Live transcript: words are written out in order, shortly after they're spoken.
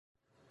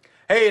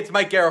Hey, it's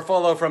Mike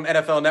Garafolo from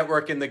NFL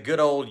Network in the good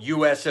old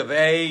US of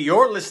A.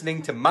 You're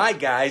listening to my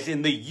guys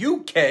in the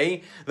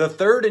UK, the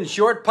Third and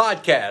Short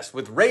podcast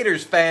with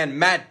Raiders fan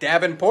Matt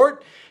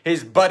Davenport,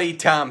 his buddy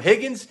Tom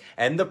Higgins,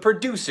 and the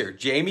producer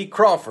Jamie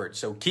Crawford.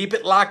 So keep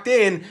it locked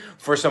in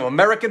for some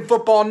American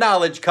football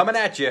knowledge coming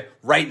at you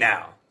right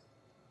now.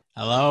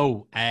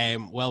 Hello,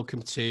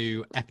 welcome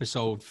to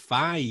episode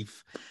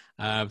 5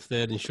 of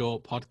Third and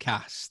Short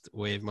podcast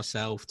with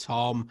myself,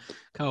 Tom,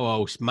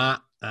 co-host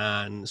Matt,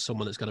 and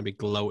someone that's going to be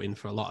gloating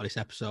for a lot of this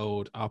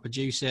episode, our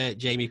producer,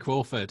 Jamie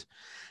Crawford.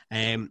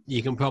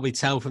 You can probably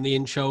tell from the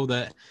intro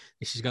that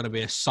this is going to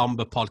be a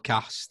somber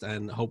podcast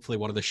and hopefully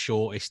one of the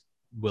shortest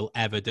we'll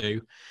ever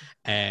do.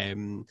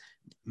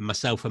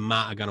 Myself and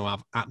Matt are going to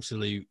have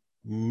absolute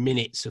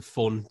minutes of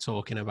fun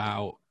talking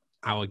about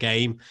our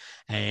game.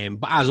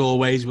 But as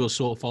always, we'll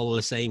sort of follow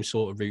the same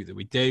sort of route that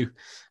we do.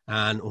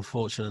 And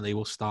unfortunately,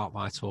 we'll start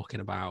by talking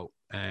about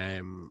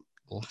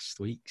last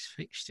week's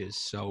fixtures.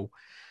 So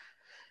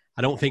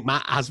I don't think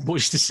Matt has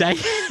much to say.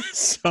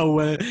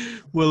 So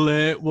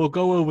we'll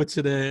go over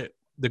to the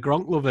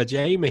Gronk lover,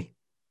 Jamie.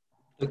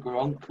 The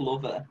Gronk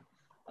lover.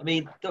 I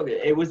mean,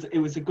 it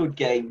was a good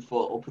game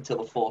for up until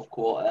the fourth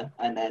quarter,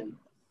 and then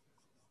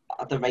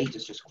the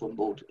Raiders just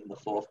crumbled in the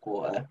fourth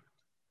quarter.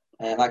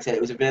 Like I said,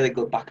 it was a really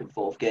good back and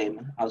forth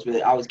game. I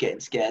was getting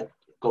scared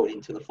going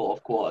into the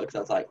fourth quarter because I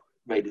was like,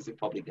 Raiders are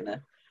probably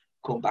gonna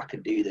come back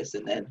and do this.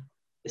 And then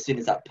as soon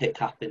as that pick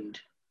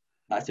happened,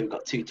 like I said, we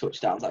got 2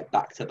 touchdowns like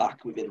back to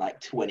back within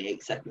like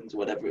 28 seconds or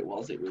whatever it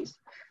was. It was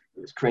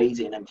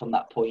crazy. And then from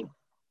that point,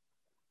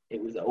 it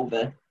was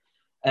over.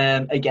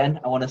 Again,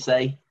 I want to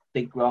say,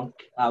 big Gronk.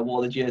 I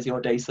wore the jersey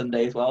all day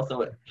Sunday as well.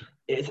 So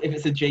if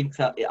it's a jinx,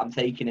 I'm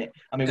taking it.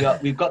 I mean,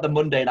 we've got the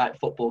Monday night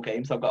football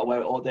game, so I've got to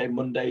wear it all day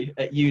Monday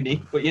at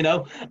uni. But, you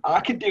know, I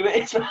can do it.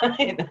 It's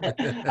fine.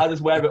 I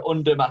just wear it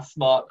under my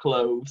smart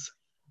clothes.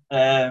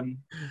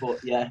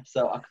 But, yeah,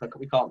 so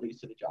we can't lose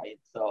to the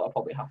Giants, so I'll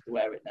probably have to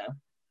wear it now.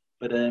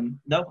 But,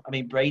 no, I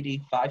mean,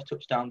 Brady, 5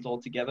 touchdowns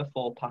altogether,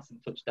 4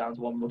 passing touchdowns,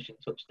 1 rushing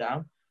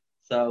touchdown.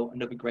 So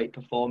another great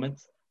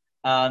performance.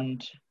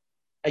 And,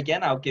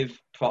 again, I'll give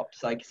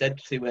props, like I said,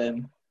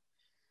 to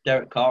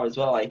Derek Carr as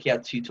well. Like, he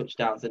had 2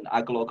 touchdowns and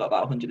Aguilar got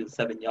about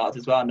 107 yards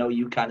as well. I know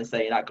you kind of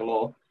saying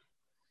Aguilar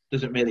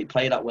doesn't really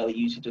play that well. He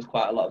usually does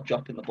quite a lot of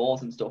dropping the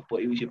balls and stuff,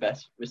 but he was your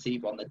best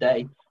receiver on the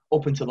day.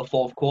 Up until the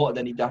fourth quarter,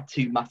 then he had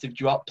 2 massive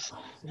drops.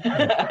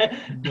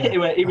 He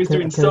was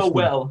doing so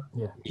well.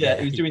 Yeah,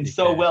 he was doing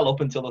so well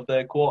up until the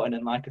third quarter, and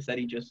then, like I said,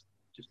 he just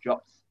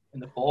drops in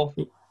the fourth.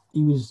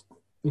 He was,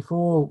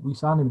 before we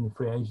signed him in the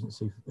free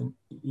agency,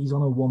 he's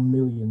on a $1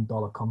 million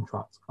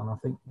contract, and I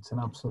think it's an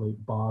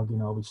absolute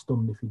bargain. I'll be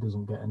stunned if he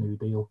doesn't get a new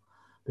deal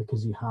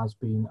because he has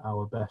been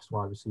our best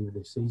wide receiver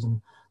this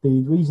season.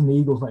 The reason the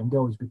Eagles let him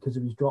go is because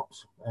of his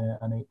drops,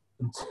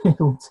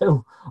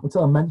 until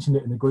I mentioned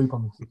it in the group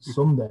on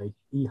Sunday,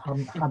 he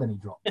hadn't had any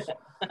drops,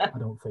 I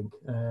don't think.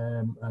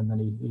 And then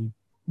he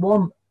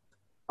one,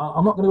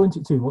 I'm not going to go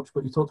into it too much,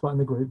 but you talked about in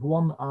the group.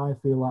 One, I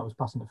feel like was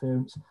pass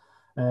interference.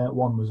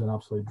 One was an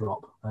absolute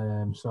drop.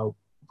 So,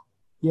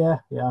 yeah,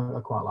 I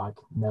quite like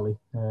Nelly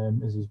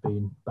as he's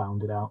been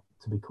bounded out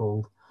to be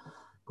called.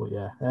 But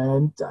yeah,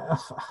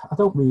 I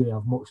don't really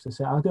have much to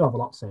say. I do have a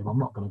lot to say, but I'm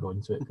not going to go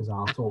into it because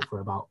I'll talk for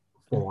about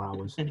 4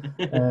 hours.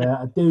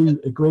 I do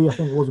agree. I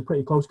think it was a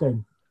pretty close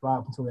game right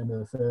up until the end of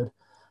the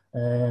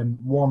third.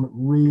 One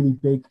really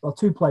big,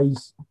 2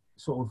 plays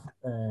sort of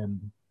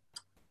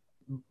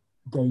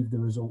gave the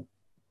result,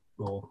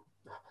 or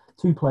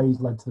 2 plays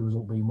led to the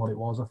result being what it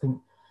was. I think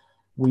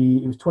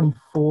it was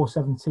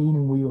 24-17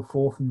 and we were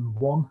 4th and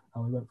 1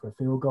 and we went for a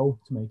field goal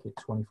to make it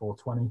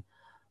 24-20.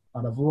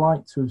 And I'd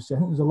like to have seen, I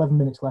think there's 11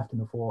 minutes left in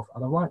the fourth,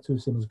 and I'd like to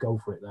have seen us go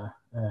for it there.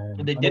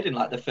 And they did in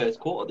like the first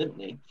quarter, didn't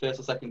they? First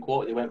or second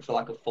quarter, they went for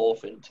like a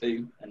 4th and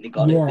 2, and they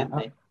got it, didn't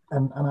they? I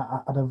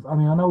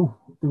know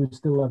there was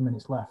still 11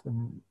 minutes left,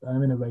 and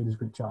I'm in a Raiders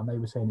group chat, and they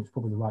were saying it's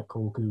probably the right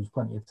call because there was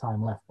plenty of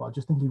time left. But I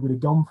just think he would have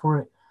gone for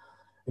it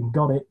and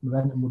got it.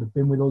 Momentum would have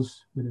been with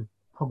us. We'd have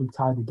probably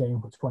tied the game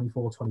up at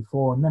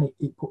 24-24, and then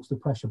it puts the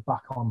pressure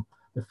back on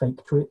the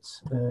fake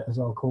trits, as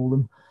I'll call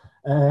them.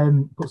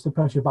 Puts the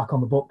pressure back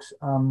on the Bucs,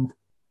 and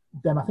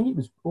then I think it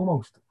was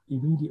almost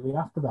immediately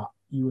after that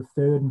you were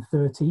 3rd and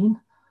 13.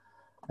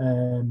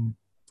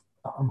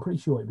 I'm pretty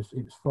sure it was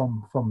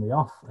from the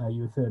off.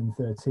 You were 3rd and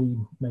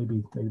 13,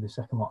 maybe the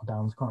second lot of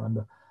downs, can't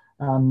remember,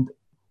 and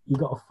you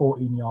got a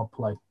 14-yard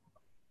play.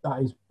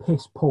 That is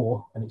piss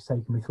poor, and it's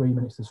taken me 3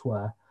 minutes to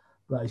swear.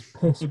 That is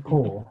piss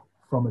poor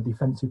from a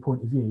defensive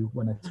point of view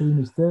when a team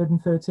is 3rd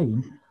and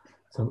 13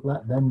 to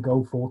let them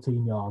go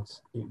 14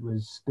 yards. There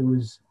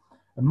was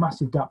a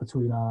massive gap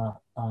between our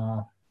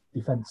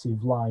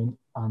defensive line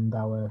and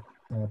our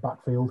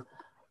backfield,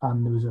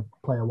 and there was a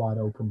player wide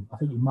open. I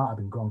think it might have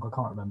been Gronk. I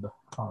can't remember.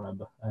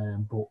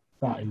 But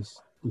that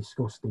is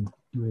disgusting,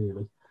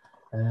 really,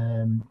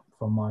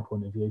 from my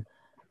point of view.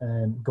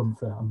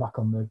 Gunther, I'm back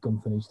on the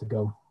Gunther needs to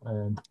go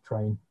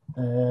train.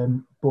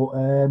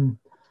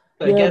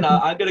 But again,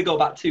 I'm going to go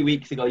back 2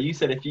 weeks ago. You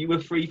said if you were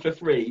 3 for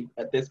 3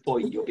 at this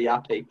point, you'll be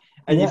happy,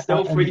 and you're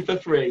still 3 for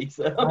 3.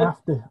 So I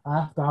have to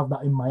have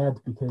that in my head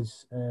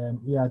because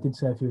I did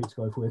say a few weeks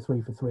ago if we were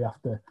 3 for 3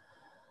 after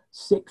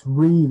 6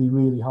 really,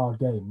 really hard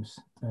games.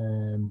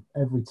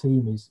 Every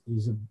team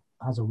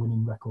has a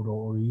winning record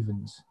or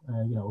evens.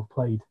 Have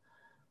played.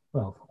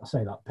 Well, I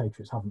say that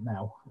Patriots haven't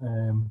now,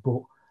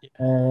 but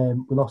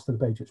we lost to the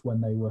Patriots when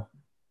they were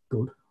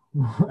good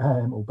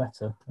or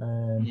better.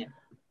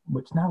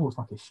 Which now looks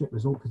like a shit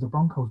result because the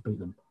Broncos beat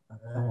them.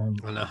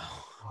 I know.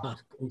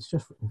 It's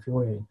just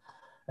infuriating.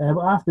 But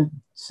I have to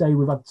say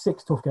we've had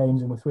 6 tough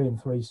games and we're 3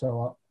 and 3,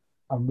 so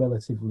I'm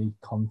relatively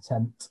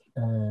content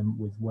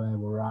with where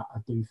we're at. I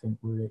do think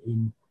we're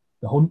in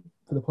the hunt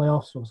for the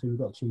playoffs. Obviously, we've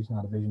got Chiefs in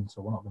our division,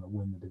 so we're not going to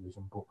win the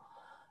division. But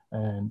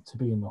to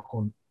be in the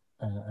hunt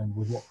and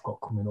with what we've got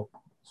coming up,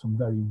 some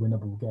very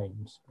winnable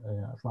games,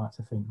 I'd like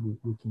to think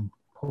we can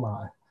pull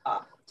out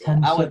a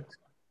 10-6.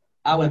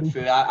 I went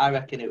through. I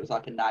reckon it was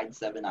like a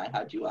 9-7. I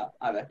had you at.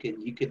 I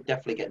reckon you could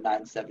definitely get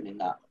 9-7 in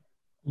that.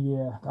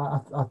 Yeah,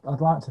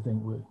 I'd like to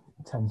think we're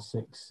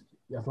 10-6.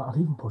 I'd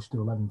even push to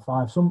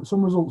 11-5.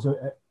 Some results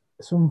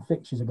some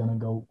fixtures are going to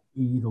go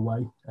either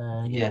way.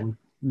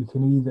 We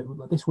can either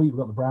this week we've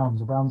got the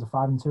Browns. The Browns are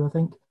 5-2, I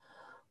think,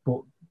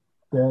 but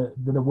they're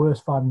the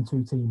worst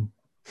 5-2 team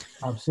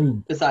I've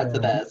seen. Besides the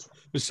Bears.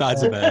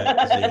 Besides the Bears,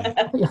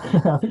 yeah.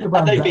 I think the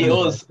Browns. And they beat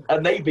us.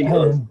 And they beat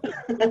us.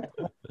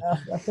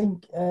 I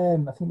think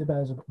the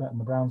Bears are better than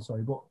the Browns.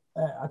 Sorry, but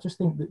I just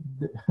think that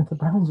the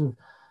Browns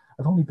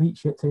have only beat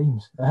shit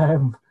teams.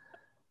 And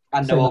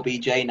no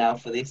OBJ now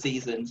for this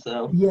season,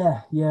 so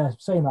yeah.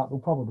 Saying that, they'll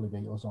probably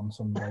beat us on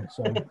Sunday,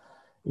 so it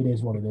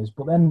is what it is.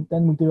 But then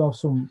we do have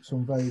some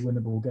very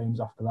winnable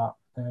games after that.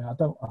 I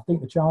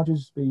think the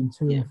Chargers being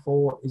 2 and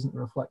 4 isn't a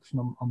reflection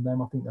on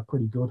them. I think they're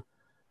pretty good.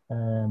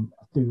 I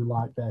do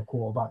like their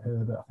quarterback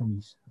Herbert. I think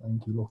he's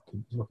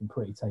looking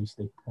pretty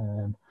tasty.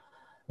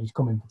 He's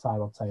coming for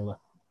Tyrod Taylor,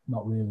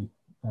 not really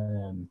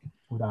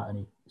without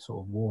any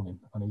sort of warning,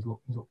 and he's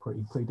looked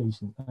pretty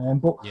decent.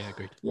 But yeah,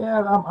 agreed.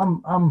 Yeah,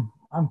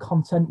 I'm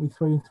content with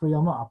 3 and 3.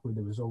 I'm not happy with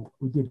the result.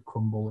 We did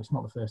crumble. It's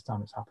not the first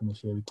time it's happened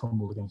this year. We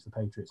crumbled against the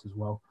Patriots as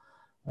well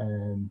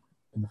in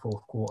the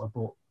fourth quarter.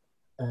 But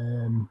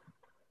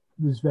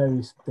there's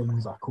various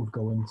things that could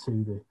go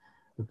into the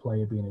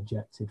player being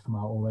ejected from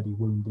our already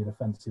wounded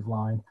offensive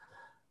line.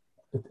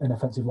 An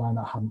offensive line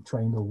that hadn't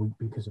trained all week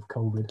because of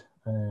COVID.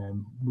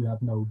 We had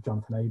no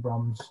Jonathan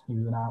Abrams. He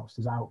was announced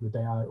as out the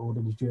day I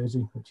ordered his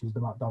jersey, which is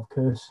the Matt Dov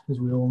curse, as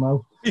we all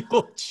know.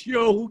 You're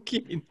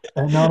joking.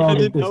 No, I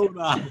didn't know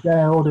that. The day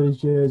I ordered his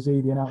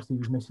jersey, they announced he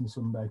was missing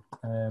Sunday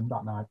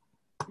that night.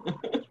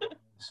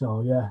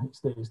 So, yeah,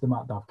 it's the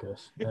Matt Dov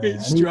curse.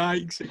 It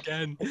strikes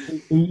again.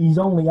 He's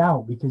only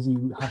out because he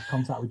had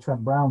contact with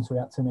Trent Brown, so he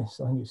had to miss,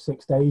 I think it was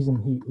 6 days,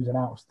 and he was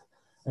announced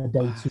a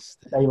day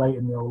later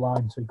in the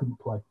O-line, so he couldn't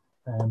play.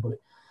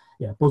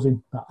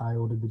 Buzzing that I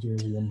ordered the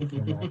jersey and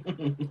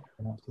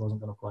announced he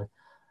wasn't going to play.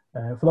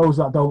 For those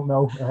that don't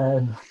know,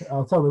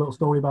 I'll tell you a little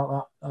story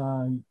about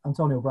that.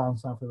 Antonio Brown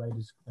signed for the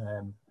Raiders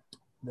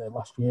the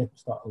last year,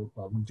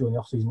 during the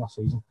off-season last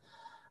season,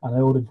 and I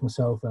ordered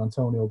myself an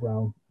Antonio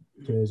Brown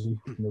jersey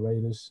from the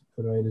Raiders,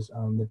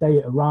 and the day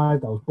it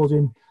arrived, I was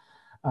buzzing,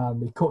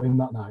 and they cut him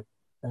that night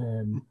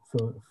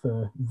for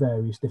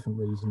various different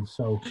reasons.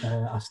 So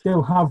I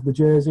still have the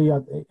jersey.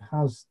 It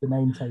has the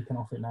name taken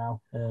off it now,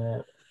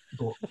 but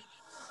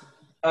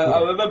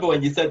I remember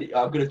when you said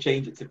I'm going to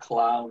change it to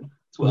Clown.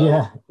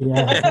 Yeah. But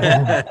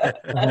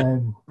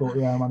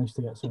yeah, I managed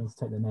to get someone to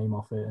take the name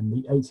off it, and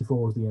the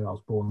 84 was the year I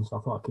was born, so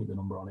I thought I'd keep the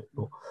number on it.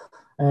 But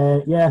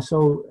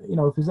so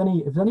if there's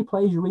any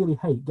players you really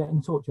hate, get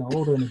in touch. I'll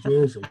order him a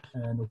jersey,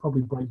 and they'll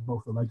probably break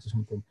both the legs or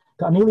something.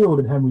 I nearly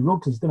ordered Henry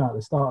Ruggs. He's done out at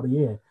the start of the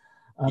year,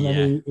 and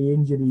then he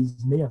injured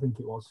his knee. I think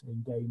it was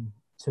in game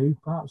 2,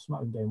 perhaps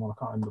not in game 1. I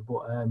can't remember.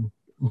 But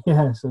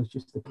so it's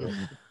just the case.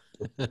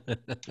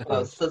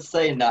 Well, so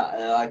saying that,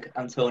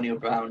 Antonio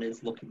Brown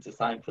is looking to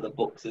sign for the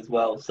Bucks as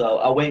well. So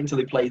I'll wait until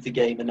he plays the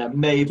game, and then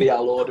maybe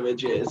I'll order a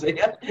jersey.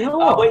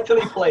 I'll wait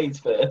till he plays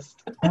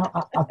first.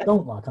 I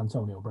don't like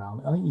Antonio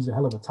Brown. I think he's a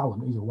hell of a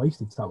talent. He's a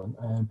wasted talent.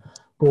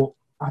 But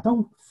I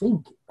don't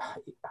think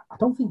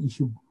he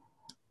should.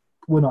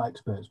 We're not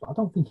experts, but I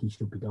don't think he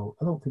should be going.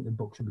 I don't think the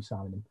Bucks should be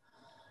signing him.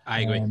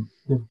 I agree.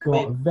 They've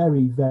got a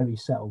very, very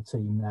settled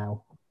team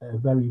now. A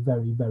very,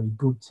 very, very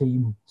good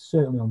team,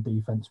 certainly on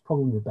defence,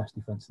 probably the best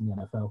defence in the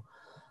NFL.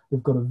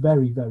 They've got a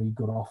very, very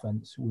good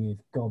offence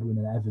with Godwin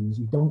and Evans.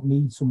 You don't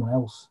need someone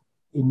else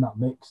in that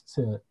mix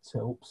to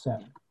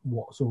upset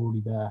what's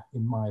already there,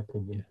 in my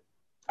opinion.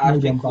 I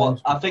think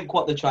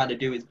what they're trying to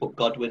do is put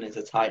Godwin as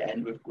a tight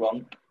end with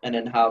Gronk, and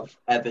then have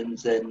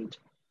Evans and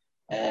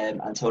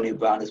Antonio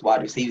Brown as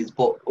wide receivers.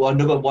 But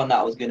another one that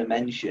I was going to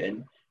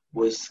mention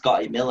was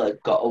Scotty Miller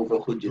got over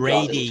 100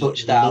 yards and a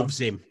touchdown. Loves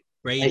him.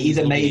 He's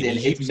amazing.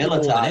 It's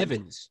Miller time.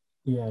 Evans.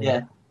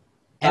 Yeah.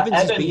 Evans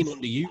has been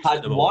underused.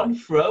 Had one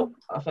throw.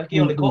 I think he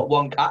only caught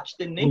one catch,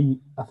 didn't he?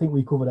 I think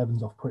we covered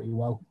Evans off pretty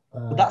well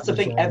But that's the was,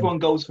 thing. Everyone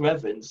goes for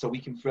Evans, so we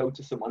can throw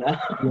to someone else.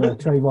 Yeah,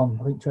 Trayvon.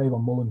 I think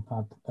Trayvon Mullen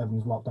had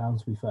Evans locked down.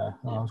 To be fair,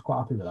 I was quite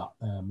happy with that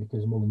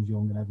because Mullen's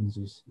young and Evans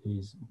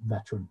is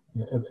veteran.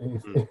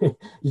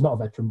 He's not a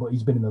veteran, but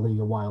he's been in the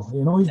league a while.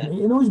 It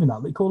annoys me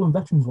that they call them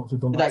veterans once they've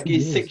done like 2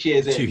 years. 6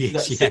 years in. 2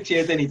 years, 6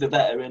 years in, he's a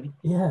veteran.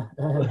 Yeah,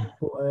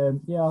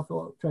 yeah. I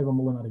thought Trayvon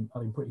Mullen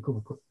had him pretty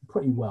covered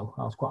pretty well.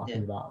 I was quite happy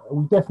with that.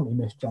 We definitely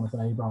missed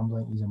Jonathan Abrams. I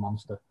think he's a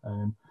monster.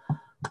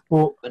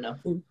 But no.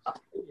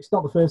 It's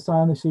not the first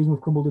time this season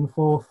we've crumbled in the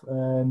fourth.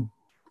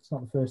 It's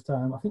not the first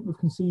time. I think we've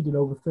conceded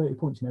over 30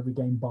 points in every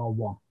game bar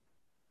one.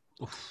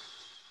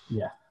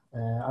 Yeah.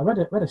 I read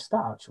a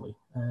stat actually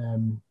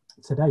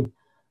today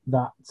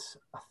that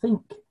I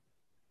think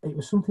it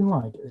was something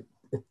like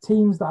the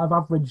teams that have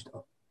averaged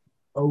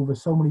over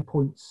so many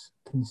points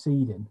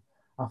conceding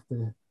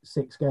after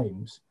 6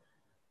 games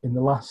in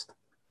the last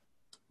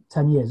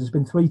 10 years. There's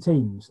been 3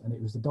 teams, and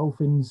it was the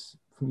Dolphins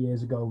from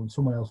years ago and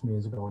someone else from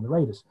years ago and the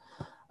Raiders.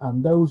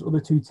 And those other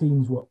 2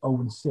 teams were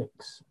 0-6,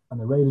 and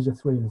the Raiders are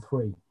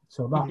 3-3.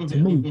 So that, to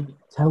me,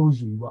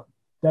 tells you what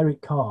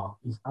Derek Carr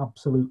is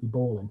absolutely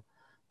balling.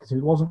 Because if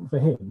it wasn't for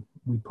him,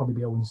 we'd probably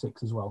be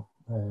 0-6 as well,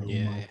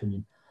 in my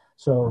opinion.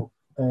 So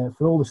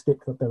for all the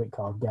stick that Derek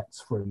Carr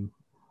gets from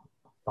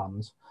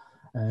fans,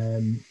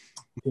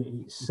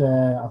 it's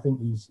I think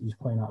he's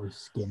playing out of his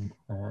skin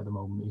at the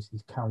moment.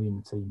 He's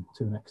carrying the team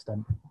to an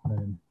extent.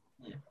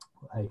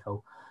 Hey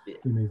ho,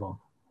 we move on.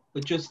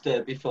 But just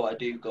before I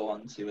do go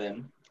on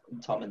to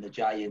Tom and the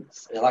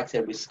Giants, like I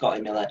said, with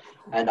Scotty Miller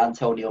and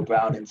Antonio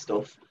Brown and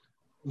stuff,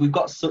 we've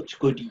got such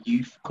good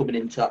youth coming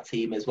into that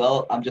team as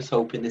well. I'm just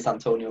hoping this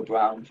Antonio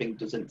Brown thing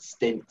doesn't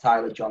stint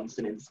Tyler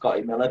Johnson and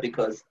Scotty Miller,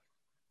 because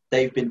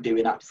they've been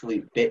doing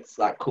absolute bits,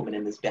 like coming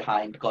in as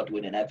behind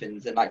Godwin and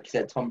Evans. And like you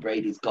said, Tom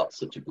Brady's got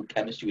such a good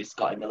chemistry with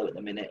Scotty Miller at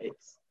the minute.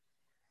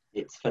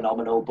 It's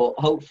phenomenal. But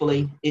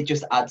hopefully it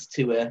just adds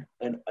to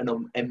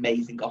an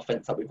amazing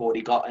offense that we've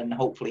already got. And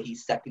hopefully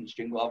he's second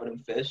string rather than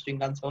first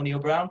string Antonio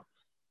Brown.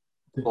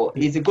 But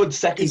he's a good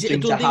second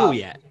string to have. Is it a done deal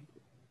yet?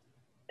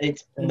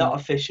 It's not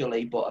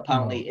officially, but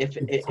apparently if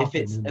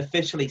it's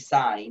officially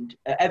signed,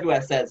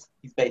 everywhere says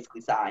he's basically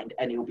signed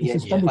and he'll be he's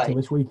suspended till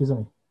this week, isn't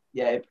he?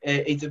 Yeah,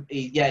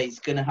 he's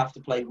going to have to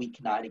play week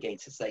 9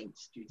 against the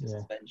Saints due to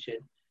suspension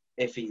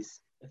if he's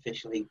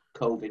officially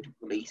COVID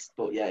released.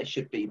 But yeah, it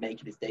should be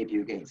making his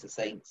debut against the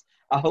Saints.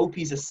 I hope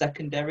he's a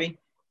secondary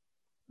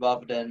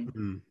rather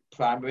than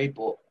primary,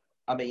 but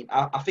I mean,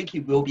 I think he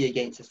will be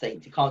against the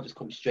Saints. He can't just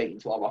come straight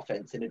into our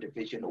offense in a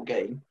divisional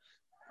game.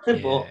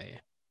 But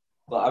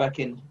I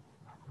reckon,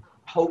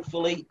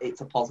 hopefully,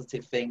 it's a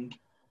positive thing.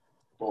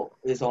 But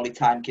there's only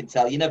time can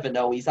tell. You never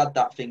know. He's had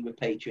that thing with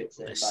Patriots.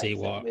 Let's see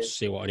what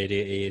an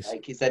idiot he is.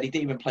 Like he said, he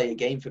didn't even play a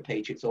game for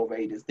Patriots or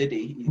Raiders, did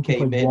he? He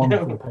came in. One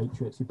for the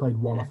Patriots. He played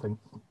one, I think.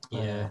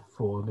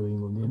 For New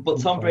England.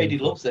 But Tom Brady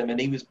loves him, and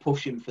he was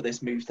pushing for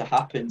this move to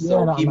happen.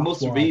 So he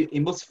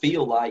must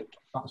feel like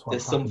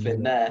there's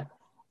something there.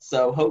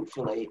 So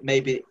hopefully,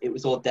 maybe it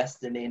was all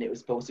destiny, and it was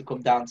supposed to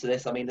come down to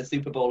this. I mean, the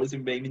Super Bowl is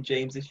in Raymond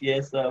James this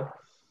year, so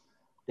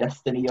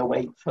destiny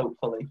awaits.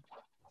 Hopefully.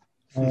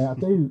 I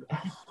do.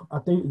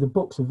 The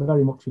Bucs are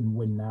very much in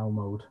win now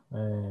mode,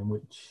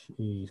 which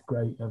is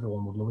great.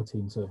 Everyone would love a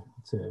team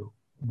to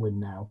win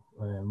now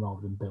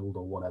rather than build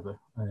or whatever.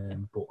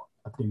 But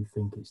I do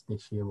think it's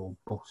this year or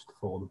bust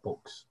for the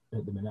Bucs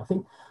at the minute. I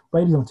think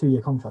Brady's on a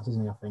 2-year contract,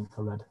 isn't he? I think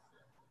I read.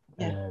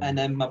 Yeah, and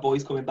then my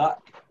boy's coming back.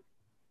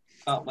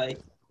 Can't wait.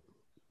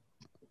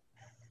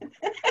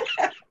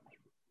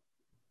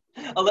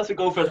 Unless we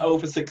go for an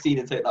 0-16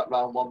 and take that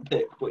round 1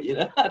 pick, but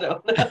I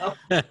don't know.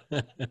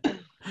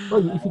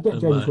 Well, if you get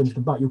James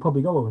Winston back, you'll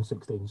probably go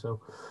 0-16.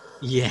 So,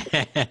 yeah,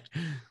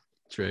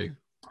 true.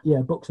 Yeah,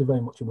 Bucs are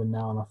very much a win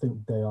now, and I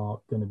think they are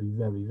going to be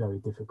very, very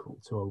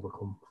difficult to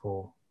overcome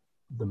for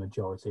the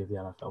majority of the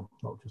NFL,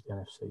 not just the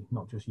NFC,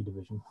 not just your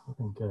division. I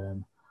think,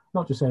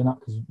 not just saying that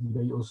because you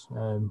beat us,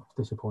 it's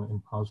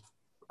disappointing. I was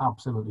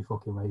absolutely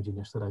fucking raging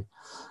yesterday.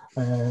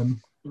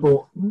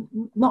 But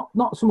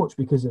not so much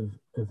because of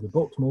the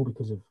Bucs, more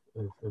because of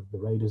the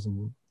Raiders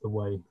and the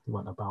way they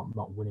went about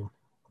not winning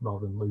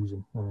rather than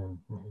losing.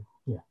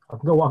 I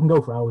can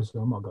go for hours,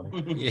 so I'm not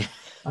going.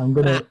 I'm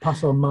going to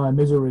pass on my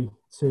misery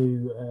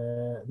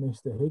to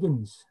Mr.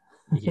 Higgins.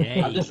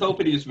 Yeah, I'm just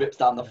hoping he just rips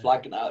down the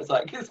flag now. It's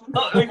like, it's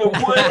not even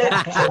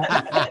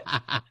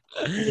worth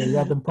you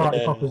had them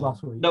party poppers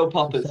last week. No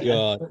poppers.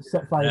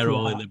 Set fire They're to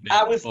all that. in the bin.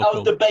 I was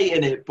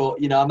debating it, but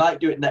I might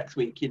do it next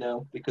week.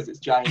 Because it's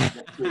Giants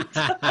next week.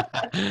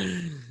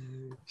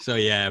 So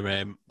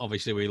yeah,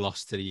 obviously we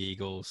lost to the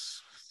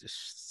Eagles.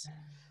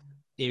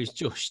 It was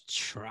just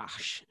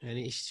trash, and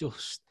it's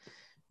just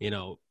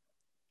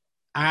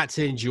I had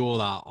to endure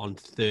that on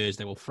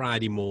Thursday or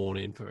Friday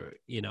morning for,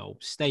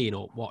 staying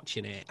up,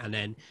 watching it. And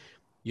then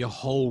your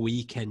whole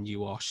weekend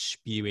you are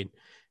spewing.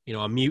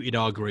 I muted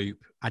our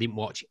group. I didn't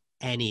watch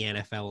any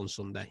NFL on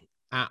Sunday.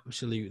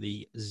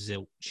 Absolutely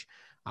zilch.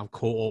 I've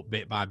caught up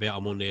bit by bit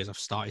on Monday as I've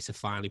started to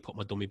finally put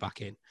my dummy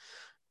back in.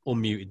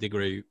 Unmuted the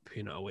group.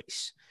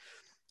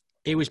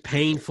 It was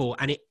painful.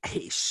 And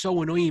it's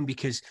so annoying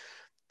because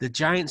The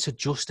Giants are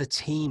just a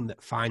team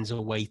that finds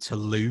a way to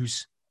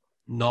lose,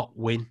 not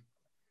win.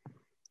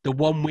 The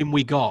one win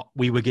we got,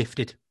 we were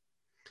gifted.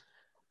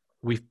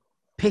 We've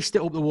pissed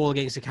it up the wall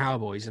against the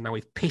Cowboys, and now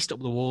we've pissed up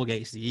the wall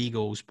against the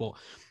Eagles. But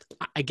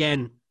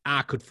again,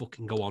 I could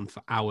fucking go on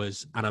for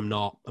hours, and I'm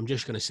not. I'm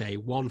just going to say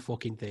one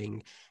fucking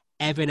thing.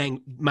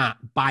 Matt,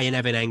 buy an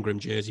Evan Engram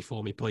jersey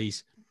for me,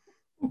 please,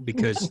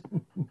 because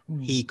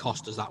he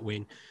cost us that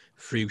win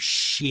through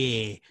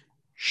sheer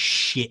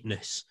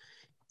shitness,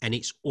 and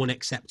it's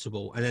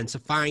unacceptable. And then to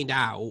find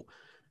out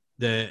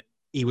that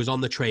he was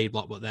on the trade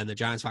block, but then the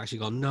Giants have actually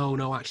gone,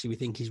 no, actually, we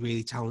think he's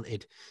really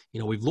talented. You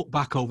know, we've looked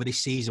back over this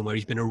season where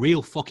he's been a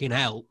real fucking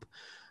help.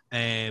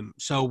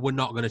 So we're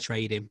not going to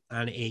trade him.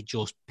 And it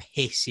just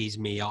pisses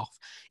me off.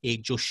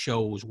 It just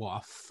shows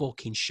what a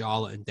fucking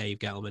charlatan Dave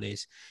Gettleman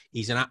is.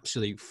 He's an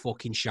absolute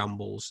fucking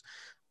shambles.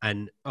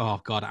 And,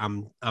 oh, God,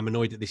 I'm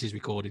annoyed that this is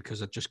recorded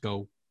because I just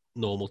go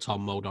normal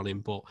Tom mode on him.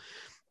 But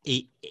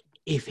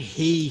if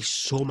he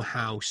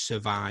somehow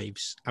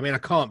survives, I mean, I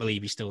can't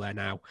believe he's still there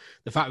now.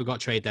 The fact we've got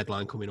trade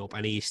deadline coming up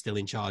and he's still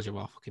in charge of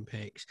our fucking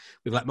picks.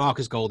 We've let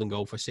Marcus Golden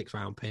go for a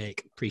 6th-round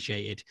pick.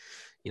 Appreciated.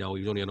 You know,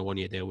 he was only on a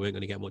 1-year deal. We weren't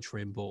going to get much for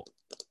him. But,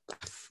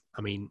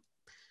 I mean,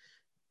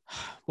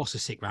 what's a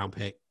 6th-round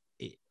pick?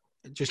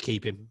 Just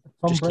keep him.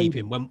 Just keep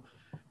him. When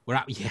we're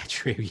at, yeah,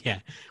 true, yeah.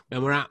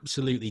 When we're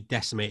absolutely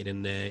decimated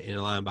in the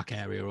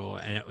linebacker area or,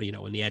 you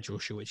know, in the edge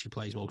rusher, which he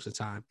plays most of the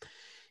time,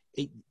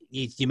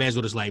 you may as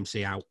well just let him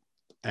see out.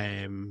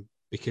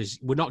 Because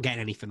we're not getting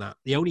any from that.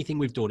 The only thing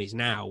we've done is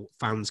now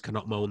fans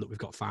cannot moan that we've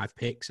got 5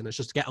 picks, and it's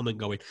just Gettleman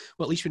going,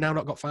 well, at least we've now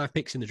not got 5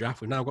 picks in the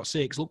draft. We've now got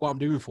 6. Look what I'm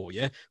doing for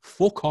you.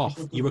 Fuck off.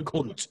 You're a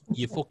cunt.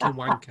 You fucking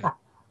wanker.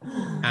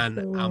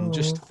 And I'm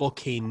just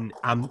fucking,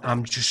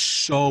 I'm just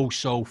so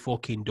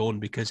fucking done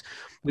because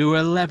we were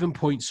 11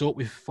 points up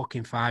with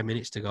fucking 5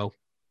 minutes to go.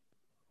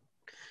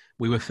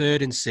 We were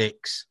 3rd and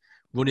 6,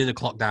 running the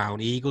clock down.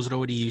 The Eagles had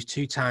already used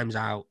 2 times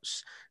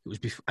outs. It was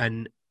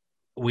and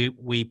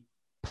we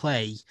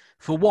play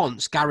for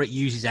once. Garrett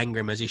uses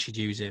Engram as he should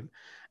use him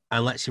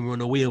and lets him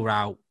run a wheel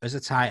route as a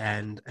tight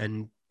end,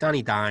 and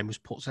Danny Dimes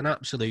puts an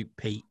absolute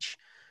peach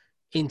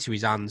into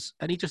his hands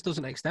and he just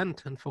doesn't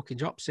extend and fucking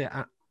drops it.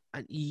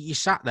 And you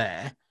sat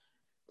there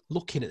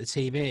looking at the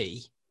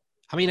TV.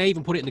 I mean, I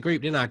even put it in the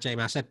group, didn't I,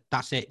 Jamie? I said,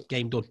 that's it,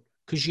 game done.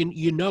 Because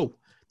you know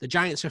the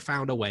Giants have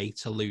found a way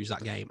to lose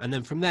that game. And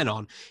then from then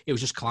on, it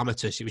was just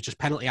calamitous. It was just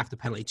penalty after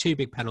penalty, 2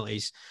 big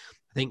penalties.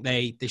 I think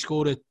they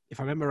scored if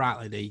I remember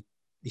rightly,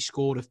 they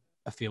scored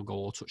a field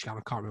goal or touchdown.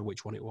 I can't remember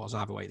which one it was.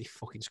 Either way, they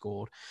fucking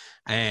scored.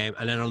 And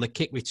then on the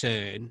kick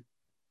return,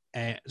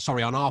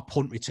 on our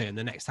punt return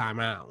the next time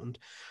round,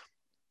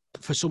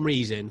 for some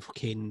reason,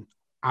 fucking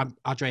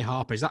Andre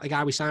Harper, is that the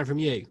guy we signed from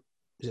you?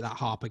 Is it that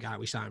Harper guy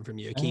we signed from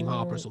you? Akeem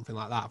Harper or something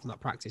like that from that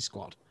practice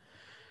squad?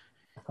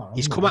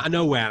 He's come out of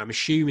nowhere, and I'm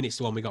assuming it's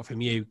the one we got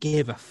from you.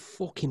 Gave a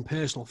fucking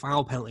personal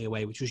foul penalty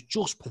away, which was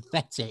just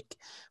pathetic.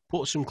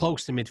 Put some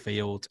close to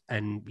midfield,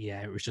 and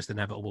yeah, it was just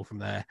inevitable from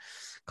there.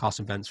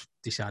 Carson Wentz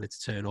decided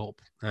to turn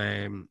up.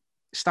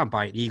 Stand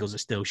by it, the Eagles are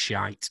still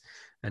shite,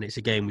 and it's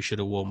a game we should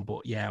have won.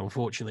 But yeah,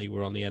 unfortunately,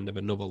 we're on the end of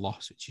another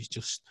loss, which is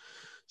just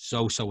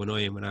so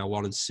annoying. We're now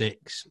 1 and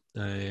 6,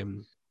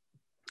 and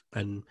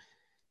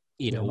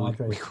you know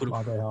we could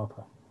have.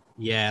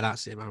 Yeah,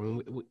 that's it,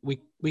 man.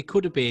 We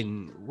could have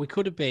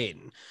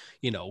been,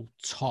 you know,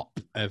 top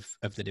of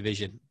the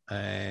division.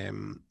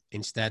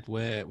 Instead,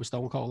 we're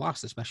stone cold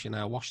last, especially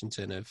now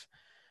Washington have,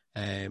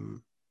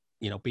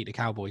 you know, beat the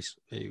Cowboys,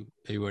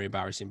 who were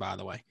embarrassing, by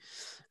the way.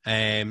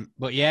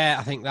 But yeah,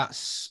 I think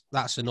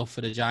that's enough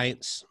for the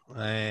Giants.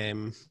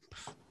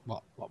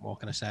 What more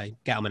can I say?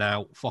 Get them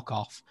out. Fuck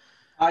off.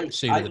 I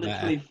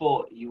literally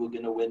thought you were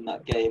going to win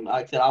that game.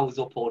 Like I said, I was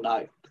up all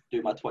night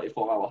doing my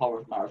 24-hour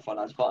horror marathon.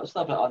 I just thought I'd just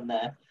have it on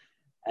there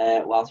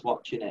whilst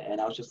watching it, and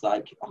I was just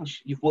like, "Oh,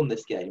 you've won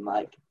this game!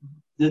 Like,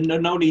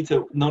 no need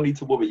to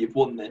worry. You've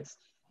won this."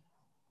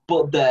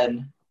 But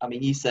then, I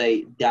mean, you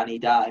say Danny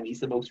Dime,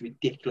 he's the most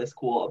ridiculous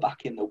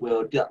quarterback in the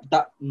world.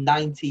 That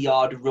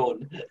 90-yard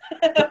run,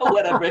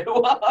 whatever it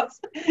was,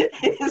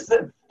 is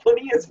the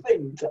funniest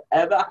thing to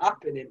ever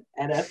happen in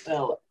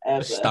NFL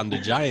ever.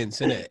 Standard Giants,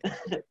 isn't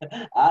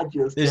it? I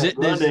just there's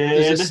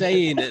a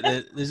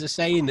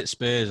saying that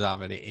Spurs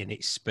have in it, and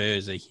it's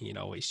Spursy. You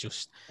know,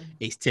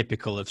 it's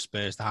typical of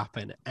Spurs to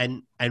happen,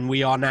 and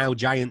we are now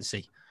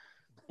Giantsy.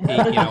 You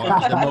know, it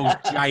was the most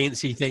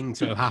Giantsy thing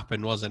to have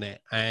happened, wasn't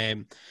it?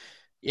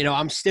 You know,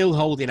 I'm still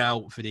holding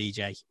out for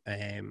DJ.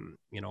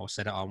 You know, I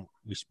said it on.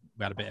 We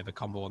had a bit of a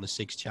combo on the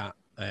Sigs chat.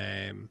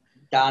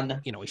 Dan,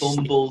 you know,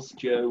 fumbles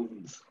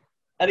Jones,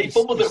 and he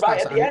fumbled it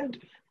right at the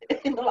end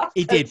in the last.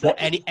 He did, seconds.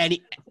 but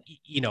any,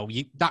 you know,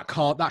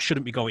 that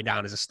shouldn't be going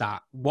down as a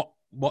start.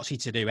 What's he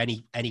to do?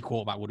 Any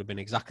quarterback would have been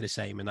exactly the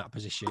same in that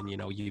position. You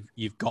know,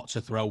 you've got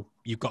to throw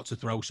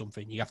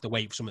something. You have to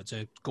wait for something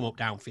to come up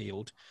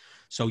downfield.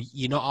 So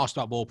you're not asked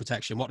about ball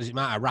protection. What does it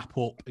matter? Wrap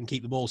up and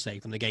keep the ball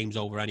safe, and the game's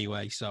over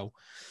anyway. So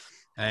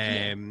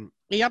I think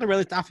he had a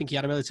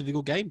relatively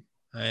good game.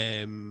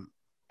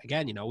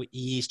 again,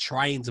 he is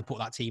trying to put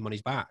that team on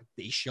his back.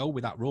 He showed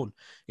with that run.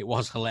 It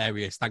was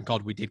hilarious. Thank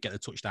God we did get the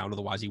touchdown.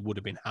 Otherwise, he would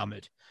have been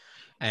hammered.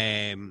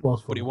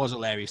 But it was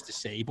hilarious to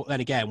see. But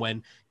then again,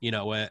 when,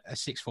 a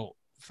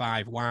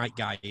 6'5" white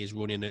guy is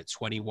running at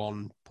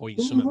 21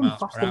 point something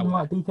miles per hour.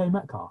 Like DK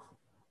Metcalf?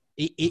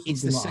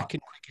 It's the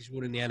second quickest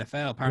run in the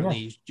NFL. Apparently,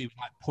 he's doing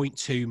like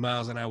 0.2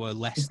 miles an hour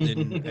less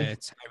than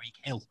Tyreek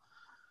Hill.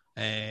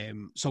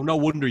 So no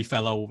wonder he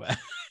fell over.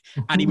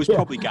 And he was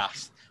probably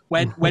gassed.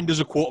 When does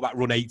a quarterback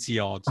run 80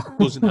 yards?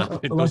 Doesn't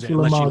happen, does it?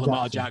 Unless you're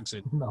Lamar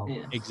Jackson. No.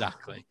 Yeah.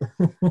 Exactly.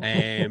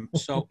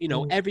 So,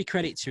 every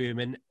credit to him.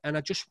 And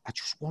I just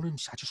want him.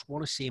 I just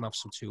want to see him have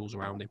some tools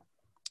around him.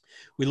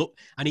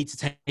 I need to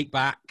take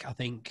back, I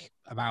think,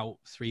 about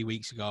 3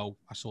 weeks ago,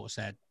 I sort of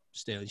said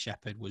Sterling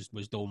Shepard was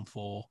done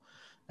for,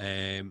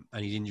 and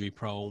he's injury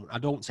prone. I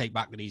don't take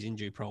back that he's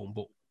injury prone,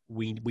 but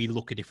we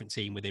look a different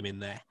team with him in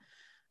there.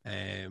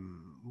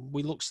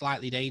 We look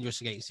slightly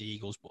dangerous against the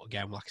Eagles, but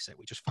again, like I said,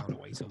 we just found a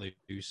way to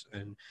lose,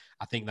 and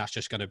I think that's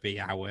just going to be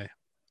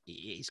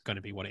it's going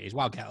to be what it is.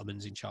 While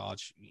Gettleman's in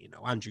charge,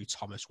 Andrew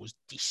Thomas was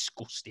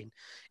disgusting.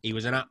 He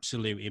was an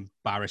absolute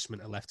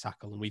embarrassment at left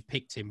tackle, and we've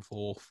picked him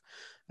fourth.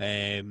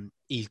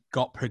 He's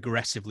got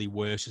progressively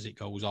worse as it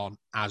goes on,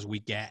 as we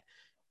get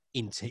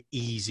into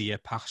easier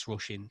pass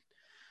rushing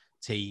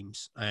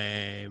teams,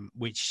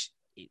 which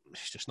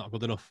it's just not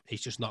good enough.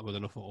 He's just not good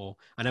enough at all.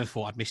 I never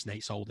thought I'd miss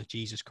Nate Solder,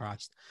 Jesus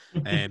Christ.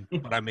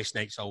 But I miss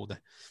Nate Solder.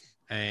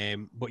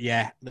 But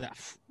yeah,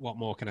 what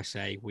more can I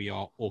say? We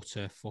are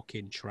utter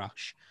fucking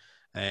trash.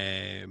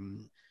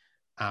 And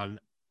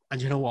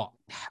you know what?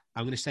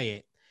 I'm going to say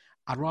it.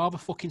 I'd rather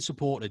fucking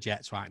support the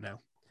Jets right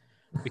now,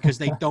 because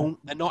they're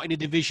not in a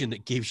division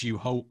that gives you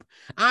hope.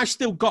 I've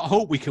still got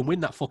hope we can win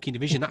that fucking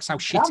division. That's how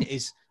shit it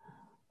is.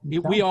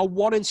 We are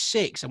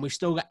 1-6, and we've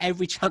still got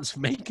every chance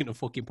of making a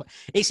fucking play.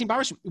 It's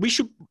embarrassing.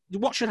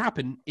 What should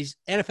happen is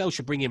NFL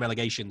should bring in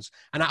relegations,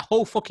 and that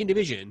whole fucking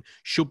division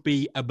should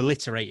be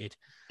obliterated.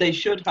 They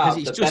should have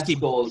the best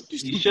scores.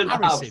 You shouldn't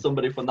have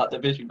somebody from that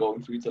division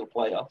going through to the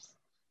playoffs.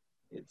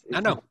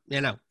 I know.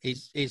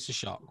 It's a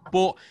shock.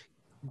 But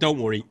don't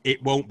worry,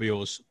 it won't be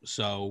us.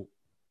 So,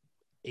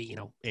 it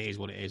is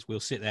what it is. We'll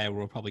sit there.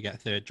 We'll probably get a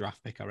third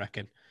draft pick, I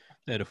reckon.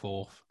 Third or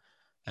fourth.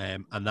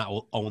 And that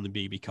will only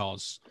be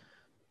because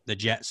the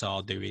Jets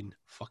are doing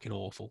fucking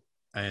awful.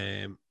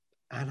 And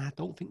I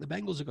don't think the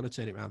Bengals are going to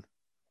turn it around.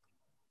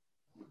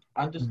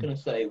 I'm just going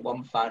to say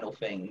one final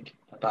thing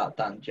about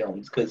Dan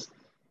Jones, because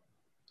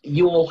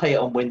you all hate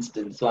on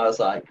Winston, so I was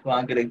like, well,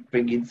 I'm going to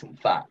bring in some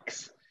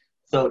facts.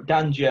 So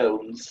Dan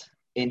Jones,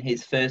 in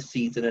his first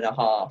season and a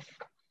half,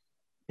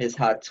 has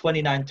had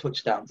 29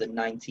 touchdowns and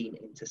 19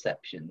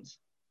 interceptions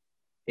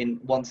in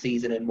one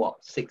season in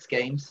 6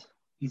 games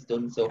he's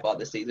done so far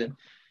this season.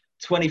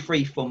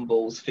 23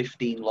 fumbles,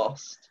 15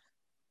 lost.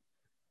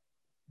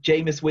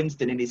 Jameis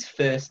Winston in his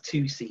first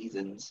 2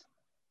 seasons,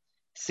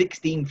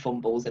 16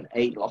 fumbles and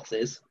 8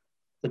 losses.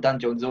 So Dan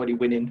Jones already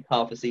winning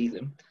half a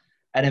season.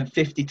 And then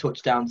 50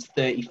 touchdowns,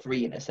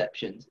 33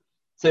 interceptions.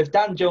 So if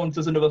Dan Jones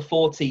does another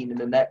 14 in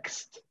the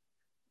next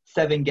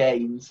 7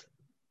 games,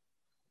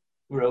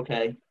 we're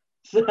okay.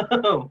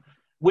 So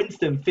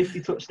Winston,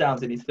 50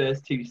 touchdowns in his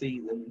first 2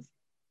 seasons.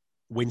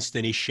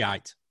 Winston is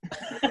shite.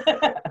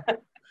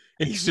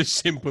 It's as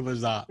simple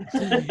as that.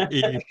 He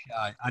is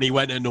shite. And he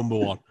went at number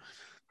 1.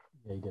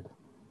 Yeah, he did.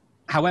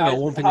 However,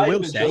 one thing I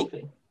will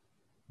say,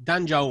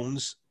 Dan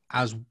Jones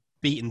has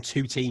beaten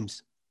 2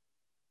 teams.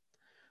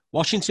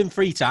 Washington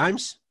 3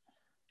 times.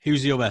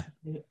 Who's the other?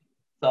 It's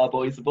our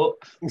boys, the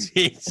Bucks.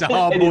 It's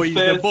our boys,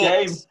 the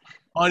Bucks,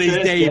 on his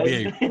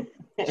debut.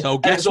 So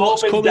guess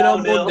what's coming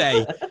on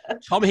Monday?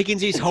 Tom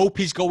Higgins' hope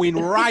is going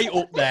right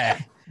up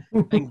there.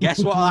 And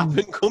guess what will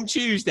happen come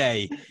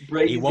Tuesday?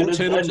 He won't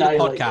turn up to the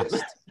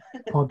podcast.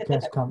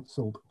 Podcast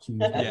cancelled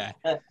Tuesday.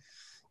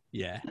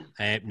 Yeah.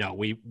 No,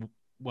 we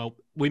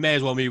may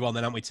as well move on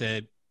then, haven't we,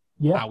 to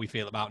how we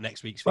feel about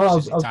next week's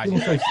fixtures.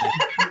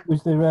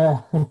 Was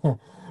there...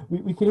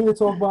 We can either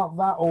talk about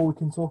that or we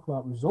can talk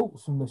about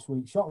results from this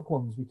week's shock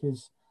ones,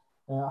 because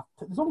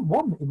there's only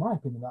one, in my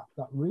opinion,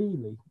 that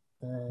really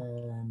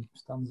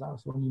stands out.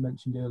 It's the one you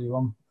mentioned earlier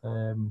on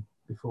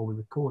before we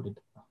recorded.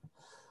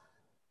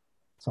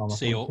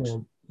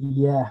 Seahawks.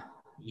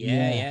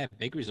 Yeah.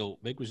 Big result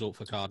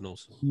for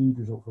Cardinals. Huge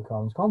result for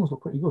Cardinals. Cardinals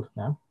look pretty good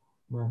now.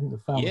 I think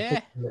they've found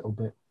a little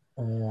bit.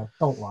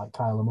 Don't like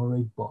Kyler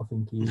Murray, but I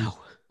think he's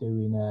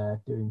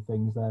doing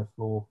things there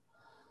for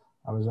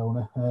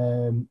Arizona.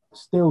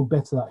 Still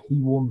better that he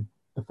won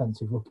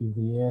Defensive Rookie of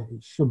the Year.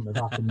 It shouldn't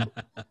have happened.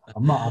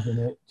 I'm not having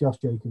it. Josh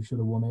Jacobs should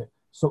have won it.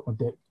 Suck my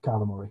dick,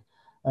 Kyler Murray.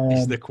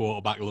 It's the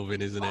quarterback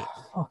loving, isn't it?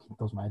 Fucking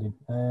does my head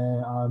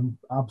in. I'm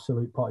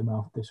absolute potty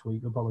mouth this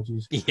week.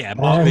 Apologies. Yeah,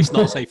 Mark, it's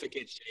not safe for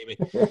kids, Jamie.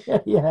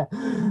 Yeah,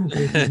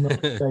 it's not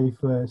safe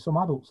for some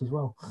adults as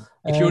well.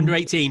 If you're under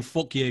 18,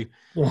 fuck you.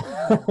 Yeah,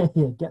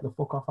 get the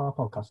fuck off our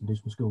podcast and do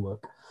some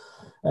schoolwork.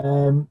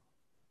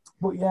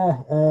 But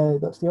yeah,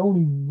 that's the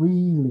only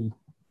really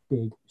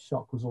big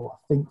shock result,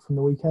 I think, from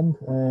the weekend.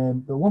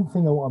 The one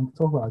thing I want to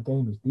talk about a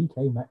game is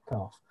DK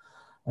Metcalf.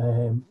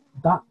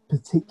 That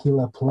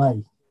particular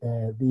play,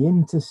 the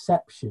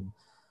interception,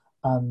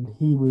 and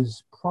he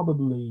was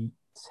probably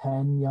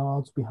 10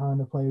 yards behind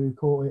the player who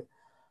caught it,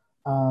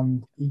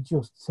 and he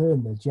just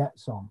turned the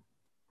jets on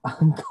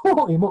and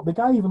caught him up. The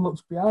guy even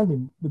looks behind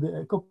him with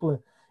a couple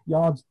of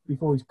yards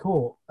before he's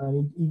caught,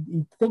 and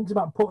he thinks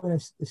about putting a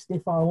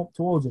stiff arm up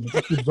towards him. He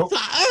just gives up.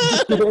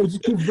 He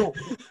just gives up.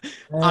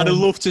 I'd have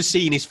loved to have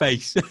seen his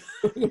face.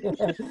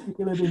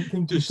 Didn't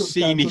think just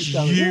seeing his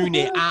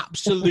unit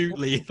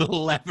absolutely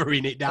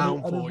levering it down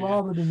and for you.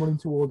 Rather than running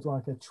towards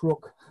like a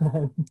truck.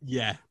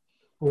 Yeah.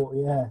 But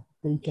yeah,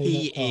 DK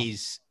he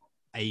is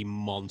a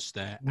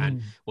monster.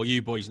 And well,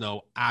 you boys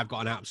know, I've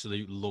got an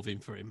absolute loving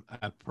for him.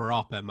 A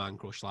proper man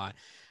crush. Like,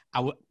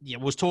 I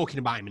was talking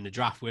about him in the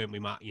draft, weren't we,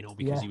 Matt? You know,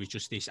 because he was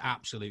just this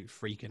absolute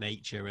freak of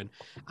nature. And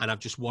I've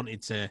just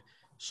wanted to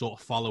sort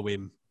of follow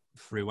him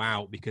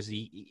throughout, because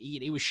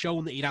he was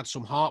shown that he'd had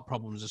some heart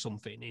problems or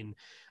something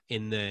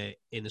in the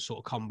sort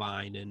of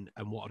combine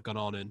and what had gone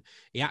on, and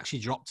he actually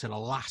dropped to the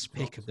last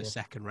pick of the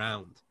second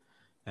round.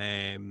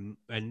 And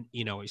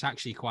you know, it's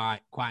actually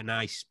quite a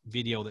nice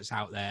video that's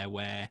out there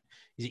where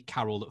is it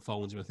Carroll that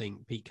phones him? I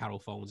think Pete Carroll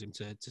phones him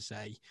to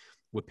say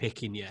we're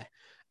picking you.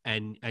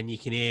 And you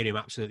can hear him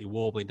absolutely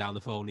warbling down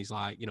the phone. He's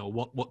like, you know,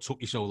 what took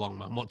you so long,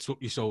 man? What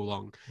took you so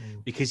long?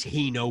 Because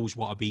he knows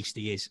what a beast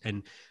he is.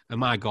 And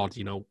my God,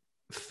 you know,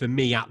 for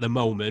me at the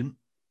moment,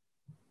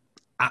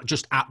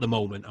 just at the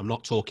moment, I'm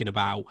not talking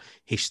about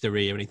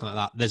history or anything like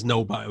that. There's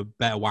no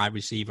better wide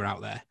receiver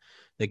out there.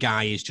 The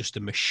guy is just a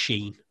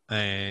machine.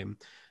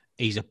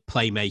 He's a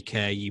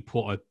playmaker. You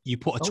put a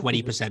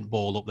 20%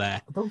 ball up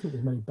there. I don't think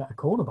there's many better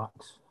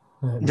cornerbacks.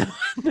 No,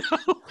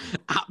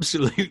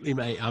 absolutely,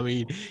 mate. I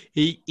mean,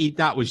 he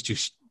that was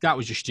just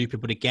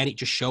stupid. But again, it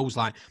just shows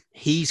like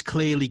he's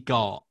clearly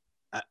got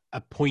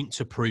a point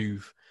to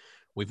prove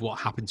with what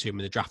happened to him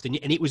in the draft, and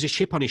it was a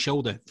chip on his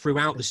shoulder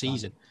throughout the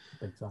season.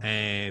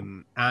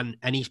 And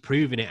he's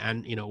proving it.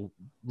 And you know,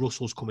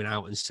 Russell's coming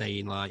out and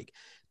saying like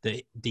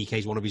that DK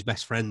is one of his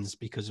best friends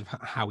because of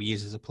how he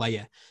is as a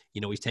player.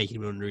 You know, he's taking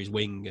him under his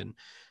wing,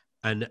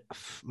 and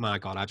my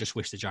God, I just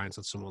wish the Giants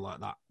had someone like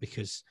that,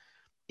 because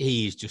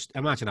he's just,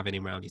 imagine having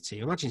him around your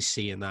team. Imagine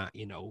seeing that,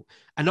 you know.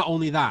 And not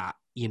only that,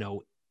 you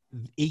know,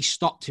 he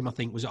stopped him, I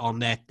think, was it on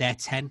their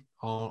 10,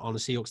 on the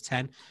Seahawks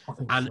 10. I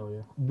think and so,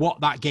 yeah. What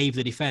that gave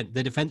the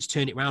defense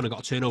turned it around and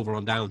got a turnover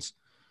on downs.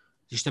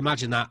 Just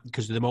imagine that,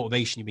 because of the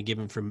motivation you've been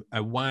given from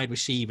a wide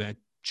receiver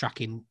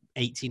tracking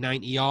 80,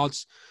 90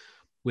 yards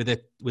with a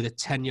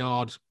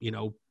 10-yard, you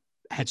know,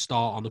 head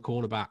start on the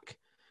cornerback.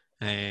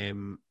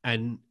 And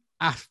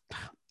I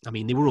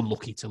mean, they were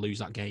unlucky to lose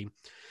that game.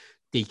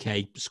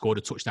 DK scored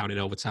a touchdown in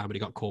overtime, but he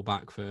got called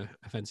back for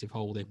offensive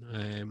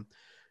holding.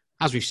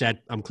 As we've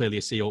said, I'm clearly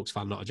a Seahawks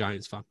fan, not a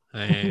Giants fan.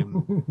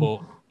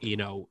 But you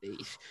know,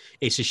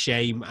 it's a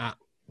shame. I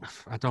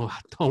don't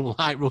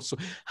like Russell.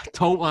 I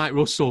don't like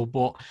Russell,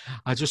 but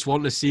I just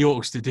want the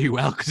Seahawks to do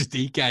well because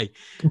DK.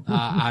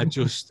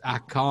 I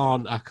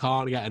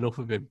can't get enough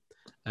of him.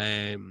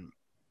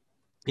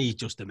 He's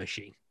just a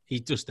machine.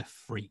 He's just a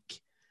freak,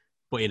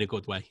 but in a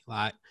good way.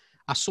 Like,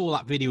 I saw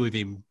that video of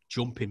him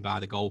jumping by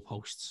the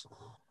goalposts,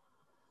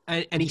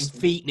 and his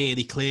feet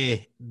nearly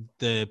clear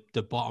the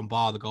bottom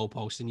bar of the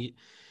goalpost, and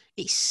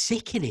it's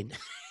sickening.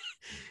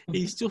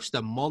 He's just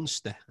a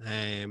monster.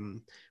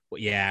 But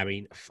yeah, I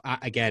mean,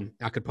 I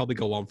could probably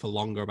go on for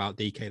longer about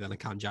DK than I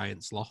can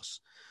Giants' loss.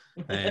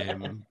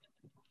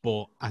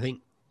 But I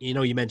think, you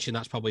know, you mentioned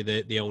that's probably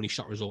the only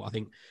shock result. I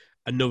think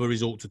another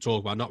result to talk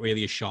about, not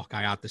really a shock.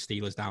 I had the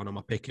Steelers down on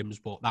my pick'ems,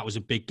 but that was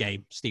a big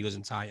game, Steelers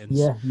and Titans.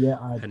 Yeah.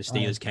 And the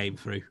Steelers came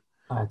through.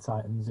 I had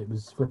Titans. It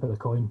was flip of the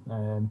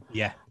coin.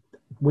 Yeah.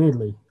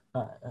 Weirdly,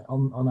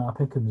 on our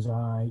pick'ems,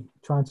 I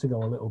tried to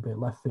go a little bit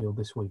left field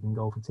this week and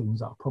go for teams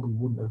that I probably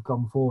wouldn't have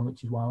gone for,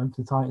 which is why I went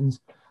for the Titans.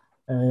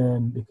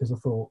 Because I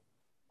thought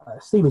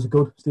Steelers are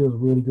good. Steelers are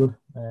really good.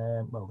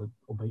 Well, they're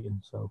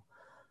unbeaten, so.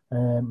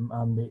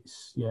 And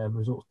it's, the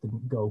results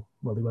didn't go,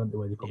 well, they weren't the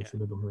way they probably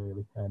should have done,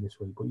 really, this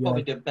week. But yeah.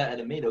 Probably did better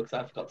than me, though, because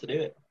I forgot to do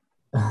it.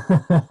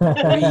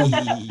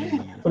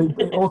 But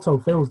it auto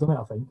fills, doesn't it,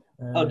 I think?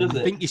 Does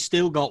it? I think you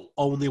still got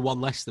only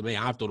one less than me.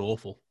 I've done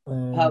awful.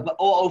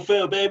 Auto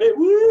fill, baby.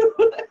 Woo!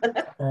 Do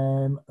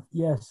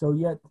you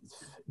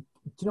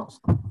know,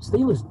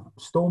 Steelers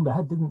stormed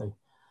ahead, didn't they?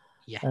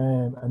 Yeah.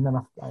 And then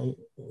I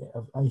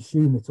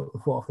assume they took the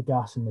foot off the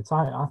gas in the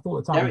Titans. I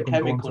thought the Titans Derrick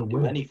Henry couldn't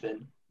do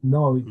anything.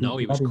 No,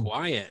 he was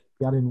quiet.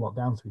 He had him locked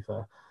down, to be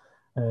fair.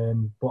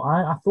 But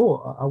I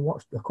thought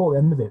I caught the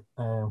end of it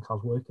because I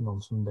was working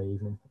on Sunday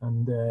evening,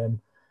 and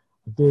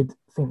I did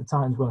think the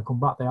Titans, when I come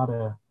back, they had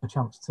a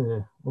chance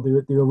to. Well,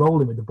 they were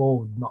rolling with the ball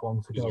with not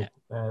long to go,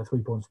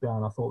 3 points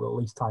behind. I thought they'll at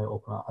least tie it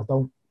up.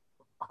 And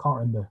I can't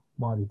remember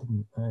why they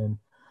didn't.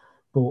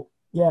 But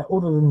yeah,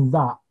 other than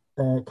that,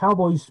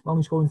 Cowboys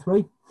only scoring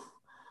 3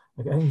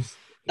 against.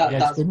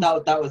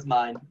 That was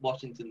mine.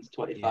 Washington's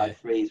 25-3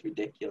 is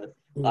ridiculous.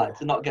 Like,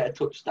 to not get a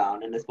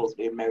touchdown, and they're supposed to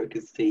be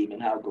America's team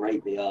and how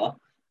great they are.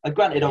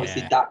 Granted,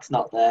 obviously, Dak's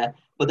not there,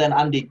 but then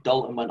Andy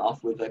Dalton went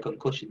off with a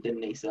concussion,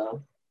 didn't he?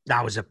 So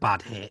That was a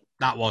bad hit.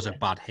 That was a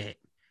bad hit.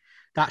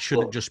 That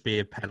shouldn't just be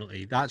a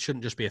penalty. That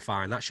shouldn't just be a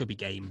fine. That should be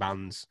game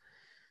bans.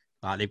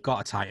 They've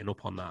got to tighten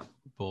up on that.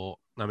 But,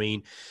 I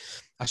mean,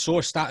 I saw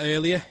a stat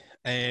earlier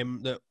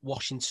that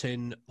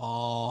Washington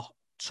are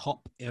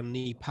top in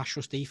the pass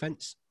rush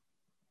defense,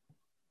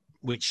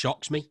 which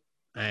shocks me.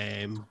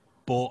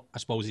 But I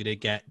suppose they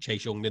did get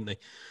Chase Young, didn't they?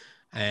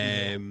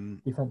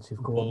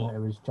 Defensive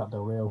coordinator is Jack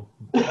Del Rio.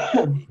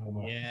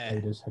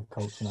 Raiders head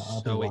coach.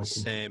 So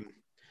it's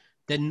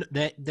then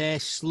they're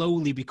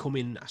slowly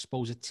becoming, I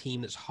suppose, a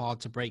team that's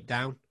hard to break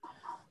down.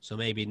 So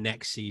maybe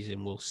next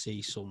season we'll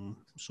see some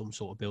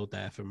sort of build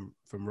there from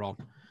Ron,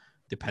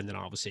 depending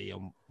obviously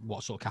on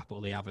what sort of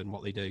capital they have and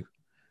what they do.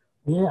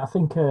 Yeah, I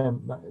think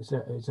that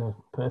is a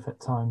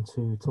perfect time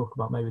to talk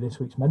about maybe this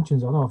week's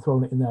mentions. I know I've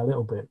thrown it in there a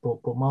little bit, but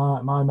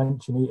my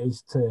mention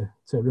is to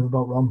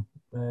Riverboat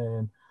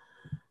Ron.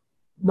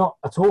 Not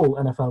at all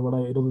NFL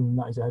related, other than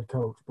that he's a head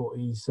coach, but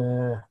he's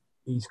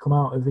come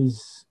out of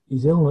his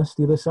illness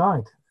the other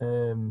side.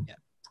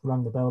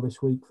 Rang the bell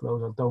this week. For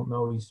those that don't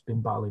know, he's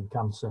been battling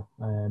cancer.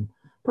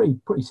 Pretty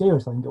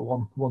serious, I think, at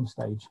one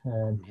stage.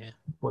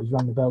 But he's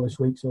rang the bell this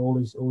week, so all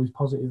is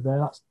positive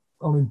there. I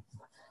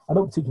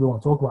don't particularly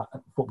want to talk about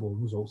football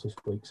results this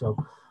week. So,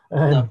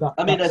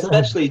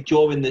 especially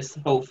during this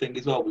whole thing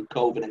as well with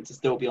COVID, and to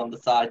still be on the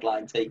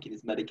sideline taking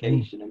his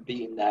medication and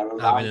being there around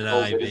having an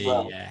COVID IV, as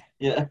well.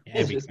 Yeah,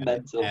 it's just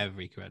mental.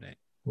 Every credit.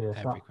 Yeah,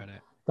 every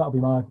credit. That'll be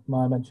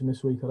my mention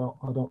this week. I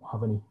don't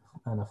have any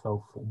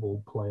NFL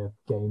football player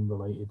game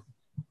related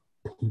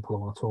people I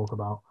want to talk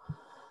about.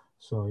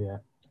 So yeah,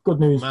 good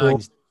news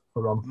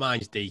for Ron.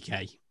 Mine's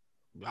DK.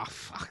 Oh,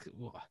 fuck.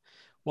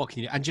 What can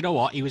you do? And do you know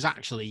what? He was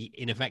actually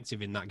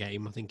ineffective in that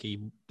game. I think he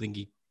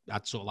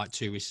had sort of like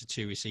two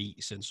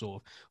receipts and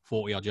sort of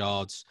 40 odd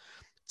yards.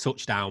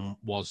 Touchdown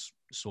was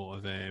sort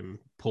of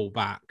pulled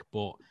back,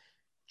 but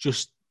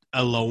just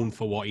alone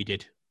for what he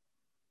did,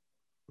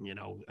 you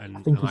know. And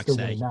I think and he's still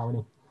winning now,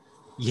 isn't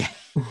he?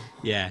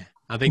 Yeah.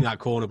 I think that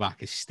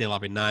cornerback is still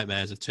having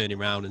nightmares of turning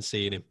around and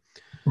seeing him.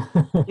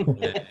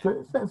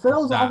 For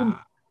those that haven't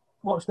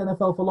watched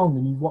NFL for long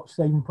and you've watched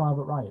Saving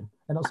Private Ryan,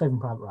 not Saving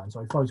Private Ryan,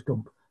 sorry, Forrest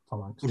Gump.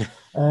 Tom Hanks.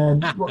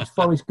 Watch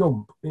Forrest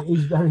Gump. It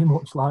is very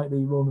much like the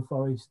Run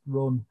Forrest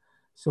Run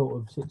sort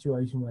of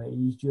situation where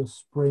he's just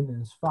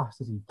sprinting as fast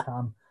as he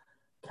can,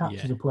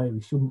 catches a player he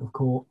shouldn't have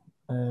caught,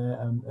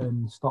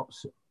 and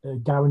stops a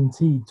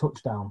guaranteed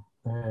touchdown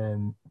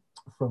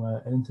from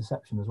an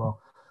interception as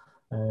well.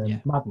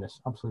 Madness,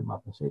 absolute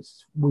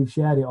madness. We've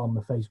shared it on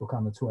the Facebook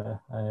and the Twitter.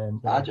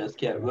 I just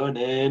kept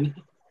running.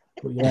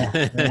 But yeah,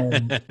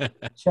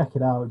 check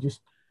it out.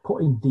 Just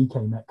put in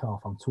DK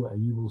Metcalf on Twitter.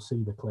 You will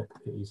see the clip.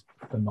 It is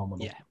phenomenal.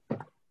 Yeah.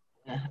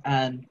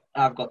 And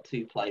I've got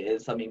two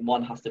players. I mean,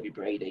 one has to be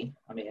Brady.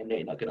 I mean, I know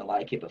you're not going to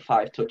like it, but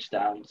 5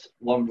 touchdowns,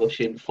 1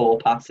 rushing, 4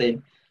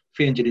 passing,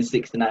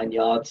 369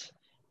 yards,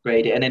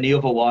 Brady. And then the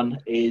other one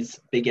is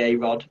Big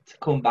A-Rod to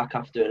come back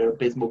after an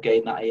abysmal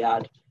game that he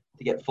had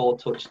to get 4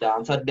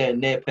 touchdowns. Had a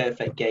near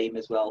perfect game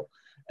as well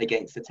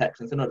against the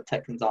Texans. I know the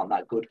Texans aren't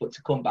that good, but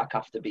to come back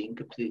after being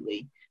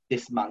completely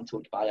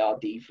dismantled by our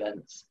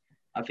defense,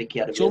 I think he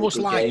had a really almost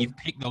good like game. You've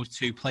picked those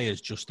 2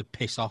 players just to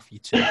piss off your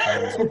 2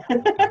 friends.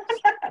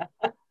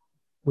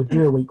 We'll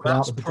do a week.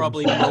 That's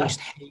probably the most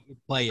hated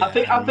player. I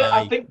think. I was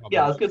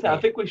going to say.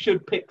 I think we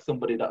should pick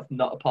somebody that's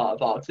not a part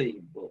of our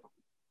team, but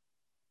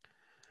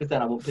because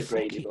then I won't pick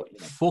Brady. But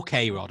fuck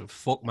A-Rod and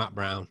fuck Matt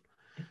Brown.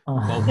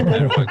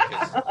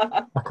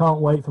 I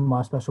can't wait for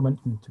my special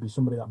mention to be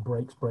somebody that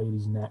breaks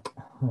Brady's neck.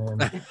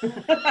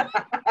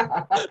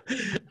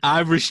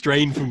 I've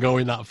restrained from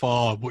going that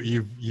far, but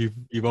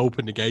you've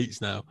opened the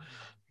gates now.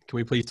 Can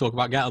we please talk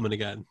about Gettleman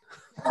again?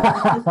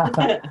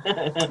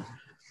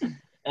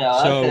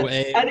 So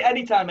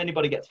anytime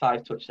anybody gets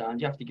 5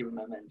 touchdowns, you have to give him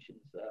a mention.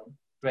 So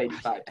Brady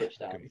 5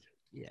 touchdowns.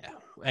 Yeah,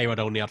 A-Rod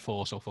only had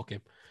 4, so fuck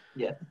him.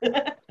 Yeah.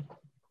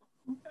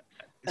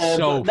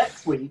 So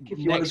next week, if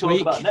you want to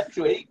talk about next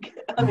week,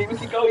 I mean, we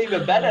can go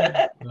even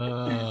better. Do you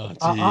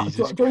want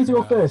me to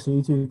go first, so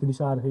you two can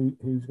decide who's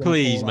going to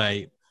Please,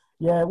 mate.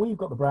 Yeah, we've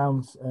got the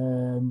Browns.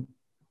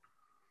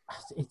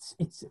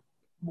 It's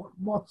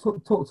what I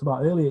talked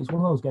about earlier. It's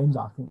one of those games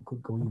that I think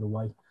could go either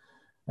way.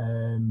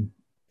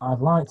 I'd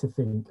like to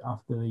think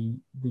after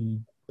the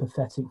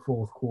pathetic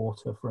fourth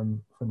quarter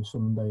from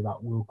Sunday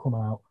that will come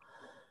out.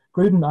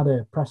 Gruden had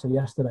a presser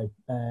yesterday,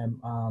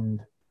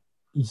 and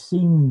he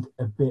seemed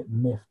a bit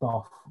miffed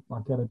off.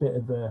 Like he had a bit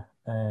of a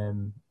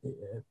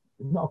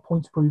not a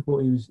point to prove, but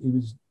he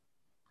was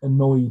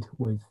annoyed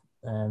with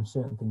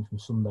certain things from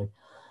Sunday.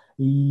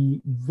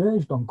 He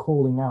verged on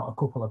calling out a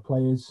couple of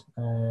players.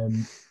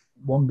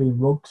 One being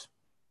Ruggs.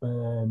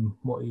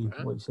 What he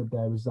said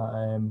there was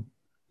that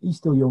he's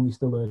still young, he's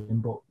still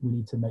learning, but he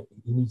needs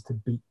to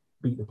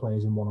beat the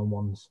players in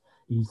one-on-ones.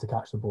 He needs to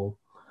catch the ball.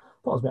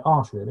 Thought it was a bit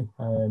harsh, really.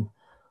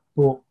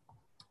 But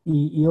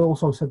he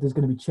also said there's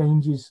going to be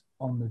changes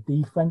on the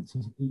defense.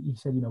 He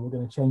said, we're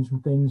going to change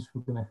some things.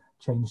 We're going to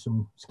change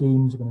some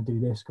schemes. We're going to do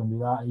this, going to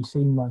do that. He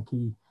seemed like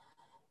he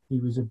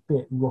was a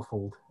bit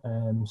ruffled.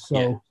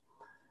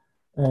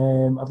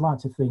 I'd like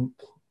to think,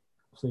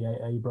 obviously,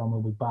 Abraham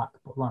will be back,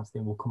 but I'd like to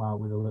think we'll come out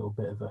with a little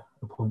bit of a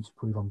point to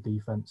prove on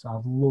defence.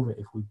 I'd love it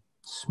if we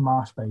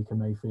smash Baker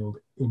Mayfield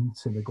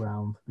into the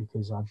ground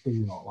because I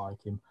do not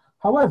like him.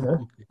 However,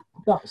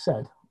 that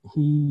said,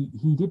 he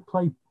did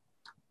play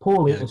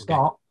poorly at the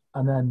start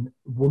and then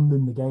won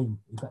them the game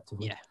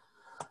effectively. Yeah.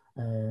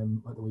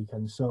 At the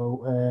weekend.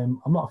 So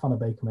I'm not a fan of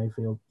Baker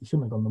Mayfield. He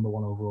shouldn't have gone number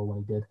one overall when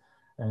he did.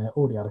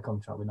 Already had a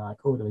contract with Nike,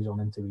 already his own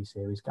MTV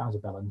series. Guys are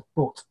bellend.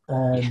 But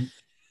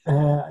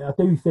I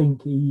do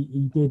think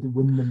he did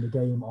win them the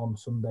game on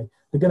Sunday.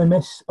 They're going to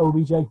miss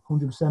OBJ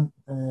 100%.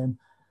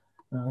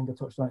 I think I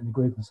touched on it in the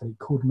group and said it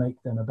could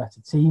make them a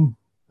better team.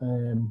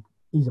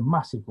 He's a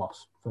massive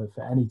loss for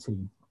any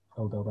team,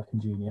 Odell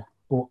Beckham Jr.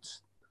 But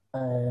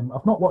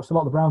I've not watched a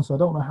lot of the Browns, so I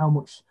don't know how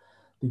much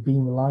they've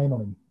been relying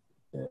on him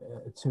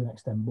to an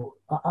extent. But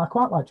I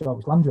quite like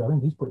Jarvis Landry. I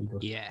think he's pretty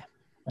good. Yeah.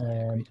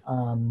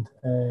 And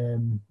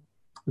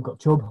we've got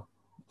Chubb.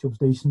 Chubb's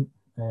decent.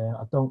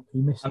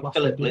 He missed. And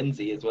Philip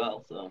Lindsay as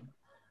well. So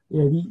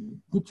yeah,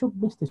 did Chubb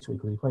miss this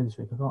week? Or did he play this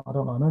week? I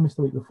don't know. I know he missed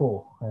the week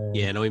before.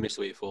 Yeah, no, he missed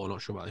the week before.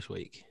 Not sure about this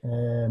week.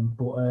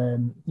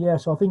 Yeah,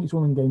 so I think it's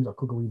one of the games that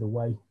could go either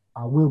way.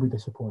 I will be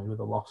disappointed with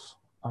the loss.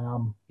 I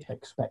am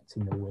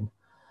expecting a win,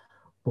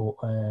 but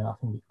I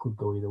think it could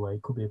go either way.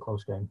 It could be a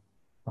close game.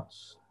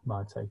 That's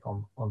my take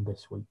on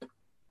this week.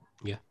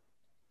 Yeah.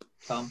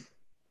 Tom,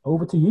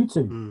 over to you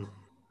two.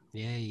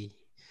 Yay!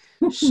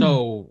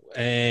 So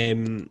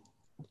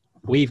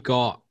we've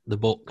got the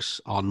Bucks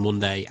on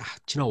Monday.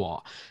 Do you know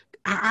what?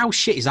 How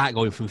shit is that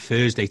going from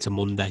Thursday to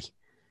Monday?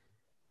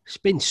 It's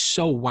been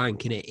so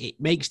wank, and it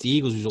makes the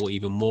Eagles result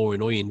even more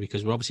annoying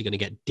because we're obviously going to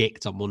get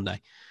dicked on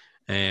Monday.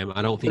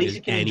 I don't think there's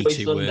any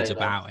two words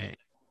about it.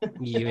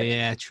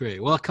 Yeah,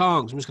 true. Well, I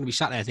can't. 'Cause I'm just going to be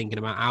sat there thinking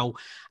about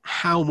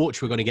how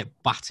much we're going to get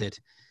battered,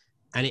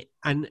 and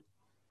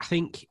I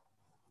think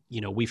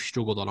we've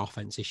struggled on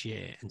offense this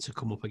year, and to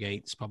come up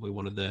against probably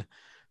one of the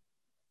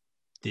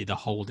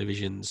whole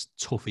division's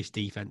toughest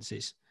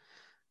defenses,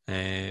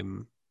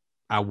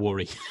 I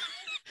worry.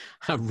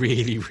 I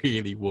really,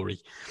 really worry.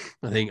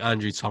 I think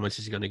Andrew Thomas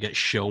is going to get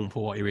shown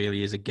for what he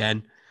really is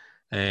again.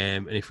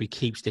 And if we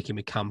keep sticking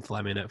with Cam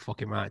Fleming at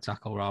fucking right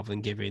tackle rather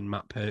than giving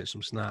Matt Peart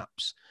some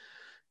snaps,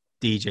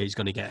 DJ's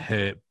going to get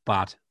hurt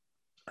bad.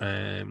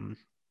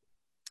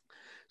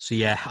 So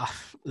yeah,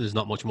 there's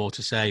not much more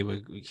to say.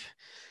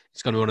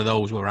 It's going to be one of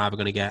those where we're either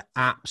going to get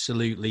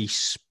absolutely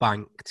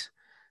spanked,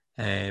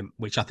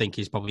 which I think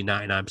is probably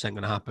 99%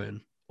 going to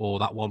happen, or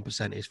that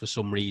 1% is for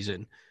some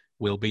reason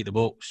we'll beat the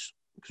Bucks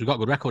because we've got a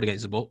good record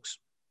against the Bucks.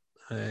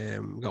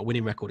 We've got a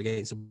winning record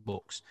against the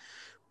Bucks.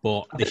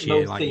 But this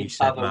year, like you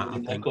said, Matt, I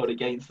think record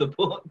against the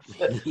Bucks.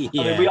 Yeah.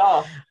 I mean, we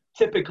are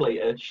typically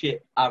a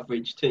shit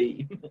average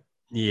team.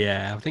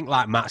 Yeah, I think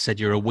like Matt said,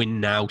 you're a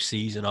win now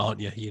season, aren't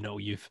you?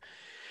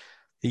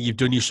 You've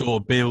done your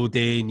sort of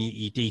building,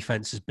 your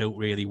defense is built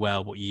really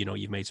well, but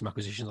you've made some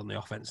acquisitions on the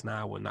offense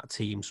now, and that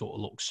team sort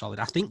of looks solid.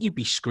 I think you'd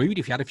be screwed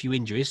if you had a few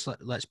injuries.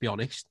 Let's be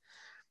honest,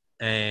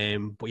 but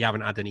you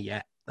haven't had any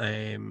yet.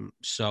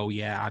 So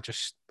yeah,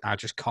 I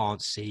just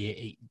can't see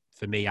it.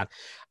 For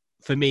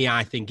me,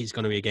 I think it's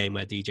going to be a game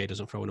where DJ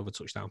doesn't throw another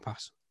touchdown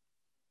pass.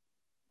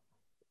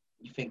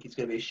 You think it's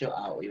going to be a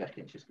shutout, or you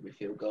reckon it's just going to be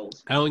field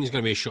goals? I don't think it's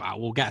going to be a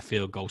shutout. We'll get a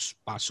field goal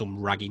by some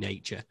raggy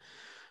nature.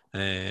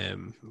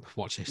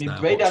 Watch this now.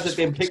 Brady hasn't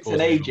been picked in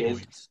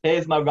ages.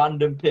 Here's my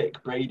random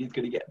pick. Brady's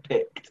going to get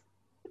picked.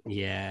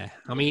 Yeah,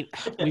 I mean,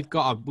 we've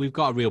got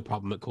a real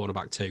problem at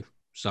cornerback too.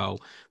 So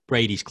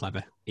Brady's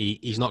clever.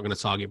 He's not going to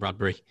target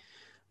Bradbury.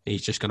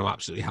 He's just going to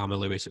absolutely hammer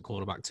Lewis at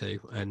cornerback too,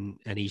 and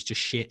he's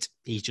just shit.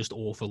 He's just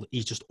awful.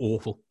 He's just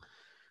awful.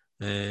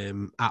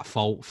 At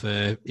fault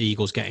for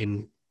Eagles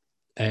getting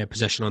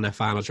possession on their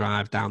final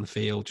drive down the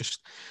field.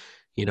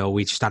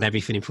 We just had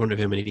everything in front of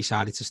him, and he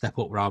decided to step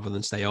up rather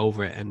than stay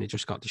over it, and it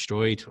just got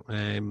destroyed.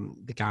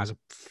 The guy's a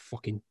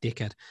fucking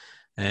dickhead.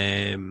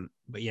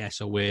 But yeah,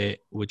 so we're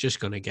just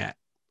going to get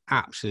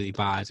absolutely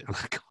bad, and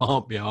I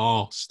can't be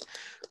arsed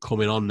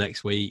coming on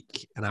next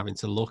week and having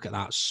to look at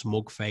that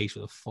smug face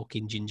with a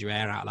fucking ginger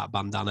hair out of that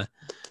bandana.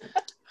 I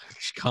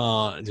just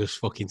can't, just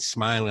fucking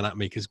smiling at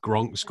me because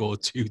Gronk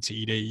scored 2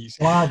 TDs.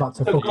 Well, I've had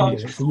to fucking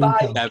do it for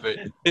you.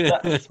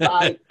 That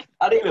spike.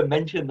 I didn't even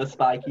mention the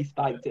spike. He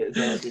spiked it as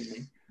well, didn't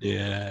he?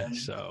 Yeah,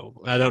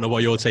 so I don't know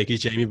what your take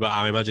is, Jamie, but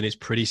I imagine it's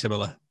pretty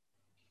similar.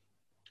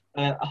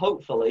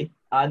 Hopefully.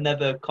 I'm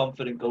never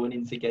confident going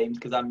into games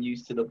because I'm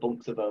used to the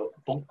Bucks of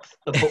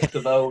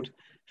old.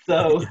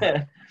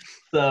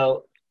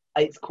 So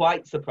it's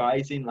quite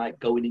surprising, like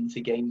going into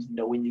games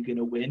knowing you're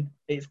gonna win.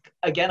 It's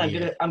again,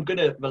 I'm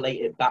gonna relate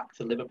it back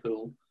to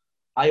Liverpool.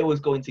 I always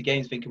go into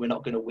games thinking we're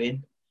not gonna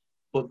win,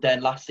 but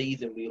then last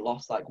season we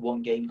lost like no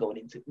games going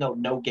into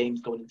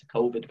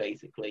COVID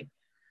basically.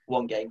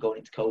 One game going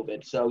into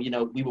COVID. So,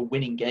 we were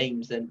winning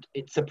games, and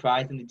it's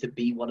surprising to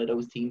be one of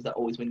those teams that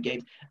always win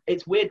games.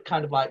 It's weird,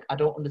 kind of like, I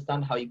don't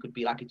understand how you could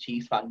be like a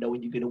Chiefs fan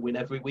knowing you're going to win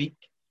every week.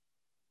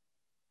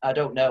 I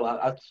don't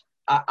know.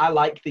 I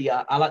like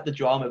the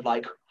drama of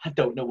like I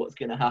don't know what's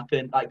going to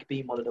happen, like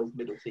being one of those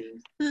middle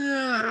teams.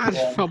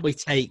 I'd probably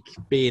take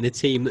being a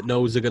team that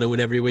knows they're going to win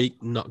every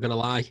week. Not going to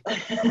lie.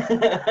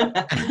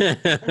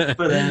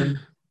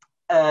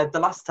 But the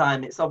last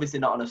time, it's obviously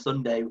not on a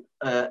Sunday.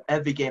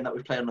 Every game that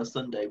we play on a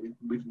Sunday,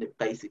 we've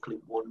basically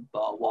won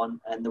bar one,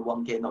 and the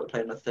one game that we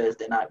play on a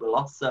Thursday night, we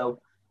lost. So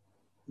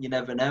you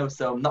never know.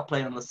 So not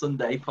playing on a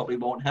Sunday probably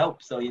won't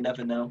help. So you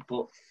never know.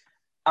 But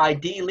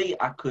ideally,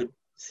 I could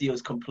see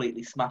us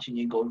completely smashing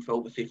you, going for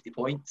over 50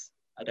 points.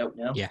 I don't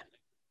know. Yeah.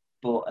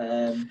 But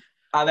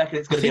I reckon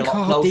it's going to be a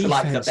lot closer,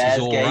 like the Bears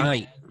game.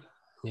 Right.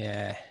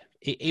 Yeah.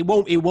 It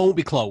won't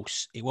be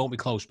close. It won't be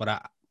close.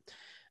 But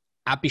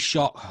I'd be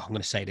shocked. I'm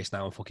going to say this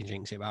now and fucking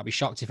jinx it. But I'd be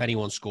shocked if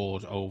anyone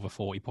scored over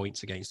 40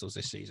 points against us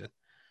this season.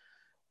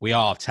 We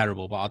are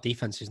terrible, but our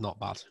defense is not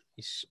bad.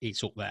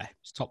 It's up there.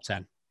 It's top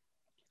 10.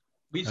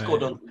 We've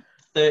scored on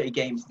 30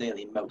 games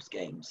nearly in most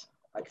games.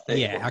 Like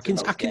 30 yeah, I can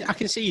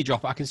see you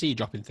drop. I can see you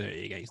dropping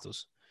 30 against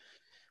us.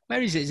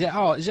 Where is it? Is it at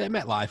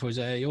MetLife or is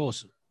it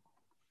yours?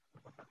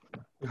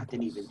 I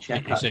didn't even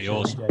check. Is it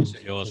yours? Is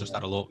it yours? Just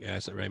had a look. Yeah,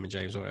 it's at Raymond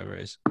James or whatever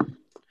it is.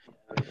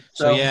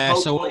 So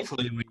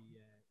hopefully we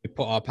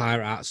put our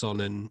pirate hats on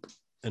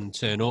and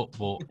turn up,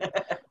 but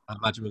I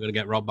imagine we're going to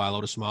get robbed by a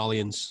lot of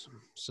Somalians.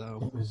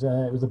 So it was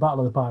the Battle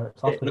of the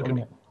Pirates, wasn't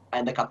it?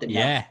 And the captain.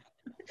 Yeah.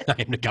 I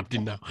am the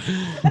captain now.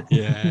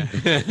 Yeah.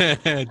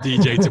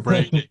 DJ to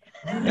Brady.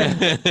 Look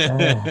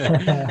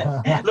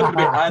at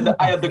me.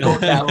 I am the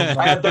goat now.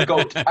 I am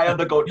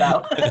the goat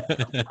now.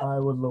 I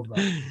would love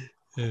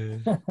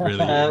that.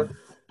 Brilliant.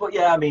 But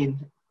yeah, I mean,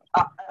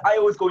 I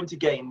always go into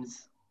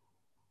games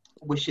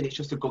wishing it's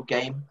just a good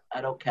game.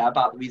 I don't care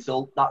about the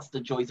result. That's the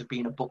joys of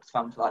being a Bucks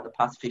fan for like the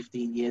past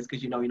 15 years,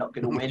 because you know you're not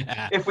going to win.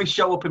 Yeah. If we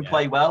show up and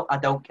play well, I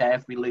don't care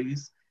if we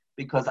lose,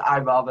 because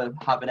I'd rather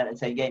have an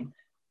entertaining game.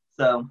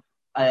 So,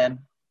 but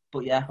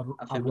yeah,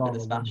 I think we're going to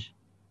smash.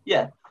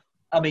 Yeah,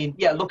 I mean,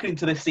 yeah, looking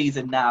into this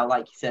season now,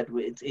 like you said,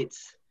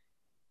 it's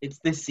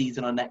this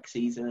season or next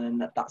season,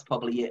 and that's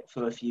probably it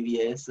for a few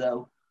years.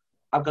 So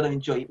I've got to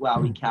enjoy it while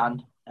we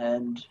can,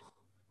 and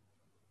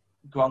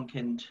Gronk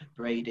and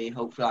Brady,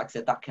 hopefully, like I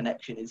said, that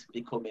connection is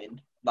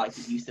becoming like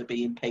it used to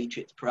be in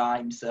Patriots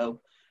prime. So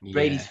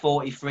Brady's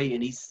 43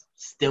 and he's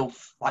still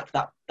like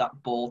that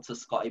ball to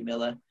Scotty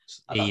Miller.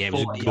 That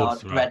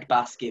 40-yard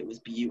breadbasket was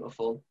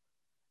beautiful.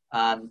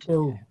 And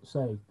still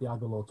say the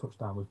Aguilar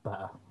touchdown was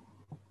better.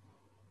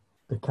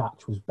 The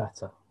catch was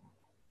better.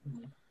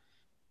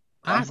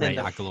 I rate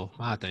Aguilar.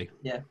 I do.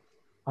 Yeah.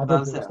 I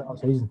don't think it's that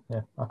season.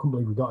 Yeah, I couldn't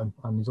believe we got him,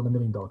 and he's on $1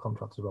 million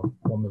contract as well.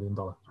 $1 million,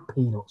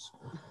 peanuts.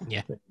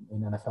 Yeah.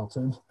 In NFL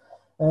terms.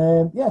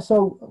 Yeah,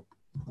 so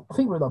I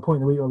think we're at that point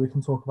in the week where we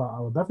can talk about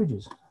our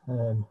beverages.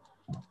 I'm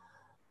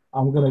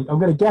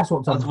gonna guess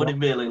what. That's running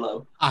really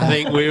low. I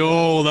think we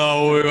all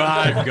know who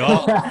I've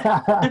got.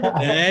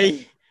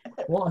 Hey.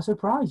 What a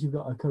surprise! You've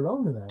got a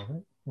Corona there.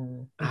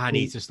 Right? I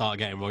need to start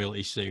getting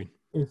royalties soon.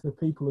 If the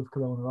people of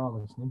Corona are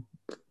listening.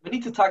 We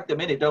need to tag them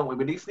in it, don't we?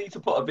 We just need to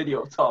put a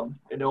video of Tom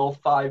in all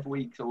 5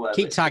 weeks or whatever.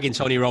 Keep tagging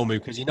Tony Romo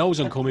because he knows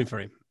I'm coming for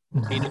him.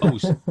 He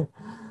knows.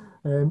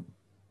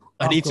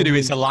 I need to do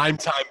it to lime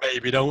time,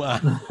 baby, don't I?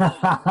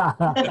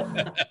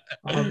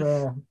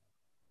 I've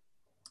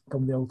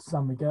got the old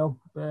San Miguel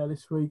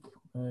this week.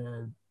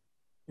 It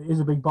is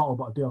a big bottle,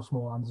 but I do have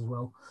small hands as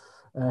well.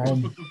 Yeah,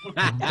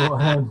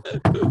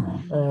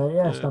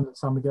 standard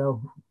San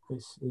Miguel.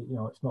 It's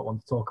it's not one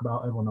to talk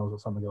about. Everyone knows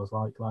what San Miguel's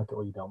like it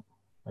or you don't.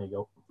 There you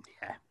go.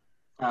 Yeah.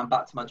 And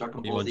back to my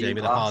Dragon Ball Z.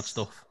 Jamie, the hard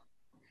stuff.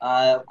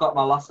 I've got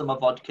my last of my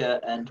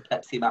vodka and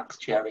Pepsi Max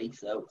cherry,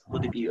 so it's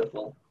bloody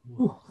beautiful.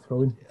 Ooh,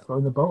 throwing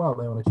the boat out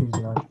there on a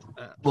Tuesday night.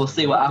 We'll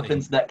see what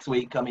happens next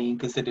week. I mean,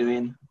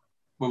 considering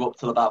we're up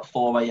till about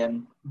 4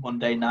 a.m.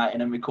 Monday night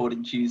and then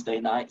recording Tuesday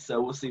night,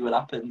 so we'll see what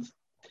happens.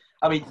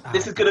 I mean,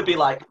 this is going to be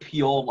like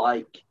pure,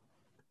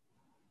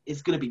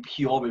 it's going to be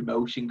pure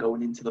emotion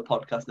going into the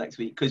podcast next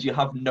week because you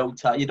have no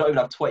time. You don't even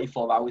have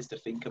 24 hours to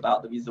think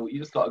about the result. You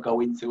just got to go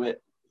into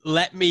it.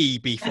 Let me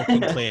be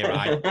fucking clear,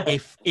 right?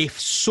 If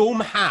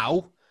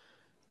somehow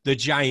the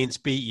Giants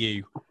beat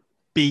you,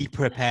 be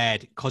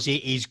prepared because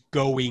it is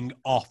going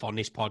off on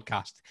this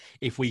podcast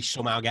if we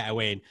somehow get a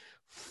win.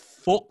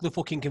 Fuck the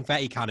fucking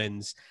confetti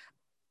cannons.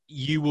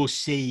 You will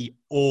see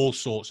all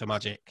sorts of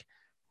magic.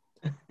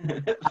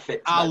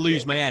 I'll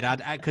lose my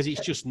head because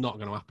it's just not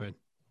going to happen.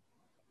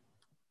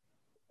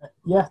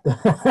 Yeah.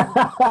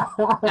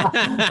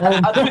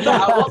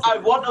 I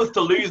want us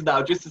to lose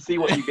now just to see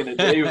what you're going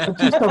to do. I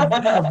just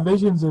have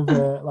visions of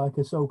like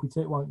a soapy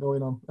tit wank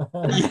going on.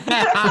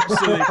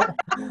 Yeah,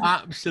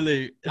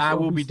 absolute. I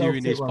will be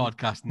doing this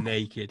podcast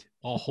naked,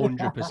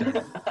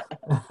 100%.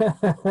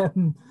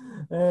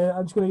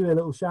 I'm just going to give you a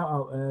little shout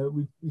out.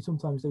 We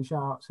sometimes do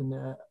shout outs, and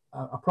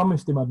I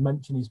promised him I'd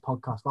mention his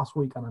podcast last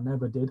week, and I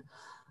never did.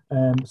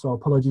 So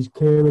apologies,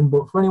 Kieran.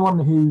 But for anyone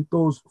who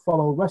does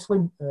follow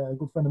wrestling, a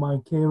good friend of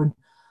mine, Kieran,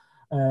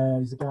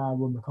 he's the guy I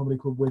run the comedy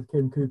club with,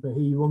 Kieran Cooper.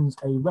 He runs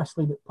a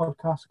wrestling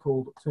podcast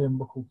called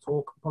Turnbuckle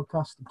Talk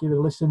Podcast. Give it a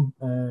listen.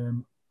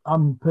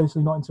 I'm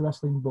personally not into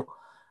wrestling, but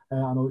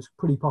I know it's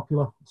pretty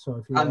popular, so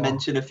if you I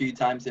mentioned a few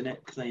times in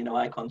it because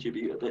I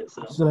contribute a bit.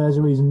 So there's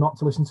a reason not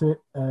to listen to it.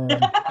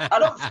 I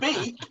don't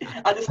speak.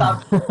 I just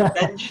have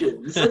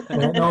mentions.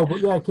 No, but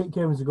yeah,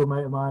 Kieran's a good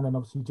mate of mine, and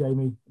obviously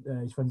Jamie,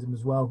 his friends him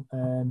as well.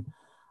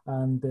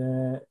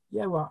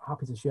 Yeah, we're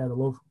happy to share the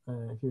love.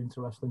 If you're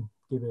into wrestling,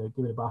 give it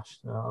a bash.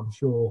 I'm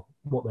sure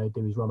what they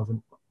do is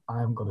relevant. I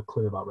haven't got a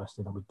clue about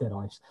wrestling, I'll be dead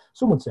honest.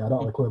 Some would say I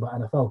don't have a clue about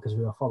NFL because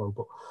who I follow,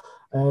 but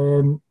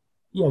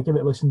yeah, give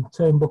it a listen.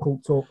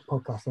 Turnbuckle Talk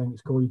podcast, I think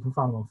it's called. You can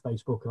find them on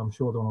Facebook, and I'm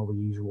sure they're on all the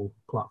usual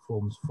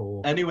platforms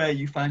for anywhere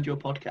you find your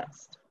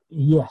podcast.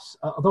 Yes,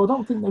 although I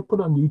don't think they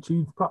put it on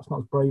YouTube. Perhaps not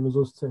as brave as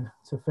us to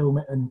film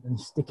it and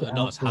stick it out.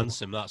 Not as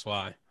handsome, that's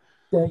why.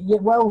 Yeah,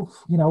 well,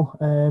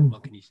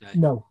 what can you say?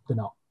 No, they're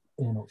not,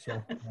 in a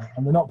nutshell.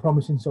 And they're not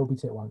promising soapy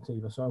tit wanks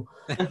either. So,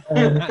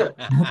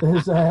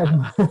 there's,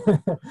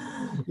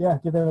 yeah,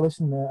 give them a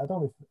listen. I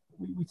don't know if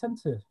we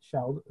tend to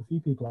shout a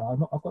few people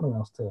out. I've got no one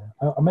else to.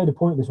 I made a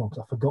point of this one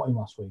because I forgot him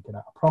last week, and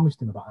I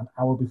promised him about an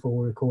hour before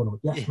we recorded.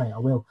 Yes, mate, I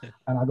will.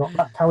 And I got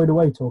that carried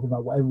away talking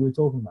about whatever we were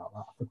talking about.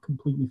 That I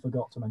completely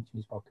forgot to mention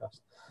his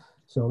podcast.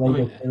 So there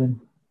you go,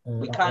 Kieran.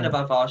 We kind of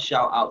have our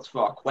shout outs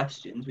for our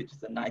questions, which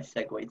is a nice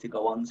segue to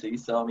go on to.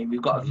 So, I mean,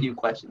 we've got a few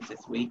questions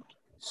this week.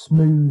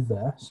 Smooth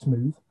there,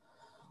 smooth.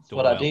 That's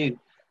what I do.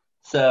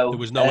 So there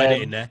was no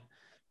edit in there.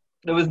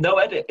 There was no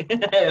edit.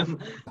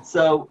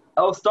 So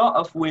I'll start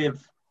off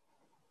with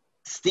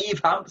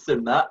Steve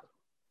Hampson, Matt.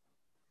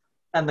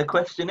 And the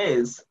question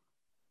is,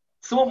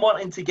 someone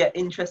wanting to get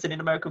interested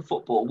in American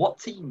football, what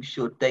team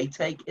should they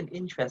take an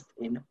interest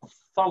in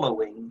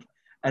following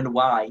and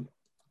why?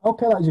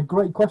 Okay, that is a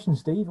great question,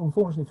 Steve.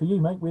 Unfortunately for you,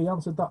 mate, we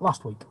answered that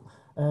last week.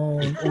 Or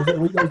was it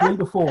the week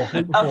before?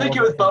 I think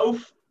it was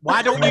both.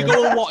 Why don't you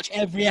go and watch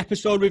every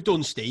episode we've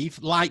done, Steve?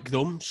 Like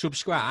them,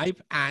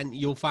 subscribe, and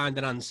you'll find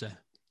an answer.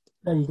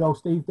 There you go,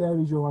 Steve. There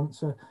is your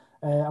answer.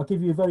 I'll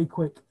give you a very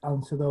quick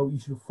answer, though. You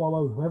should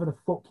follow whoever the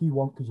fuck you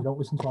want because you don't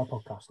listen to our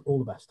podcast. All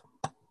the best.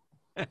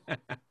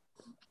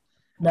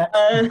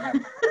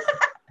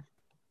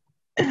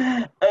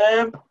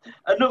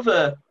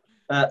 Another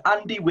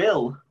Andy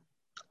Will.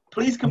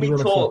 Please can we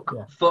talk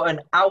for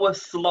an hour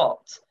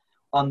slot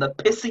on the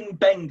pissing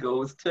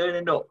Bengals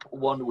turning up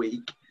one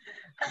week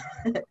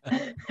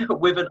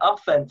with an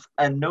offense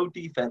and no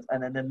defense,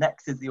 and then the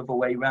next is the other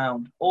way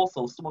round.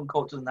 Also, someone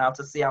coaches them how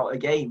to see out a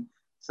game.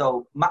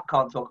 So Matt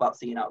can't talk about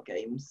seeing out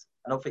games.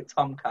 I don't think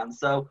Tom can.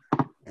 So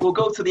we'll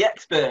go to the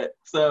expert.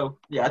 So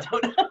yeah, I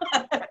don't know.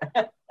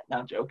 No,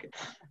 I'm joking.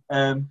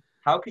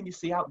 How can you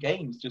see out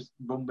games? Just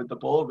run with the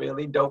ball,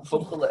 really. Don't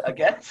fumble it, I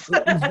guess.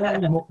 It's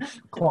very much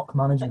clock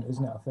management,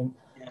 isn't it, I think?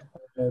 Yeah.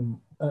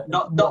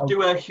 Not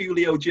do a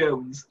Julio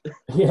Jones.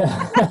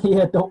 Yeah,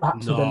 yeah, don't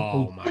accidentally.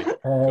 No, my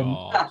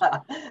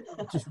God.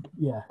 Just,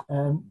 yeah.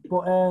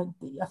 But I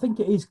think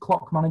it is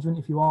clock management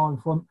if you are in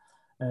front.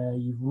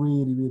 You've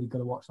really, really got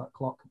to watch that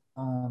clock.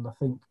 And I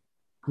think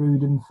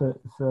Gruden, for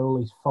all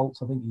his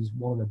faults, I think he's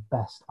one of the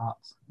best at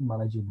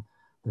managing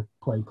the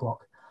play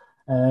clock.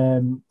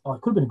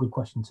 It could have been a good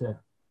question to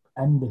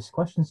end this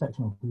question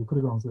section on. We could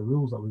have gone to the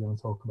rules that we're going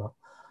to talk about.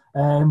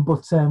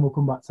 But we'll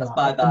come back to that.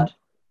 My bad.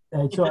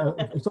 It's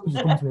always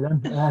just come to me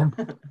then.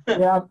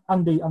 Yeah,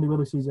 Andy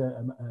Willis is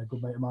a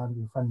good mate of mine. We've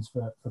been friends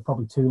for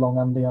probably too long,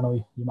 Andy. I know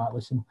you might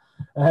listen.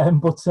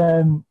 For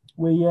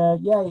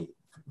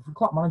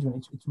clock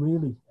management, it's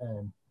really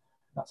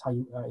that's how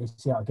you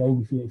see out a game.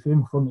 If you're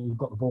in front and you've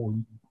got the ball,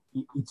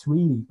 it's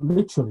really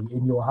literally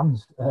in your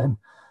hands.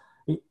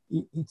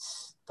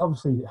 It's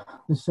obviously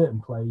there's certain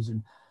plays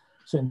and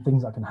certain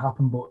things that can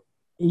happen, but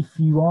if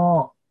you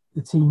are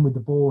the team with the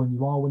ball and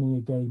you are winning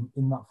a game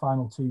in that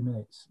final 2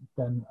 minutes,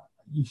 then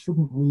you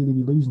shouldn't really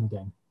be losing the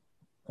game.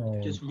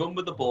 Just run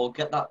with the ball,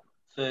 get that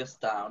first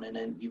down, and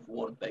then you've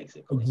won,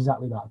 basically.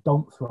 Exactly that.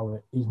 Don't throw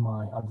it is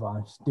my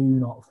advice. Do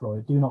not throw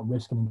it. Do not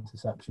risk an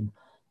interception.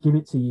 Give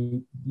it to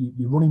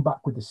you're running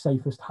back with the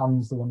safest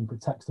hands, the one who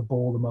protects the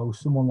ball the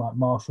most. Someone like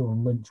Marshall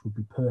and Lynch would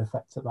be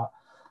perfect at that.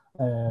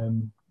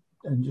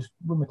 And just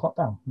run the clock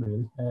down,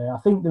 really. I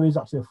think there is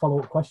actually a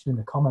follow-up question in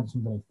the comments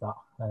underneath that.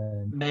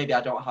 Maybe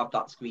I don't have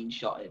that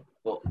screenshotted,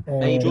 but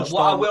maybe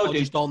what I will do...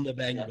 Just on the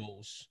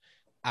Bengals,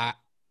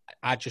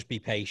 I'd just be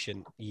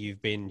patient.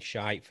 You've been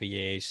shite for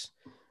years.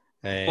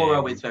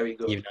 Burrow is very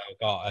good. You've now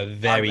got a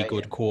very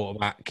good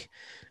quarterback.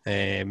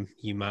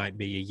 You might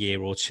be a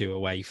year or two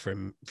away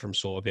from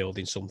sort of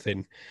building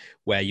something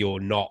where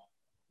you're not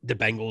the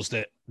Bengals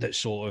that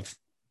sort of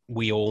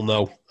we all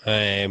know.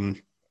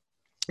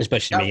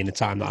 Especially me in the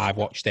time that I've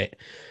watched it.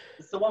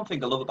 It's the one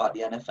thing I love about the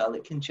NFL.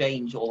 It can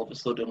change all of a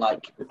sudden.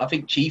 Like, I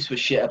think Chiefs was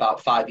shit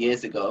about 5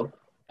 years ago.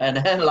 And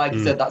then, like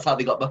I said, that's how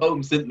they got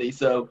Mahomes, didn't they?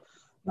 So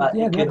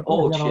it can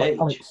all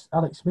change.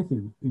 Alex Smith,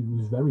 who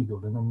was very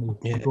good. And then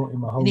they brought in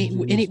Mahomes.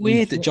 Isn't it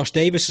weird that Josh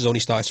Davis has only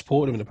started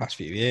supporting him in the past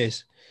few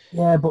years?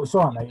 Yeah, but it's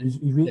all right, mate.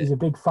 He's a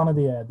big fan of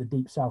the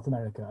deep South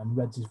America, and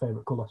red's his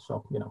favourite colour.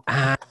 So,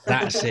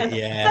 that's it,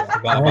 yeah. I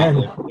forgot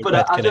about the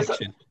red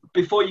connection.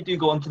 before you do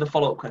go on to the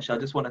follow-up question, I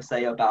just want to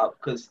say about,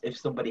 because if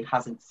somebody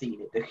hasn't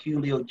seen it, the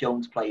Julio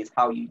Jones play is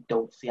how you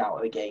don't see out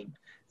of a game.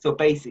 So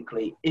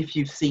basically, if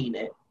you've seen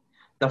it,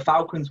 the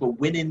Falcons were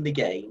winning the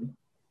game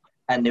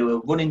and they were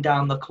running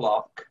down the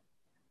clock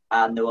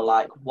and they were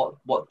like, what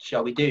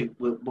shall we do?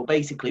 Well,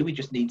 basically, we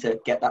just need to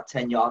get that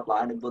 10-yard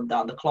line and run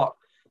down the clock.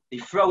 They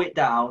throw it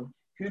down.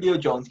 Julio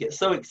Jones gets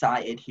so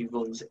excited, he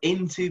runs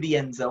into the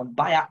end zone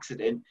by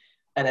accident.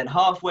 And then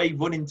halfway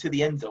running to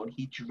the end zone,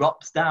 he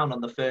drops down on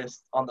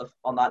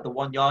the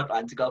 1 yard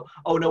line to go,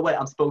 oh, no, wait,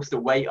 I'm supposed to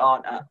wait,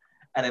 aren't I?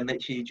 And then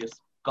literally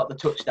just got the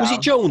touchdown. Was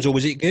it Jones or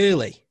was it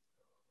Gurley?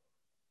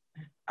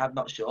 I'm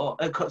not sure.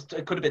 It could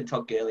have been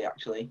Todd Gurley,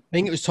 actually. I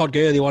think it was Todd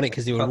Gurley, wasn't it?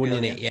 Because they were Todd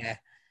running Gurley, it, yeah.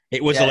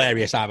 It was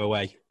hilarious either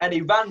way. And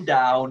he ran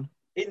down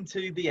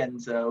into the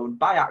end zone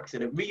by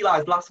accident,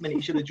 realised last minute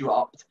he should have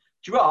dropped,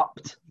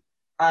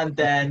 and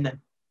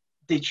then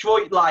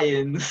Detroit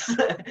Lions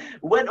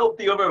went up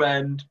the other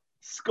end,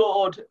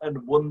 scored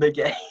and won the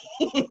game.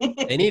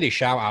 They need a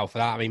shout out for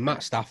that. I mean,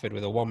 Matt Stafford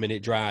with a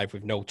 1-minute drive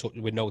with no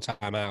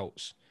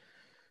timeouts.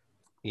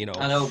 You know,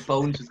 I know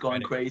Bones was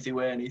going crazy,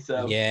 weren't he?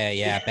 So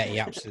yeah, I bet he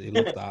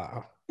absolutely loved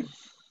that.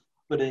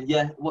 But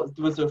what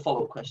was there a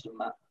follow-up question,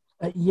 Matt?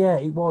 Yeah,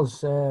 it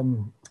was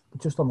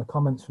just on the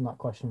comments from that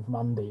question from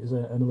Andy. Is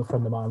another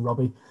friend of mine,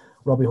 Robbie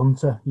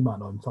Hunter. You might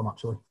know him, Tom.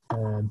 Actually,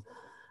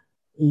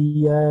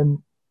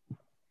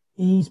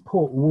 he's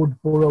put,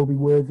 would Burrow be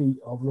worthy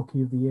of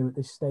Rookie of the Year at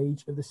this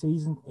stage of the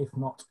season? If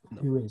not,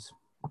 who is?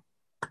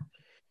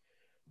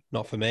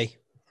 Not for me.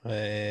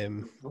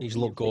 He's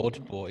looked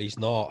good, but he's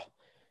not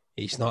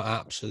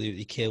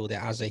absolutely killed it,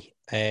 has he?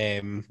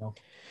 No.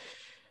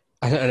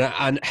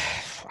 And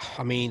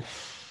I mean,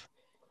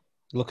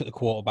 look at the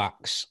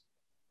quarterbacks.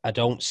 I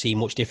don't see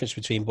much difference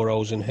between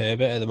Burrows and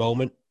Herbert at the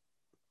moment.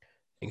 I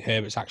think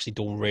Herbert's actually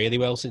done really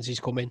well since he's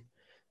come in.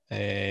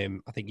 I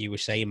think you were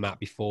saying, Matt,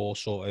 before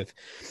sort of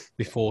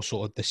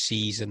the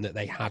season that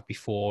they had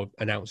before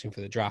announcing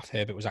for the draft,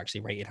 Herbert was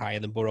actually rated higher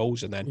than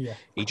Burrows, and then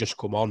he just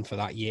come on for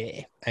that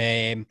year.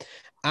 I'm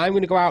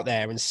going to go out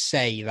there and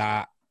say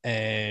that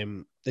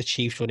the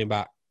Chiefs running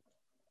back,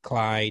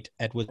 Clyde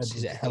Edwards,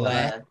 is it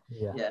Hilaire?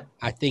 Yeah.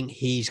 I think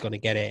he's going to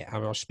get it. I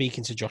was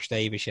speaking to Josh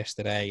Davis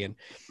yesterday, and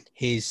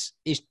his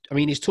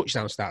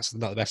touchdown stats are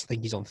not the best. I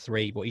think he's on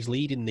 3, but he's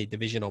leading the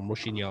division on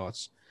rushing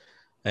yards.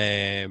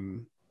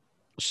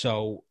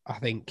 So I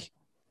think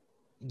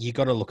you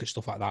got to look at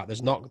stuff like that.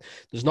 There's not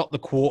the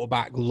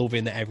quarterback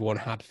loving that everyone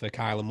had for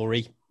Kyler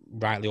Murray,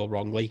 rightly or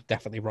wrongly.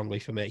 Definitely wrongly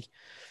for me.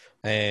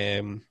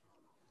 And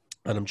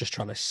I'm just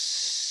trying to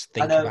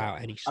think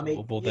about any sort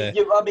of other...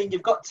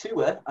 you've got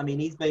Tua. I mean,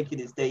 he's making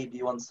his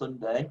debut on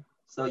Sunday,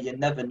 so you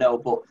never know.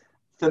 But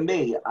for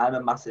me, I'm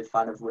a massive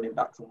fan of running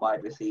backs and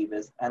wide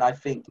receivers. And I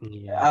think,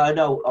 I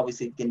know,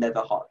 obviously,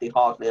 they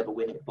hardly ever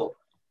win it, but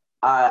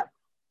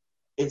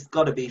it's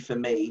got to be, for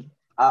me,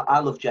 I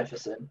love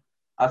Jefferson.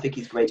 I think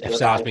he's great.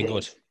 Jefferson has been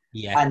good.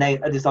 Yeah. And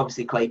there's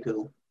obviously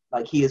Claypool.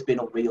 Like, he has been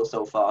unreal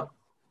so far.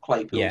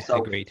 Claypool. Yeah, so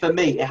agreed. For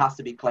me, it has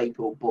to be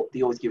Claypool, but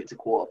they always give it to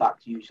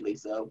quarterbacks usually.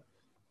 So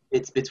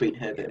it's between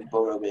Herbert and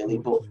Burrow, really.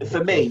 But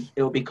for me,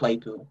 it will be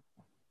Claypool.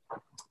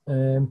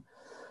 I'm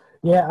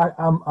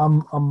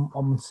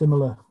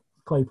similar.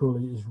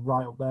 Claypool is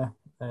right up there.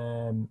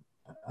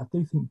 I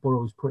do think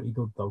Burrow is pretty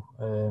good, though.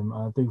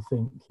 I do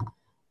think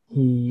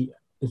he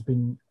has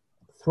been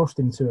thrust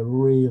into a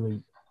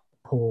really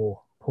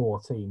poor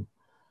team.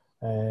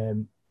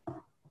 It's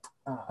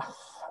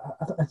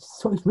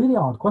a really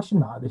hard question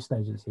that at this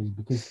stage of the season,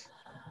 because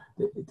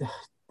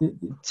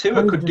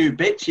Tua could do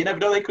bits. You never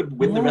know, they could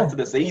win the rest of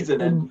the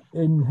season.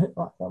 And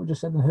like we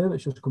just said, and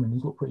Herbert's just come in.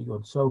 He's looked pretty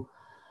good. So,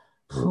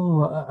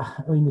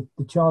 I mean,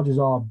 the Chargers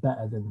are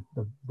better than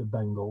the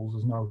Bengals.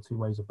 There's no two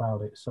ways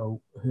about it. So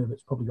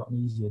Herbert's probably got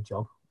an easier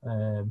job.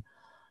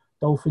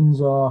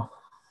 Dolphins are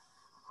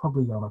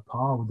probably on a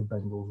par with the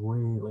Bengals,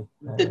 really.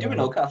 They're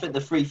doing okay. I think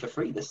they're 3 for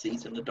 3 this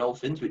season, the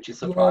Dolphins, which is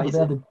surprising.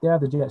 Yeah, they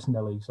have the Jets in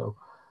their league, so...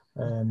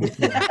 and the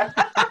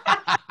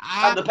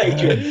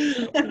Patriots.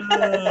 And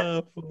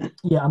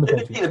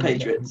the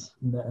Patriots.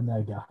 And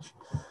their gash.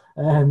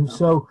 I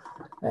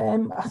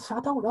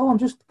don't know. I'm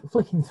just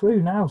flicking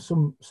through now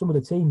some of the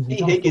teams. T.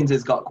 Higgins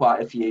has got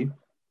quite a few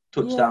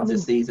touchdowns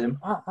this season.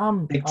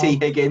 Big T.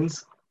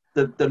 Higgins,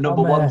 the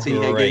number one T.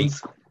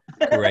 Higgins.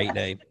 Great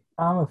name.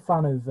 I'm a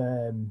fan of,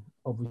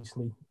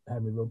 obviously,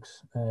 Henry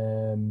Ruggs,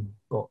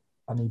 but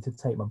I need to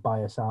take my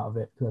bias out of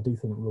it, because I do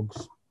think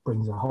Ruggs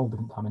brings a whole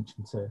different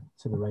dimension to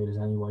the Raiders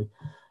anyway.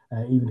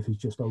 Even if he's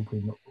just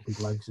opening up his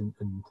legs and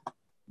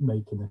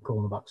making the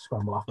cornerback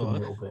scramble after him a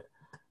little bit,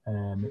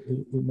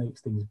 it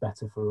makes things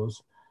better for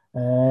us.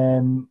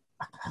 I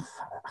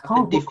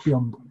can't look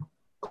beyond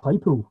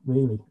Claypool,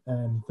 really,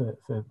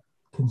 for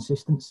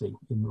consistency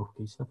in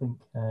rookies. I think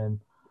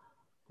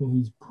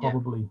he's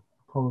probably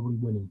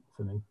winning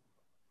for me.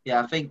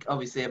 Yeah, I think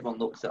obviously everyone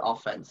looks at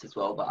offense as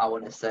well, but I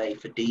want to say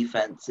for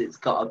defense, it's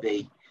got to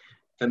be,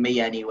 for me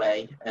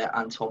anyway,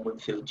 Antoine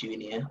Winfield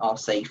Jr., our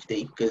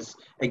safety, because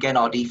again,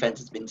 our defense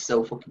has been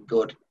so fucking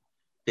good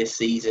this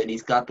season.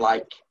 He's got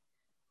like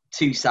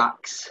 2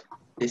 sacks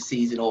this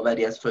season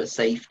already as for a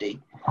safety.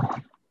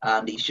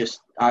 And he's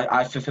just,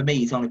 for me,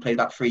 he's only played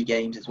about 3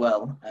 games as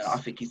well. I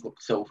think he's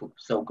looked so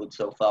good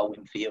so far,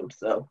 Winfield.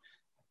 So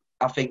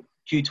I think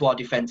due to our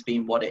defence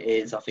being what it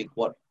is, I think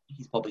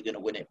he's probably going to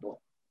win it. But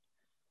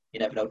you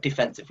never know,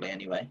 defensively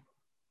anyway.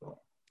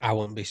 I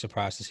wouldn't be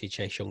surprised to see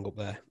Chase Young up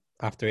there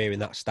after hearing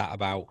that stat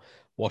about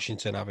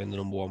Washington having the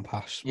number 1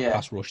 pass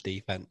rush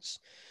defense.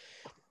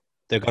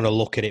 They're going to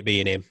look at it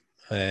being him.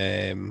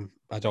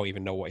 I don't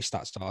even know what his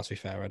stats are, to be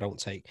fair.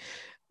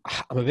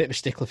 I'm a bit of a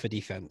stickler for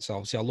defense.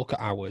 Obviously, I look at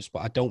ours, but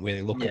I don't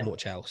really look at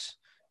much else.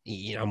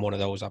 I'm one of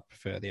those. I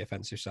prefer the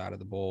offensive side of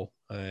the ball.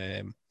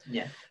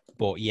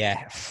 But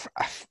yeah,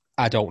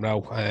 I don't know.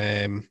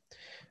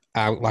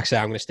 Like I say,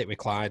 I'm going to stick with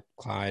Clyde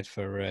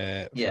for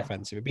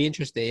offensive. It'd be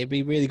interesting. It'd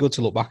be really good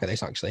to look back at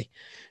this actually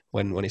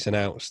when it's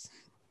announced.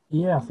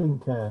 Yeah, I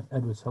think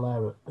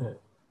Edwards-Helaire at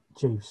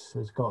Chiefs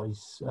has got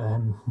his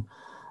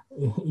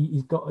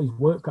he's got his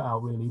work cut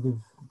out really. They've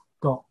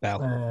got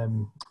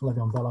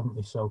Le'Veon Bell, haven't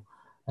they? So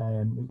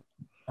and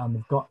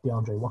they've got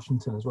DeAndre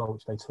Washington as well,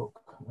 which they took.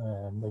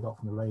 They got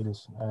from the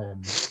Raiders.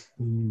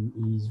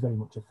 He's very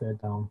much a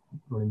third down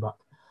running back.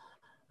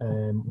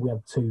 We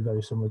had 2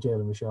 very similar,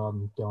 Jalen Richard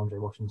and DeAndre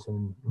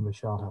Washington. And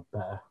Richard had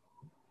better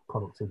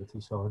productivity,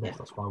 so I guess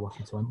that's why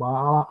Washington went. But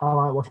I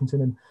like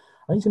Washington, and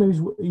I think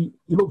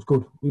he looks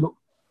good.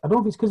 I don't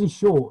know if it's because he's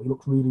short. He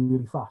looks really,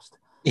 really fast.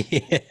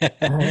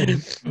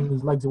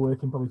 His legs are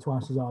working probably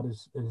twice as hard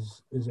as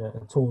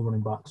a tall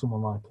running back,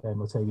 someone like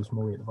Latavius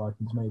Murray at the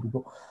Vikings, maybe.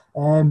 But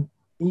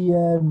he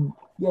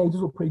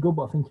does look pretty good.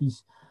 But I think he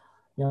has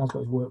got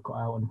his work cut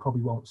out and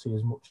probably won't see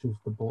as much of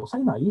the ball.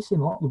 Saying that, he's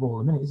seeing a lot of the ball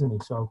at the minute, isn't he?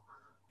 So.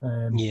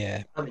 I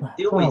mean,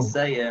 they always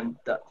say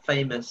that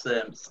famous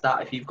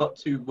stat: if you've got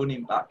 2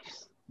 running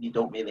backs, you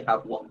don't really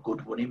have 1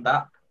 good running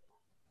back.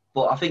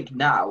 But I think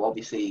now,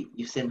 obviously,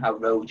 you've seen how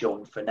Rojo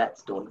and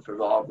Fournette's done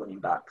for our running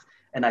backs,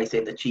 and I say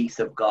the Chiefs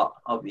have got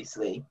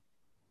obviously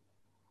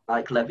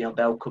like Le'Veon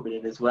Bell coming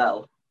in as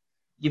well.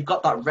 You've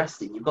got that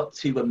resting. You've got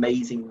 2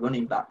 amazing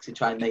running backs to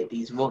try and make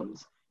these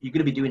runs. You're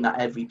going to be doing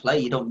that every play.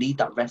 You don't need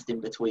that rest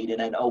in between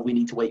and then, we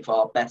need to wait for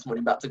our best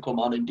running back to come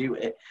on and do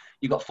it.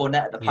 You've got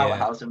Fournette, the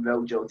powerhouse, and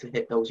Rojo to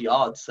hit those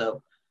yards.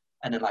 So,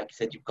 and then, like you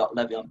said, you've got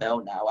Le'Veon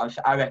Bell now.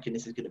 I reckon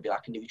this is going to be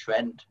like a new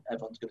trend.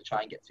 Everyone's going to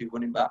try and get 2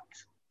 running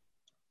backs.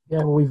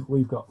 Yeah, well,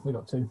 we've got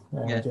 2,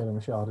 Jalen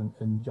Richard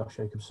and Josh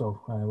Jacobs.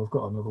 So we've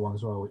got another one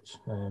as well, which.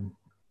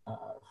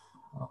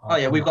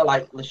 We've got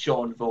like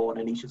LaShawn Vaughn,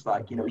 and he's just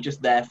like he's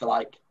just there for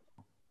like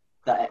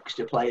that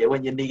extra player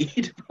when you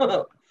need.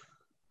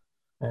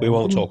 We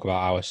won't talk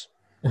about ours.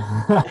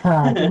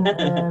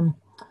 Didn't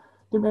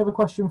we have a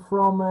question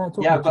from?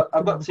 I've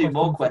got 2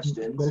 more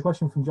questions. We had a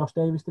question from Josh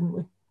Davis, didn't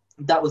we?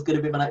 That was going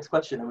to be my next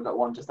question, and we got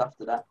one just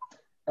after that.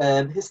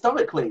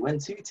 Historically, when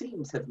 2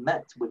 teams have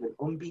met with an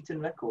unbeaten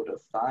record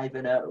of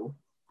 5-0,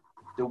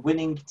 the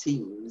winning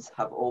teams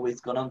have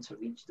always gone on to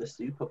reach the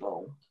Super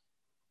Bowl.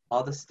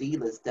 Are the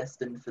Steelers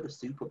destined for the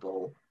Super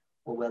Bowl,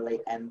 or will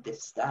they end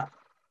this stat?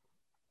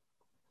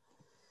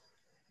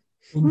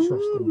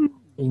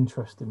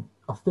 Interesting.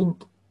 I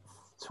think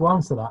to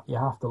answer that, you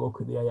have to look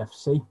at the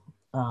AFC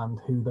and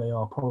who they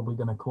are probably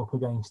going to come up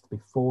against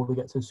before they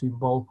get to the Super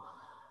Bowl.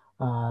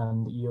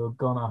 And you're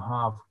going to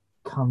have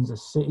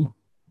Kansas City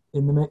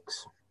in the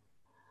mix.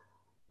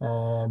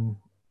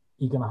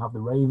 You're going to have the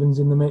Ravens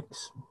in the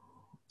mix.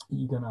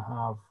 You're going to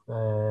have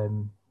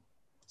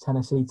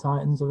Tennessee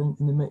Titans, I think,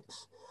 in the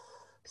mix.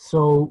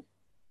 So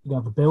you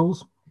have the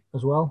Bills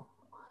as well.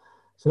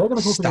 So they're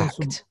going to come up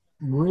against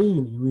some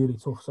really, really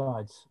tough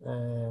sides.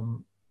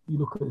 You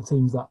look at the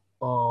teams that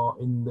are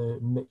in the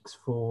mix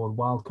for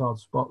wildcard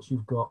spots.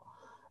 You've got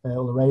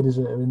all the Raiders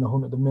that are in the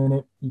hunt at the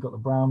minute. You've got the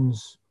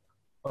Browns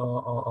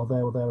are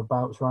there or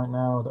thereabouts right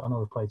now. I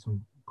know they've played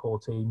some poor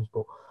teams,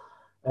 but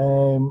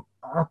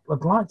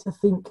I'd like to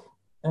think,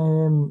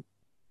 again,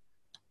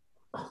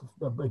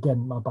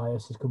 my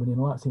bias is coming in.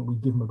 I like to think we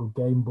give them a good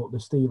game, but the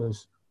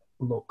Steelers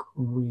look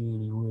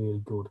really,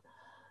 really good.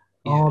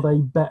 Yeah. Are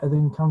they better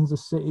than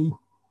Kansas City?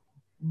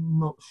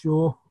 Not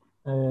sure.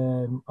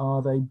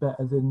 Are they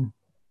better than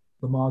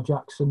Lamar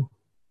Jackson?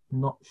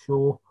 Not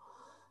sure.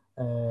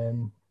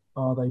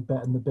 Are they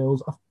better than the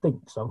Bills? I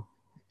think so.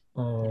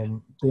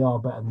 They are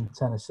better than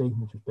Tennessee,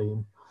 which has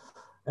been.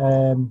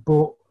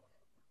 But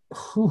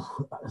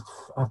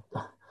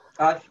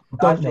I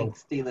think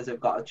Steelers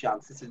have got a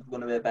chance. This is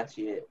one of their best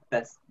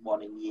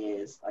one in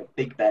years. Like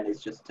Big Ben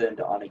has just turned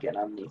it on again,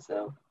 hasn't he?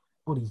 So,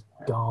 but he's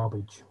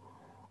garbage.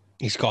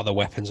 He's got the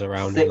weapons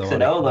around 6-0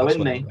 though,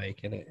 isn't he?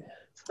 Making it.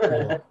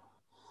 Yeah.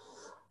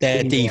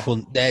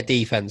 Their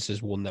defense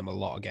has won them a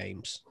lot of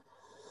games.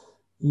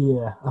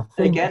 Yeah, I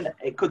think again,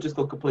 it could just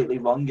go completely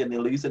wrong and they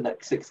lose the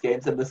next 6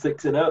 games and they're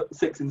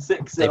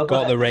 6-6. So. They've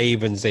got the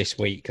Ravens this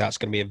week. That's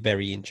going to be a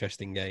very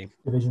interesting game.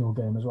 Divisional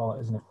game as well,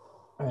 isn't it?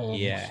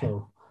 Yeah.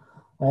 So,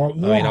 I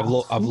mean,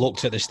 I've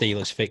looked at the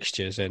Steelers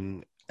fixtures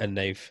and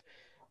they've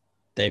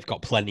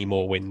got plenty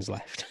more wins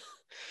left.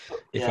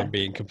 If I'm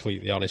being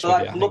completely honest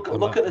with you.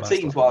 Look at the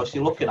teams whilst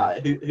you're looking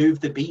at it. Who've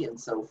they beaten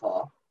so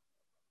far?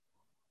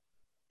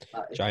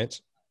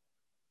 Giants.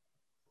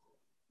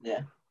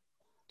 Yeah.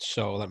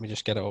 So let me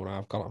just get it over.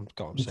 I've got them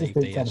They just saved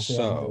beat here. Tennessee,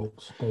 So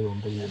which they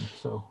unbeaten.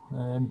 So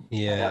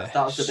yeah,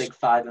 That was the big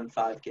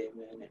 5-5 game,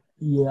 wasn't it?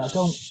 yeah,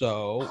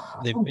 So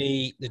they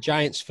beat the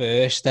Giants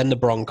first, then the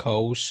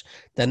Broncos,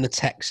 then the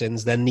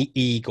Texans, then the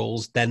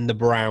Eagles, then the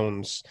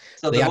Browns.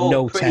 So They they're had all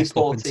no pretty test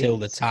up poor until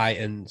the teams.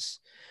 Titans,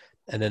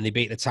 and then they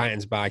beat the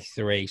Titans by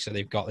 3. So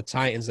they've got the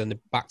Titans, then the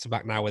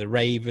back-to-back now with the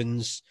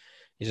Ravens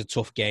is a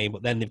tough game,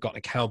 but then they've got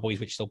the Cowboys,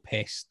 which they'll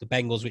piss, the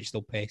Bengals, which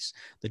they'll piss,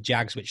 the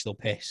Jags, which they'll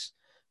piss,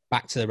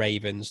 back to the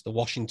Ravens, the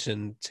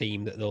Washington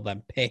team that they'll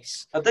then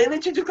piss. Have they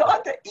literally just got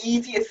like the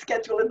easiest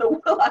schedule in the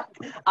world?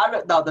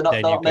 No, they're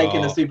not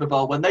making the Super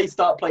Bowl. When they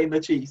start playing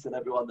the Chiefs and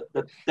everyone,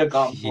 they're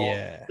gone.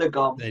 Yeah, they're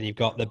gone. Then you've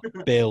got the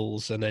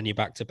Bills, and then you're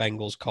back to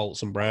Bengals,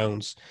 Colts, and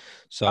Browns.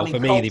 So I mean, for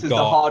me, Colts they've is got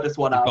the hardest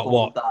one out of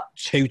all of that.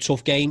 3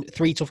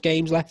 tough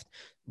games left.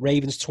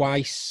 Ravens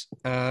twice,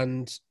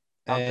 and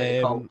I'll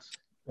take Colts.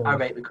 I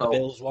rate the the Colts.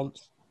 Bills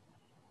once.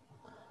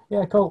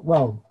 Yeah, Colt.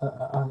 Well,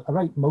 I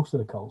rate most of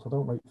the Colts. I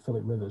don't rate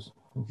Philip Rivers.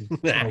 I think he's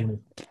phony.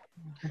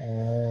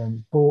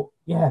 But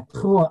yeah,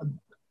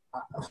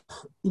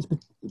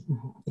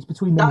 it's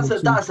between them.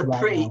 That's a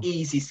pretty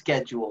easy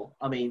schedule.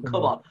 I mean,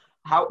 come on.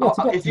 How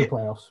to get if to you the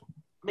playoffs?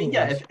 I mean,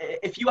 yeah,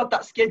 if you had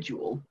that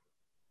schedule,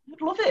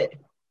 you'd love it.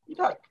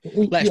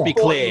 Let's be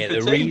clear.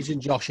 The reason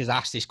Josh has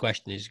asked this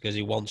question is because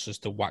he wants us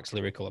to wax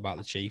lyrical about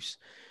the Chiefs.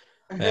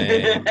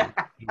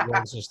 He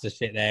wants us to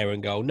sit there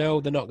and go, no,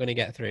 they're not going to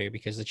get through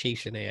because the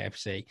Chiefs are in the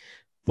AFC.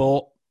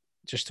 But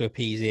just to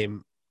appease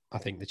him, I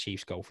think the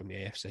Chiefs go from the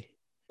AFC,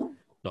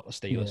 not the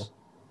Steelers.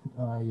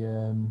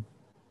 Yeah.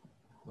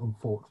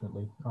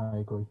 Unfortunately, I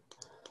agree.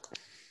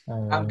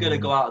 I'm going to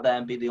go out there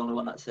and be the only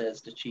one that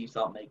says the Chiefs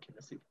aren't making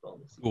the Super Bowl.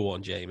 Go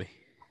on, Jamie.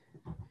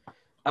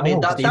 I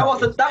mean, that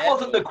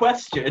wasn't the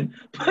question.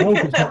 I hope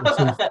it's not the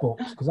Chiefs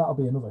Bucks, because that'll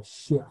be another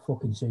shit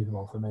fucking Super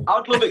Bowl for me.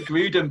 I'd love it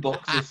Gruden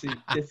Bucks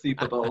this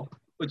Super Bowl.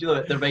 Would you love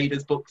it the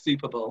Raiders Bucks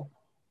Super Bowl?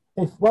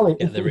 If it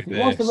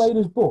was the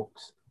Raiders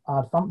Bucks,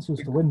 I'd fancy us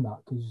to win that,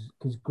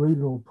 because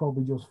Gruden will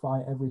probably just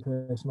fight every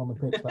person on the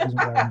pitch that isn't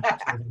wearing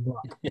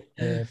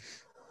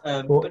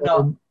black. But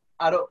no,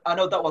 I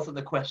know that wasn't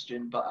the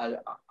question, but I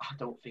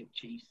don't think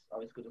Chiefs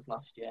are as good as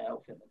last year. I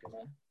don't think they're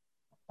gonna.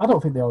 I don't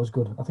think they are as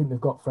good. I think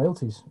they've got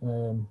frailties,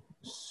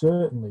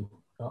 certainly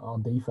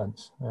on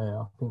defense.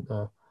 I think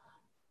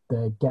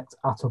they're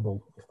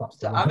get-atable, if that's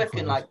the So I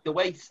reckon, like, the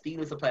way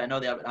Steelers are playing, I know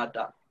they haven't had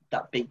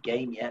that big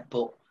game yet,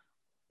 but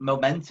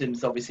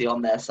momentum's obviously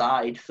on their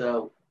side.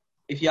 So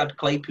if you had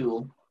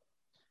Claypool,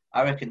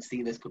 I reckon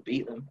Steelers could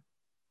beat them.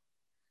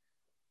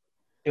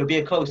 It would be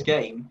a close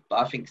game,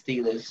 but I think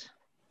Steelers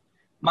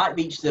might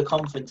reach the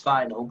conference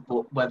final,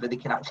 but whether they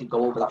can actually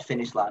go over that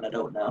finish line, I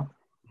don't know.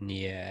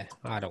 Yeah,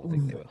 I don't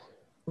think they will.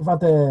 We've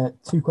had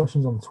 2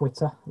 questions on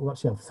Twitter. We've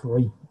actually had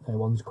 3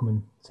 ones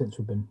coming since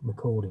we've been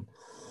recording.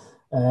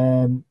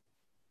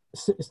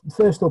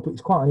 First up,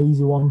 it's quite an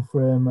easy one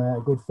from a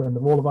good friend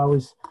of all of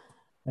ours,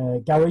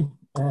 Gary.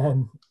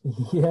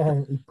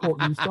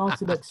 He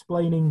started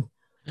explaining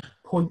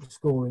point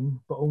scoring,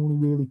 but only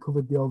really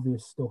covered the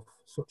obvious stuff,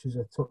 such as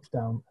a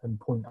touchdown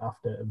and point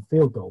after and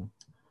field goal.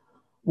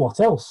 What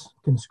else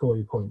can score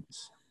you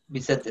points? We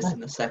said this in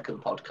the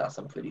second podcast,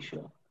 I'm pretty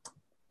sure.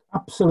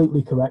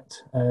 Absolutely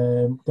correct,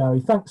 Gary.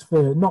 Thanks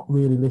for not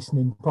really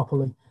listening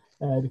properly,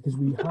 because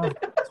we have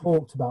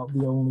talked about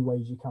the only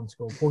ways you can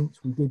score points.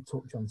 We did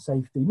touch on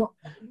safety. We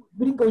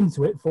didn't go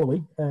into it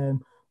fully,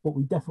 but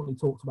we definitely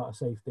talked about a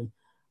safety,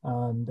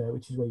 and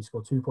which is where you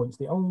score 2 points.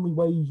 The only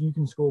ways you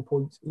can score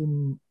points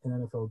in an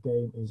NFL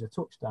game is a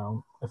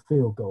touchdown, a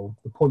field goal,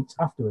 the points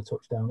after a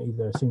touchdown,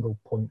 either a single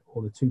point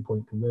or the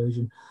 2-point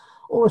conversion,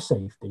 or a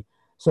safety.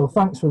 So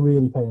thanks for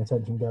really paying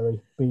attention, Gary.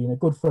 Being a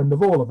good friend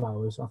of all of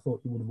ours, I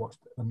thought you would have watched.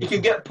 You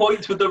can get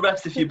points with the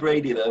rest if you're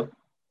Brady, though.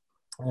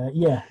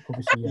 Yeah,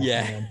 obviously,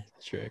 yeah. Yeah,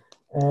 true.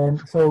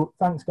 So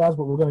thanks, guys,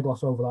 but we're going to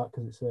gloss over that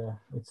because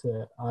it's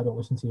I don't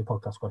listen to your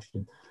podcast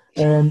question.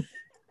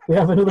 We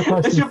have another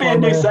question. This should be a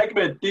new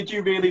segment. Did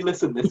you really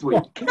listen this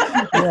week?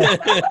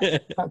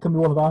 That can be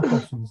one of our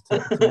questions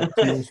to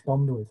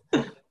respond with.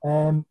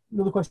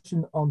 Another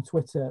question on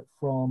Twitter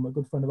from a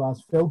good friend of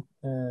ours, Phil.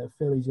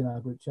 Phil is in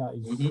our group chat.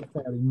 He's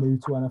fairly new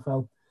to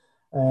NFL,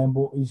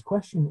 but his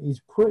question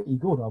is pretty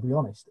good, I'll be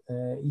honest.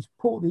 He's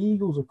put the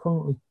Eagles are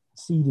currently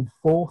seeded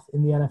 4th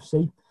in the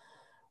NFC.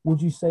 Would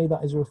you say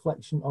that is a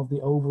reflection of the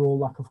overall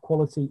lack of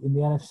quality in the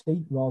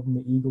NFC rather than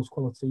the Eagles'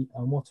 quality?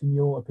 And what, in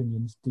your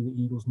opinions, do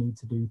the Eagles need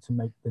to do to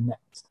make the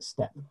next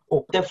step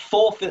up? They're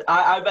 4th.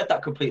 I read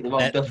that completely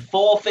wrong. They're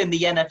 4th in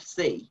the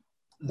NFC.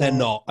 They're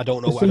not. I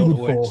don't know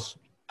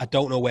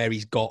where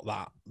he's got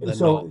that.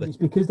 It's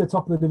because they're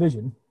top of the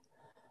division.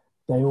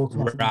 They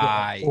automatically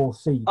get 4th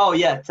seed. Oh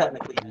yeah,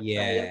 technically.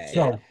 Yeah.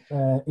 So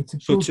it's a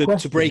good question.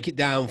 To break it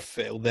down,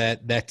 Phil, they're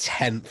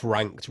 10th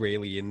ranked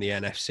really in the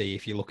NFC.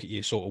 If you look at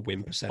your sort of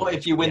win percentage. But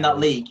if you win that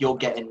league, you're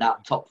getting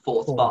that top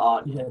 4 spot,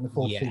 aren't you? You're getting the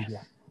 4th seed.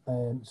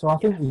 Yeah. So I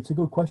think it's a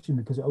good question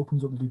because it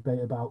opens up the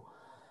debate about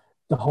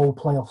the whole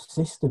playoff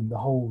system, the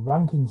whole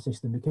ranking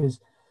system. Because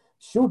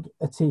should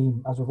a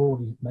team, as we've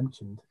already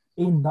mentioned,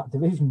 in that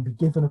division be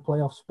given a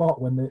playoff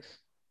spot when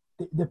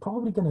they're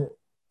probably going to.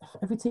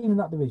 Every team in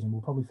that division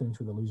will probably finish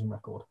with a losing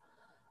record,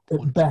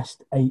 at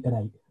best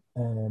 8-8.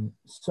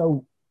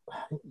 So,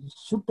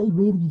 should they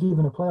really be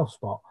given a playoff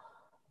spot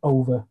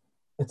over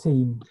a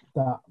team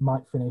that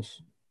might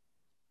finish?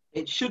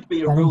 It should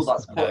be a rule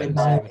that's put in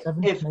there.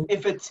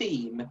 If a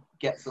team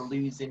gets a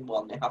losing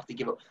one, they have to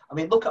give up. I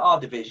mean, look at our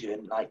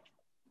division. Like,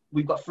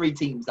 we've got 3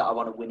 teams that are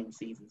on a winning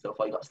season so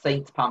far. You've got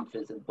Saints,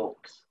 Panthers, and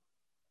Bucks.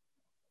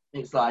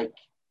 It's like,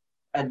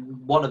 and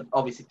one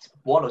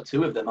or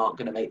two of them aren't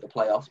going to make the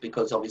playoffs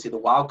because obviously the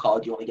wild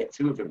card, you only get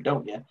 2 of them,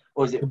 don't you?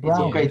 Or is it? It's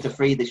upgraded to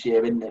 3 this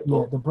year, isn't it?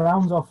 Yeah, the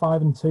Browns are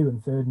 5-2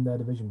 and 3rd in their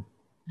division.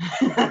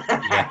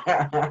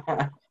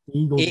 Yeah.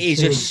 It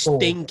is a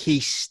stinky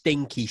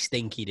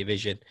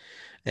division.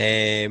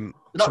 To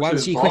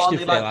answer your question,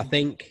 Phil, I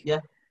think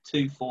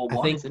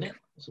 2-4-1, isn't it?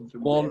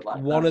 Something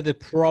one of the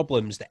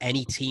problems that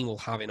any team will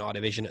have in our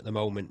division at the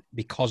moment,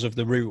 because of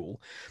the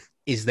rule,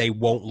 is they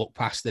won't look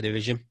past the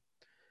division.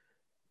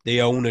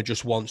 The owner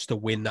just wants to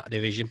win that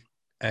division.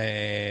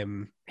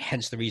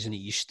 Hence the reason that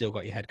you still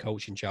got your head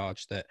coach in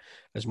charge. That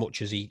as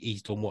much as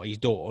he's done what he's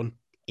done,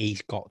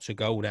 he's got to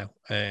go now.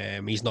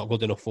 He's not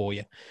good enough for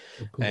you.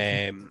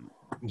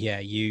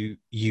 You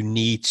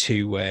need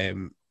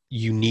to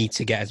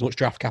get as much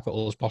draft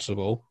capital as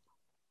possible.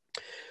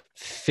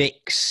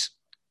 Fix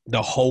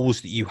the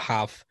holes that you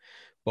have,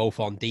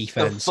 both on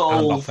defense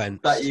and offense.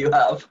 That you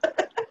have.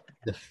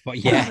 I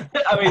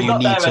mean, you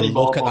need to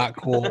look at that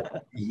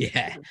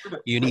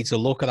you need to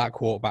look at that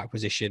quarterback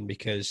position,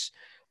 because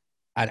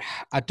I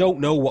don't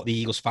know what the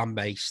Eagles fan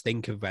base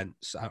think of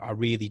Wentz. I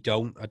really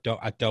don't. I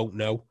don't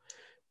know,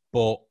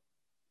 but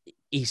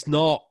he's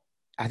not.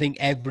 I think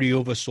every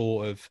other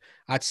sort of,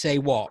 I'd say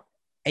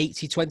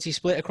 80-20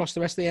 split across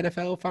the rest of the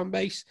NFL fan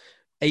base.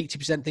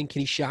 80% thinking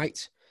he's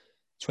shite.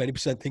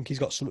 20% think he's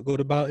got something good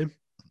about him.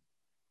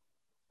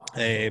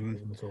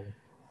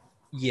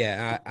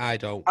 Yeah, I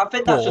don't. I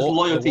think that's just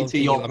loyalty to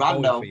your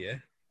brand, though.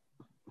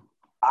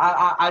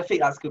 I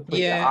think that's good.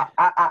 Yeah.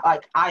 I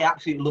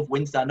absolutely love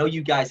Winston. I know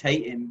you guys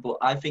hate him, but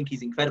I think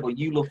he's incredible.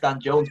 You love Dan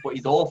Jones, but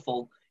he's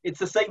awful. It's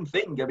the same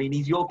thing. I mean,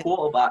 he's your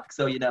quarterback,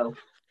 so,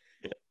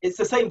 it's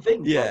the same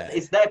thing. Yeah.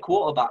 It's their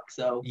quarterback,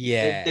 so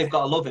they've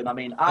got to love him. I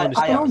mean,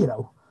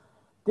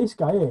 this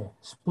guy here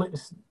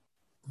splits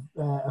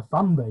a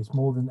fan base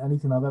more than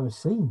anything I've ever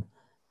seen.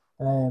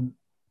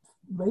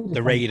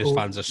 The Raiders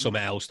fans are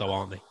something else, though,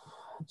 aren't they?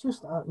 It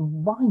just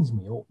winds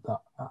me up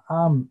that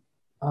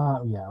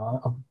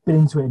I've been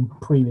into it in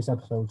previous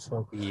episodes,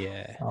 so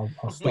I'll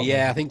stop. But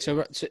I think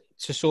to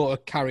sort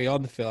of carry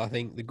on, Phil, I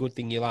think the good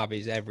thing you'll have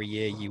is every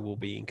year you will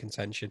be in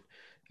contention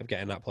of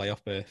getting that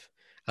playoff berth,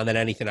 and then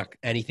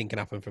anything can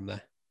happen from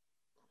there.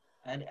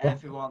 And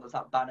everyone does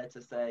that banner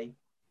to say,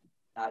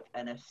 like,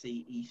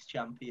 NFC East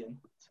champion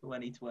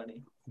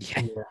 2020.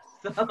 Yeah.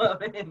 So, I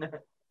mean,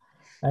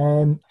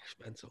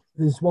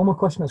 there's one more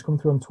question that's come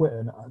through on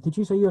Twitter. Did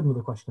you say you had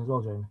another question as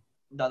well, Jamie?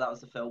 No, that was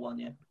the Phil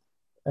one,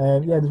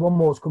 there's one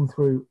more that's come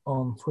through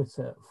on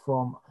Twitter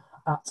from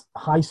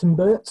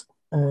 @Heisenbert.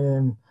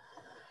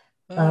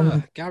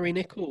 Gary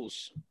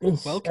Nichols.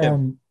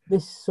 Welcome.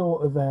 This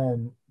sort of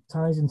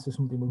ties into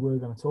something we were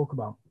going to talk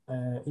about.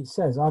 It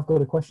says, I've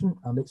got a question,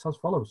 and it's as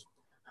follows.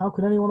 How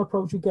can anyone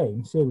approach a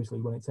game seriously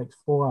when it takes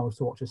 4 hours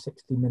to watch a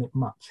 60-minute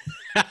match?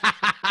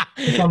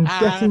 If I'm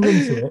getting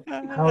into it,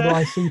 how do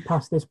I see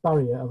past this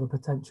barrier of a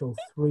potential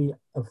 3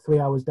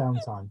 hours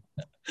downtime?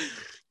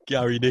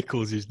 Gary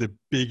Nichols is the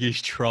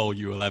biggest troll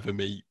you will ever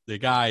meet. The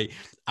guy,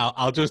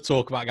 I'll just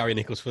talk about Gary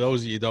Nichols. For those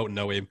of you who don't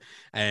know him,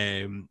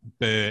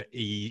 but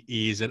he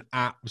is an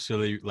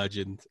absolute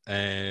legend.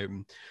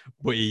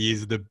 But he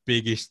is the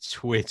biggest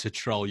Twitter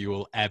troll you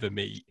will ever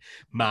meet.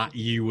 Matt,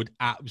 you would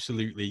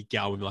absolutely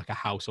get on him like a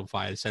house on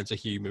fire. The sense of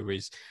humour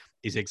is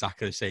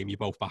exactly the same. You're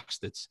both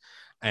bastards.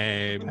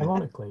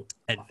 Ironically,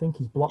 I think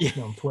he's blocked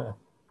me on Twitter.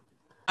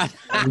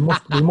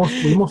 we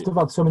must have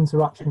had some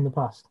interaction in the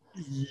past.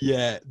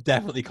 Yeah,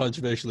 definitely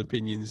controversial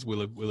opinions will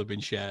have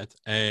been shared.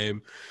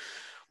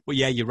 But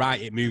yeah, you're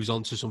right. It moves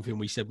on to something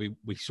we said we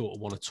sort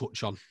of want to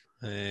touch on,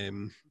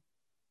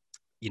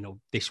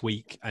 this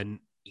week. And,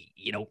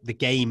 the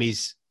game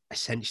is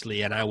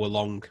essentially an hour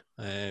long.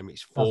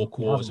 It's 4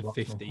 quarters of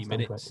 15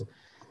 minutes.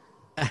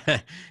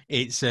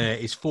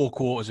 It's 4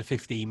 quarters of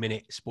 15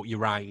 minutes, but you're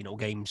right.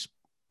 Games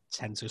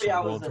tend to sort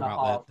of run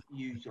throughout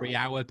the 3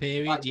 hour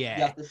period. Like, you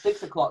have the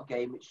 6 o'clock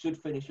game, which should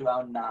finish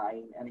around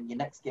 9, and then your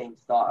next game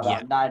start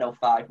around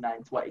 9:05,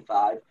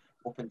 9:25,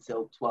 up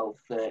until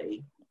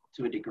 12:30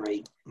 to a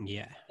degree.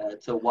 Yeah.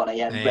 Till 1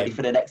 a.m. Ready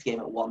for the next game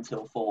at 1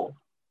 till 4.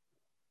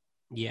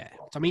 Yeah.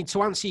 I mean,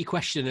 to answer your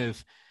question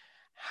of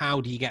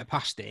how do you get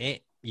past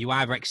it, you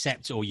either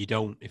accept it or you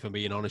don't, if I'm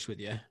being honest with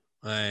you.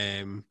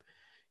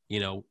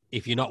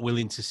 If you're not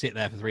willing to sit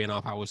there for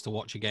 3.5 hours to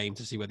watch a game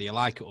to see whether you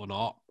like it or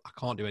not, I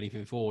can't do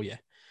anything for you.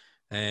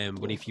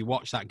 But if you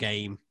watch that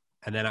game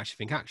and then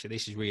actually think,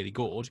 this is really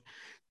good,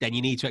 then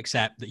you need to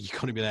accept that you're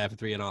going to be there for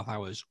 3.5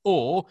 hours.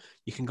 Or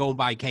you can go and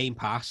buy Game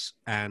Pass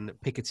and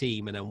pick a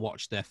team and then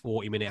watch their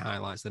 40-minute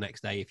highlights the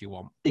next day if you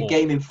want. The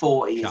game in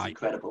 40 is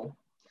incredible.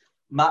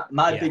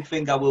 My big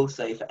thing I will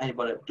say for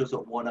anybody that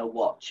doesn't want to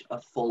watch a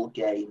full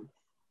game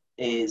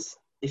is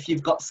if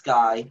you've got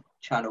Sky,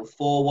 channel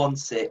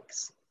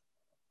 416,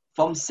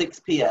 from 6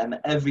 p.m.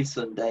 every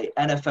Sunday,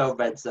 NFL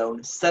Red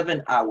Zone,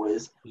 7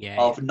 hours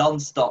of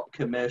non-stop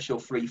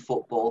commercial-free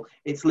football.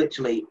 It's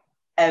literally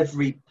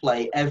every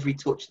play, every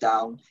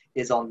touchdown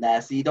is on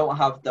there. So you don't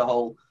have the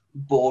whole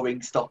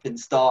boring stop and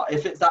start.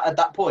 If it's at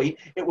that point,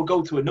 it will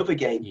go to another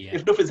game. Yeah.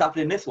 If nothing's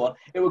happening in this one,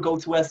 it will go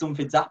to where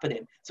something's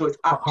happening. So it's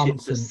action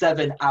for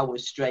 7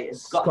 hours straight. And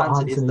Scott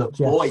Hanson is the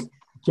boy.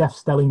 Jeff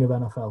Stelling of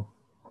NFL.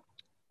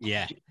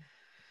 Yeah.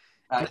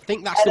 I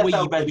think that's the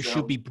way you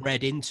should be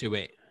bred into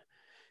it.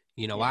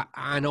 You know, yeah.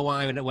 I know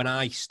when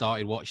I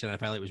started watching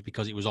NFL, it was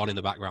because it was on in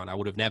the background. I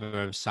would have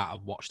never sat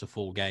and watched a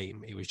full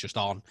game. It was just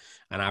on,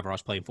 and either I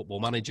was playing Football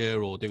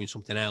Manager or doing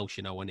something else,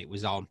 you know, when it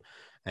was on.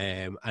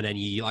 And then,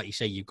 like you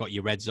say, you've got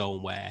your red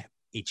zone where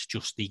it's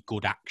just the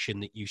good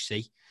action that you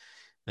see.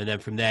 And then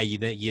from there, you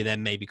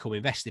then may become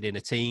invested in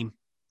a team.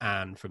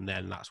 And from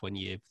then, that's when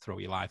you throw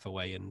your life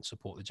away and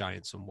support the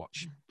Giants and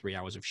watch 3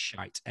 hours of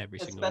shite every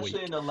single week.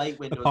 Especially in the late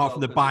window. Apart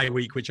from the bye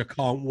week, which I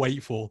can't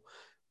wait for.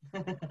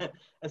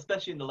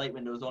 Especially in the late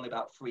window, there's only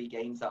about 3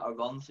 games that are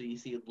on, so you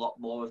see a lot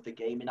more of the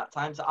game in that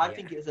time. So I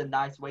think it's a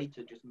nice way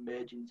to just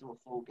merge into a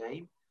full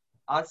game.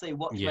 I'd say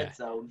watch Red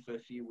Zone for a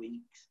few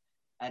weeks,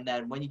 and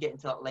then when you get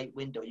into that late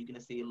window, you're going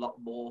to see a lot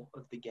more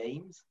of the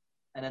games.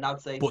 And then I'd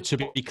say, but to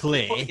be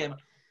clear,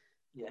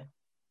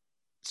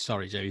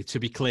 sorry, Jamie. To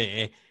be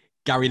clear,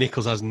 Gary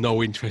Nichols has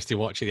no interest in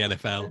watching the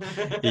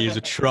NFL. He is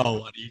a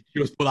troll, and he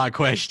just put that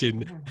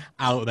question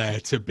out there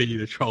to be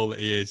the troll that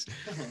he is.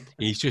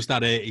 He's just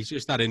had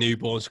a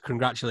newborn. So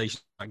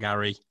congratulations,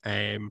 Gary.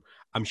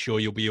 I'm sure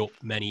you'll be up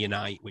many a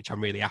night, which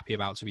I'm really happy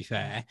about. To be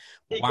fair,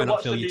 but why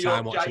not fill your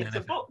time watching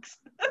NFL?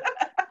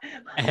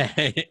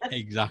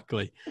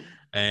 Exactly.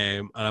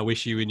 And I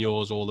wish you and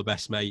yours all the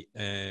best, mate.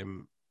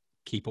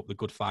 Keep up the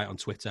good fight on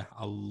Twitter.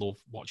 I love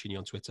watching you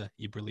on Twitter.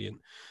 You're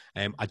brilliant.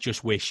 I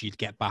just wish you'd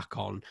get back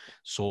on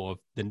sort of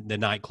the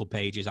nightclub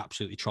pages,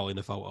 absolutely trolling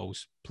the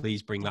photos.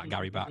 Please bring that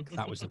Gary back.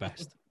 That was the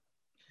best.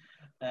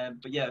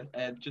 But yeah,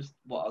 just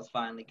what I was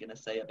finally going to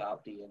say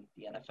about the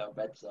NFL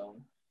Red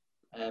Zone.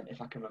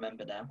 If I can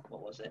remember now,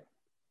 what was it?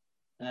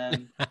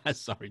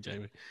 Sorry,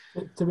 Jamie.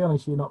 To be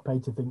honest, you're not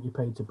paid to think, you're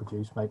paid to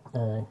produce, mate.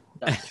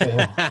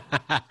 Say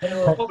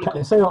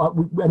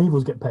any of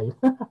us get paid.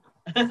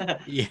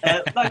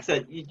 Like I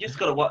said, you just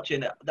got to watch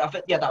it.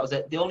 Yeah, that was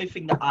it. The only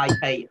thing that I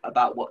hate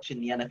about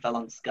watching the NFL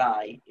on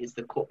Sky is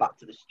the cut back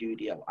to the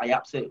studio. I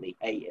absolutely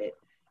hate it.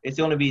 It's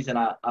the only reason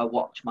I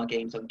watch my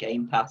games on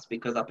Game Pass,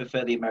 because I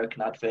prefer the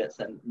American adverts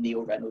and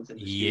Neil Reynolds in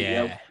the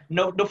studio.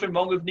 Nothing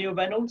wrong with Neil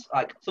Reynolds.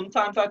 Like,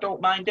 sometimes I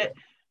don't mind it,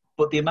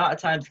 but the amount of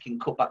times he can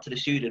cut back to the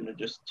studio and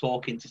just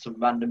talking to some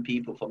random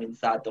people from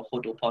inside the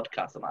Huddle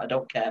podcast, I'm like, I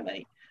don't care,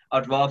 mate.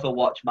 I'd rather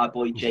watch my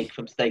boy Jake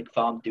from State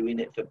Farm doing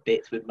it for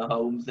bits with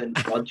Mahomes and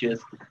Rodgers.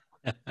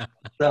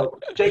 So,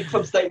 Jake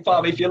from State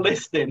Farm, if you're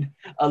listening,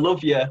 I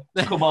love you.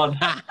 Come on.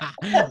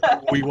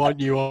 We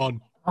want you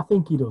on. I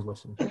think he does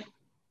listen.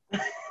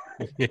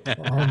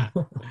 Yeah,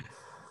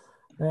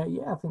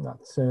 I think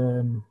that's. I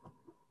don't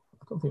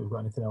think we've got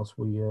anything else.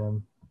 We're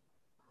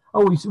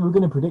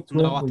going to predict.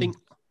 No, I think.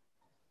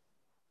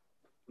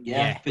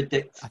 Yeah,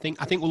 predict. I think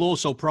we'll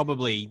also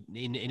probably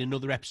in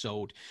another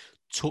episode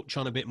touch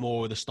on a bit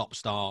more of the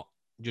stop-start,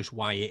 just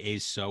why it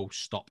is so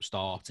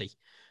stop-starty,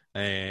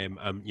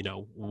 you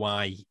know,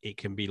 why it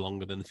can be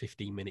longer than the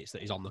 15 minutes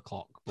that is on the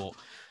clock. But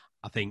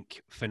I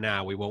think for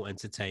now we won't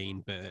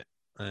entertain, but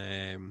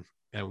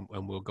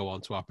and we'll go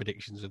on to our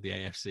predictions of the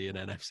AFC and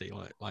NFC,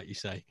 like you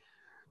say.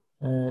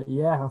 I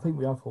think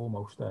we have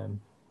almost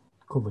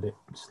covered it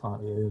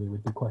slightly early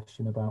with the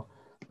question about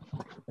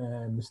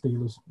the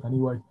Steelers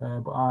anyway.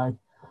 But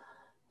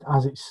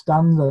as it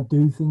stands, I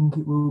do think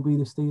it will be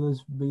the Steelers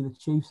v the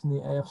Chiefs in the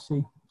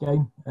AFC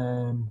game.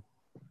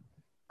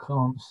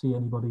 Can't see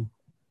anybody.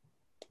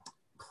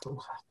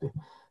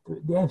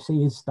 The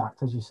AFC is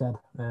stacked, as you said.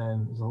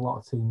 There's a lot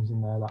of teams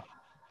in there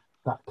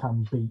that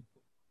can beat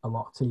a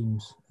lot of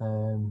teams.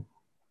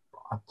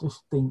 I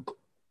just think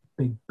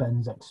Big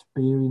Ben's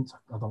experience,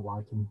 I don't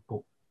like him,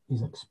 but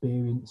his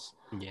experience,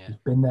 he's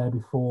been there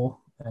before.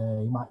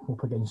 He might come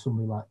up against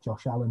somebody like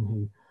Josh Allen,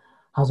 who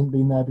hasn't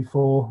been there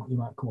before. He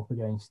might come up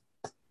against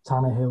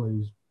Tannehill,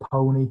 who's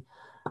pony.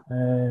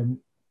 And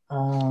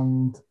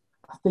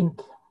I think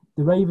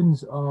the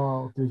Ravens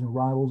are division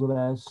rivals of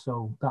theirs,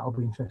 so that'll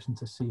be interesting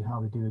to see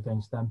how they do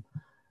against them.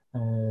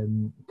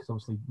 Because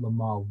obviously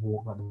Lamar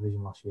walked that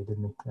division last year,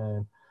 didn't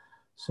he?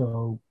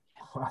 So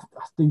I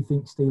do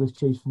think Steelers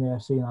Chiefs from the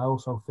AFC, and I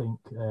also think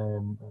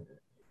you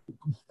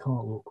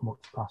can't look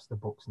much past the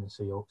Bucs and the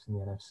Seahawks in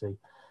the NFC.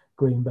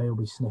 Green Bay will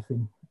be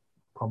sniffing,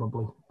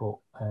 probably, but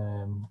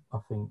I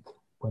think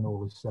when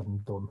all is said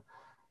and done,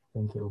 I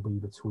think it'll be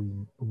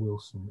between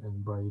Wilson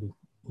and Brady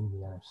in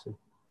the NFC.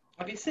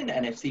 Have you seen the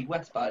NFC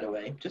West, by the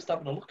way? Just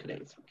having a look at it.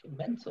 It's fucking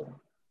mental.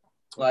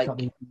 Like,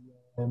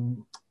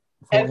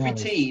 every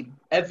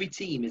 49ers?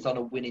 team is on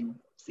a winning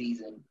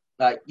season.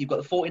 Like, you've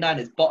got the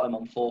 49ers bottom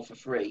on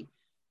 4-3,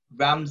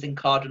 Rams and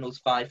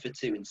Cardinals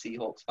 5-2, and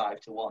Seahawks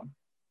 5-1.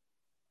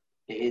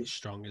 It is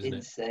strong, isn't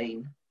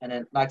insane. And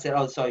then, like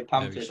I said,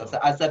 Panthers.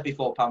 I said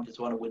before, Panthers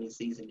won a winning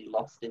season. He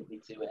lost, didn't we,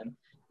 to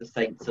the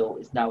Saints? So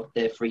it's now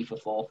they're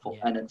 3-4,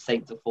 and then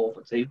Saints are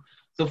 4-2.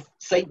 So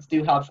Saints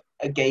do have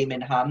a game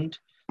in hand.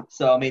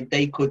 So I mean,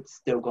 they could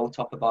still go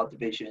top of our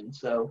division.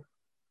 So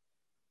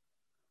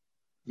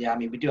yeah, I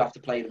mean, we do have to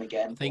play them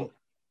again. I think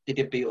they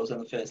did beat us in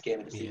the first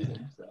game of the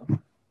season. So,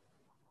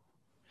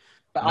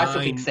 but I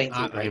still think Saints.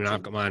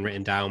 I've got mine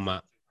written down,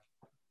 Matt.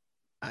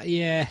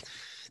 Yeah.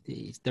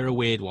 They're a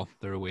weird one.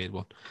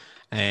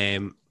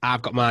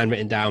 I've got mine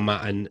written down,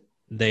 Matt, and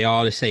they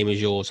are the same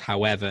as yours.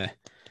 However,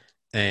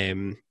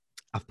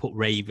 I've put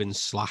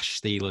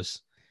Ravens/Steelers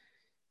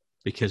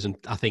because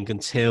I think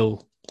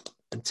until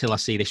I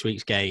see this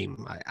week's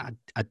game,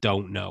 I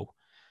don't know.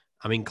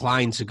 I'm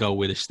inclined to go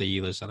with the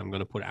Steelers, and I'm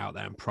going to put it out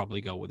there and probably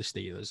go with the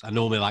Steelers. I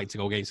normally like to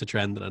go against the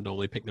trend, and I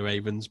normally pick the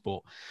Ravens,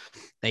 but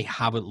they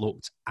haven't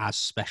looked as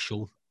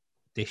special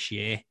this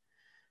year.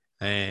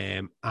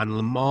 And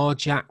Lamar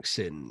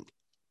Jackson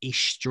is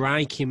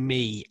striking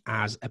me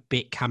as a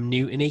bit Cam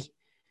Newton-y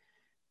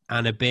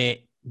and a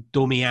bit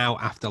dummy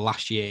out after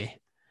last year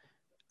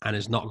and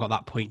has not got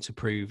that point to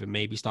prove and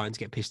maybe starting to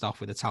get pissed off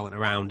with the talent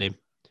around him.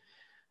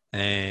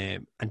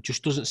 And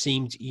just doesn't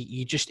seem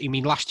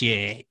to, last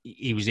year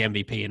he was the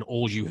MVP and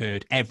all you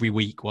heard every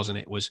week, wasn't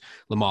it, was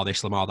Lamar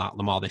this, Lamar that,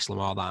 Lamar this,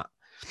 Lamar that.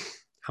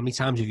 How many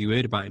times have you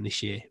heard about him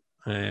this year?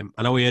 I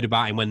know we heard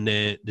about him when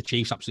the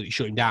Chiefs absolutely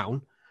shut him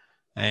down.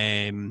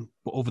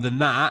 But other than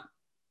that,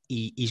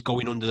 he's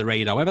going under the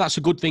radar. Whether that's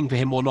a good thing for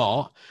him or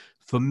not,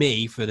 for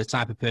me, for the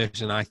type of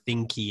person I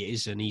think he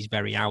is, and he's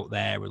very out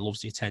there and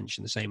loves the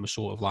attention, the same as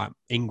sort of like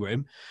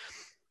Ingram,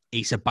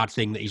 it's a bad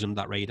thing that he's under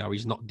that radar.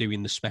 He's not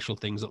doing the special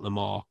things that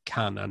Lamar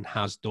can and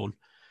has done.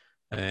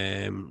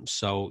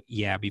 So,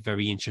 yeah, I'd be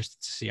very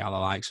interested to see how the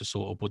likes of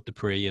sort of Bud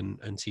Dupree and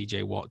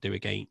TJ Watt do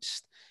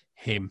against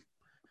him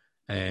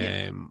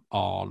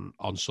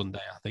on Sunday.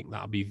 I think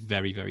that'll be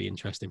very, very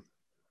interesting.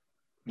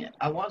 Yeah,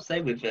 I want to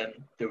say with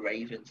the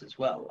Ravens as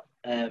well,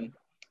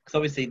 because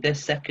obviously they're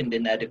second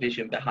in their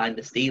division behind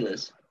the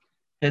Steelers.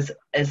 Has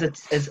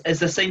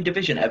the same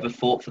division ever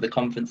fought for the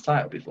conference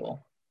title before?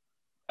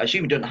 I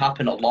assume it doesn't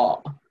happen a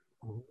lot.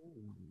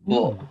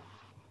 But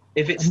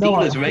if it's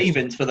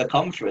Steelers-Ravens for the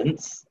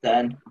conference,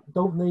 then...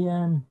 Don't they...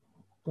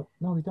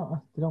 No, they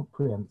don't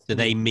preempt. Do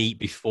they meet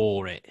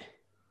before it?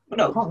 Well,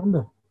 no. I can't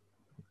remember.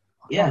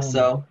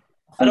 So...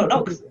 I don't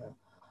know.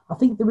 I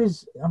think there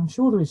is... I'm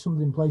sure there is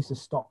something in place to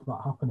stop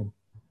that happening.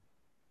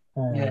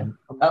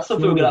 That's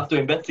something we're going to have to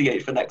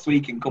investigate for next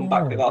week and come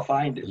back with our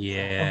findings.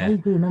 Yeah. I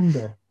vaguely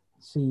remember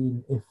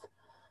seeing if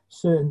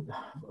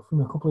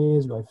from a couple of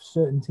years ago, if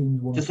certain teams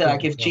won... To say,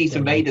 like, if Chiefs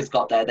and Raiders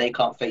got there, they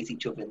can't face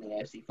each other in the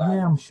AFC final.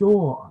 Yeah, I'm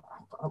sure.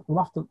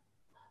 We'll have to...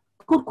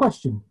 Good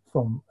question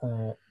from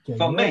Jamie.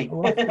 From me?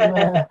 We'll have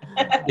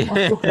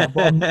to look at that,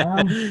 but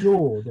I'm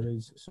sure there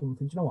is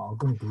something... Do you know what? I'm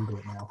going to Google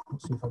it now.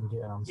 Let's see if I can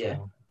get an answer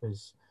on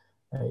because...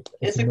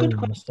 it's a good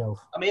question.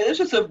 I mean, it's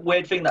just a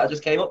weird thing that I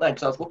just came up there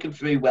because I was looking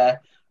through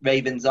where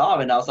Ravens are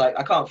and I was like,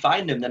 I can't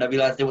find them. Then I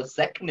realised they were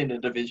second in the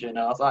division and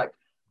I was like,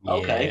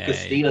 okay,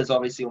 because Steelers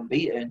obviously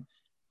unbeaten.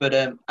 But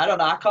I don't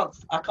know. I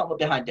can't look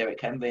behind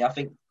Derrick Henry. I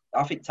think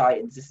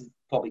Titans, this is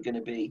probably going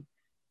to be...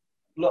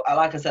 Look,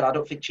 like I said, I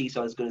don't think Chiefs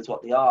are as good as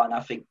what they are and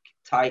I think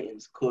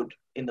Titans could,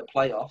 in the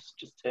playoffs,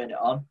 just turn it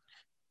on.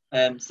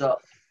 So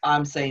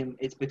I'm saying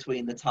it's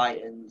between the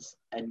Titans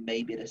and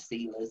maybe the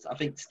Steelers. I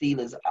think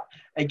Steelers,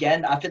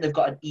 again, I think they've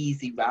got an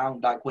easy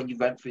round. Like when you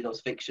went through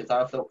those fixtures,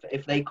 I thought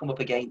if they come up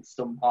against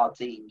some hard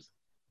teams,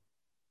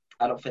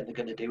 I don't think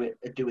they're going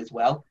to do as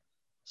well.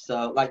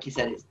 So, like you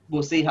said,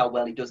 we'll see how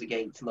well he does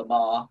against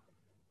Lamar,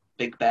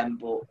 Big Ben.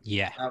 But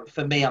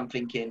for me, I'm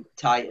thinking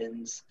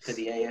Titans for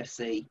the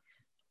AFC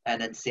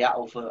and then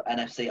Seattle for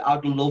NFC.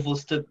 I'd love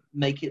us to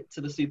make it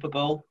to the Super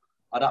Bowl.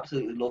 I'd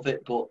absolutely love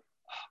it, but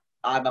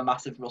I'm a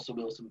massive Russell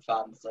Wilson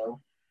fan,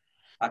 so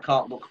I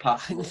can't look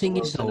past. I think the thing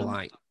is, though,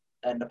 like,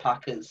 and the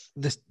Packers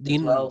as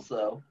well.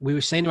 So we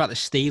were saying about the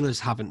Steelers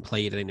haven't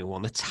played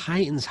anyone. The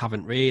Titans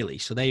haven't really.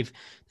 So they've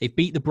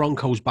beat the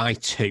Broncos by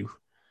 2.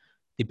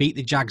 They beat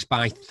the Jags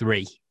by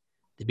 3.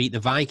 They beat the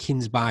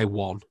Vikings by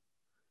 1.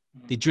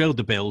 They drilled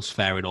the Bills,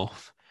 fair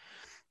enough.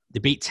 They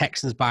beat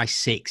Texans by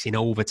 6 in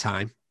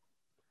overtime,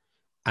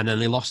 and then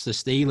they lost the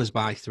Steelers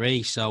by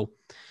 3. So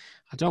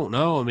I don't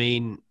know. I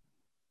mean,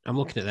 I'm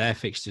looking at their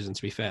fixtures, and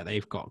to be fair,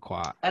 they've got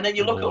quite... And then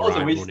you look at us,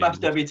 and we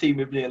smashed every team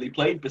we've nearly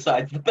played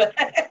besides the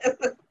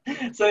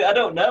Bears. So I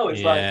don't know.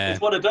 It's like,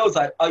 it's one of those.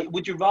 Like,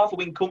 would you rather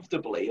win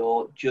comfortably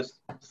or just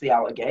see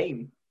out a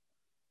game?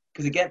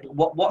 Because again,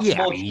 what's more...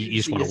 I mean, you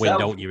just want to win,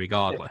 don't you,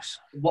 regardless?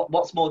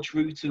 What's more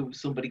true to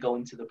somebody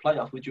going to the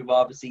playoff? Would you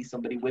rather see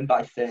somebody win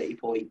by 30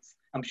 points?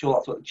 I'm sure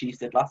that's what the Chiefs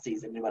did last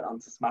season. They went on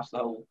to smash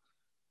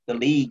the the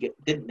league,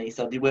 didn't they?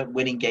 So they weren't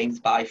winning games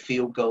by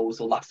field goals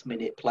or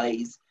last-minute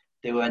plays.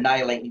 They were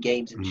annihilating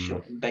games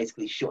and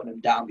basically shutting them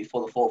down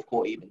before the fourth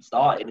quarter even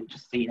started and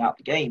just seeing out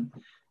the game.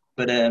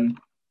 But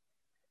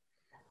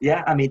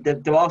yeah, I mean,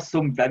 there are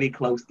some very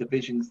close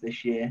divisions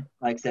this year.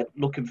 Like I said,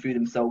 looking through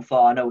them so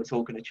far, I know it's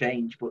all going to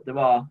change, but there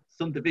are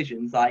some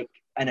divisions like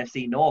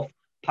NFC North,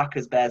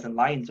 Packers, Bears, and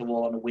Lions are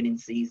all on a winning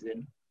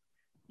season.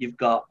 You've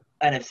got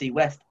NFC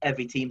West,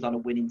 every team's on a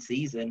winning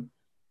season.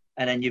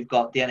 And then you've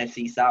got the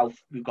NFC South,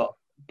 we've got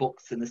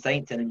Bucks and the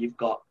Saints, and then you've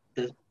got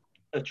the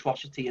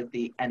atrocity of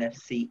the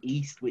NFC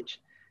East,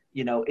 which,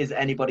 you know, is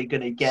anybody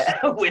going to get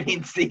a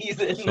winning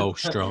season? So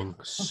strong,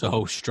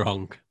 so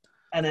strong.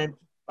 And then,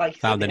 like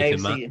you Found said, the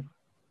anything, AFC, Matt?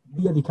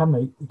 Yeah, they can,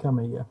 mate. They can,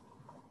 mate, yeah.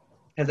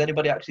 has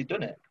anybody actually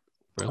done it?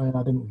 I mean,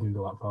 I didn't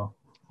Google that far.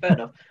 Fair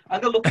enough.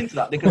 I'm gonna look into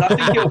that because I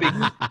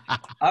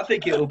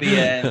think it'll be.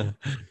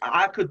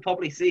 I could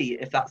probably see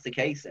if that's the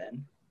case.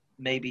 Then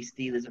maybe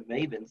Steelers and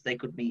Ravens, they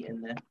could meet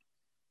in the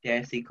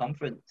AFC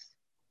conference.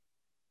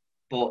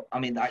 But I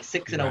mean, like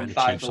 6-0 and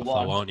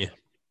 5-1, aren't you?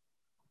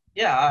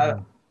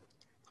 Yeah,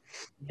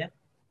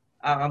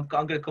 I'm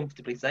going to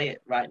comfortably say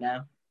it right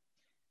now.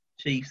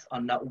 Chiefs are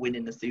not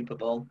winning the Super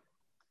Bowl.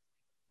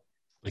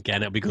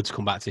 Again, it'll be good to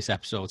come back to this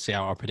episode, see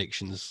how our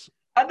predictions.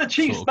 And the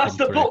Chiefs smashed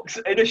the Bucks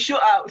in a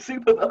shutout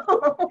Super Bowl.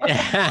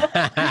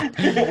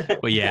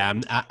 But yeah,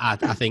 I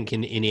think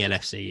in the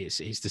NFC,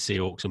 it's the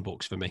Seahawks and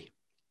Bucks for me.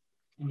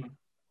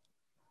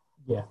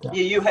 Yeah,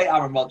 you hate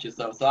Aaron Rodgers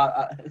though, so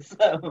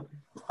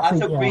I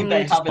took Green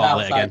Bay have an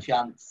outside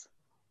chance.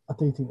 I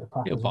do think the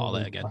Packers,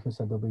 like I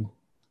said, they'll be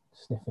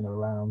sniffing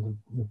around.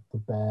 The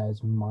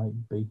Bears might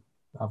be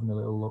having a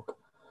little look,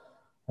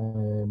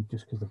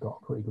 just because they've got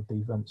a pretty good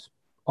defense.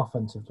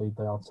 Offensively,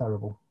 they are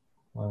terrible.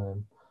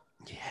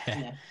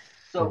 Yeah.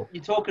 So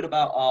you're talking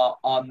about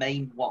our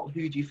main one.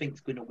 Who do you think is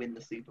going to win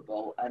the Super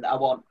Bowl? And I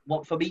want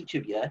from each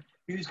of you,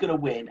 who's going to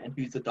win and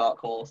who's the dark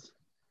horse?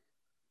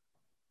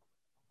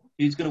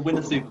 Who's going to win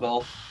the Super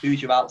Bowl?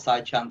 Who's your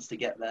outside chance to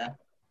get there?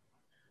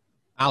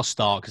 I'll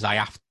start because I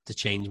have to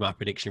change my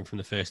prediction from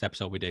the first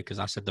episode we did because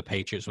I said the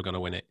Patriots were going to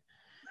win it.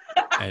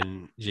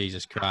 And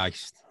Jesus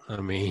Christ,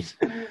 I mean,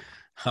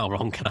 how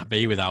wrong can I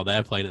be with how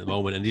they're playing at the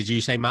moment? And did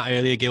you say, Matt,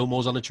 earlier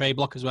Gilmore's on the trade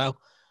block as well?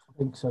 I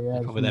think so,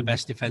 yeah. Probably their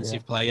best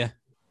defensive player.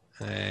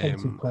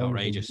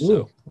 Outrageous.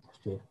 So,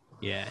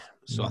 yeah.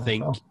 So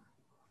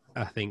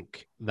I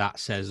think that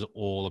says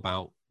all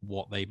about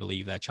what they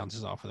believe their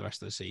chances are for the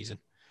rest of the season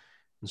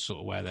and sort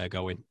of where they're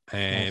going.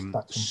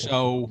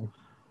 So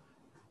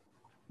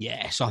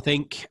I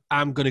think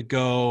I'm going to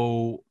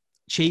go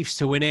Chiefs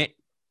to win it.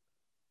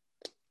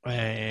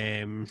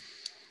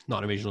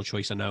 Not an original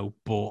choice, I know,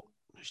 but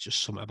there's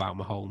just something about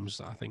Mahomes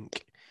that I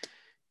think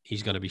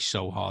he's going to be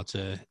so hard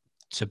to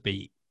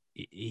beat.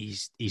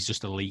 He's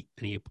just elite,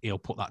 and he'll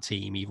put that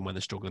team even when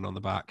they're struggling on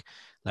the back.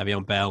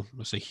 Le'Veon Bell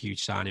was a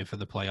huge signing for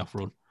the playoff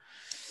run.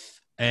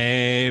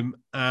 And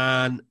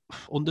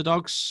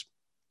underdogs,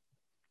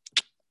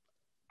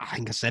 I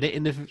think I said it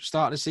in the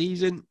start of the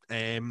season.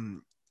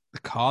 The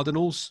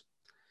Cardinals.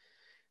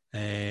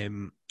 I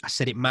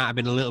said it might have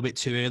been a little bit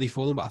too early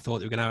for them, but I thought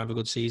they were going to have a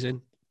good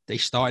season. They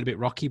started a bit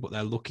rocky, but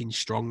they're looking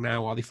strong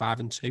now. Are they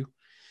 5-2?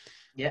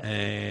 Yeah.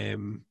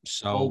 I'm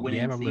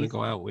going to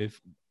go out with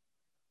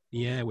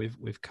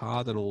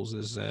Cardinals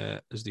as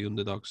the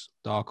underdogs,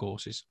 dark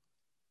horses.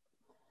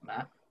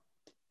 Matt?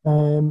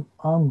 I'm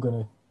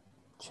going to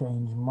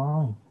change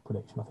my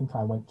prediction. I think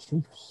I went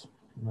Chiefs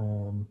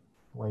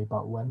way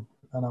back when,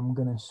 and I'm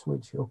going to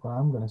switch it up.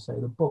 I'm going to say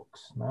the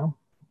Bucks now.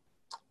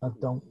 I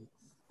don't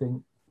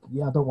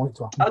want it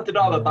to happen. I don't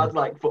know how bad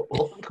like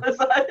football.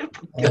 I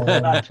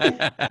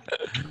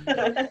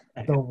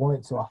don't want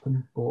it to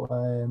happen, but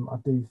I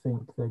do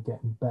think they're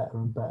getting better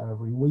and better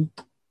every week.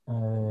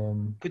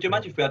 Could you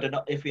imagine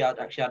if we had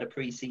actually had a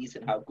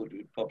pre-season, how good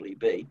we'd probably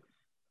be?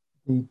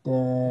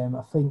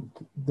 I think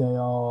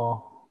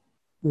the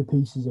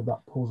pieces of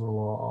that puzzle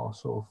are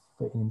sort of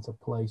fitting into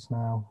place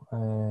now.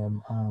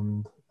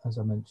 And as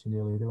I mentioned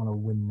earlier, they want to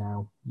win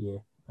now.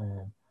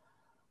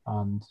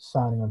 And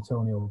signing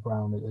Antonio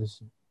Brown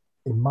is,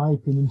 in my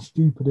opinion,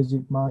 stupid as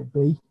it might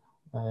be.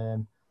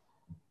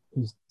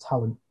 His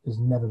talent has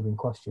never been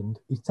questioned.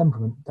 His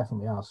temperament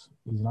definitely has.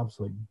 He's an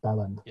absolute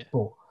bellend. Yeah.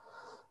 But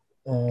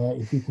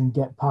if you can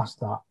get past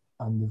that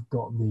and you've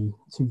got the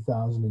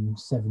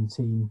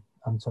 2017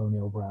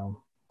 Antonio Brown,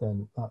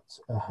 then that's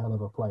a hell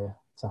of a player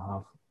to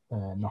have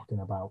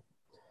knocking about.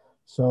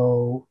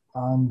 So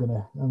I'm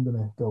gonna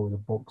go with the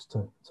Bucks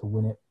to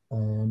win it.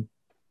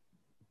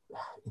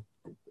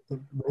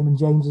 Raymond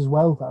James as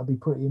well. That would be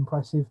pretty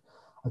impressive.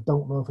 I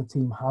don't know if a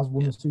team has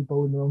won the Super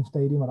Bowl in their own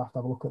stadium. I'd have to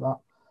have a look at that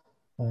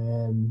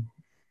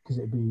because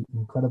it'd be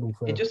incredible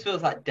for. It just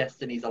feels like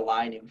destiny's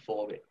aligning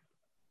for it.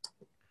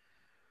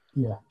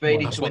 Yeah,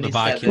 Brady that's to what win the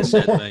his Vikings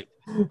seventh. said, mate.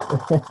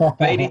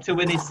 Brady to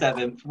win his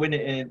seventh, win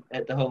it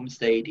at the home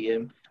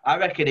stadium. I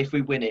reckon if we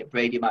win it,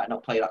 Brady might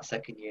not play that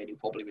second year and he'll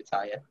probably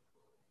retire.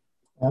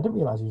 I didn't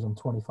realise he was on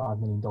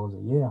 $25 million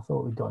a year. I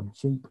thought we got him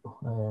cheap.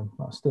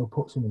 That still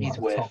puts him in. He's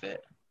worth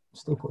it.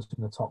 still puts him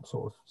in the top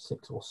sort of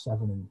 6 or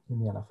 7 in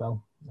the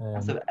NFL.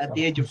 At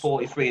the age of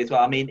 43 as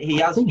well. I mean, he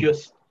has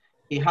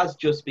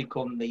just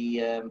become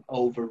the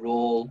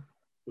overall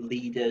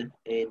leader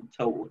in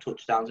total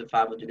touchdowns at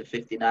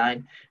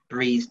 559.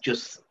 Breeze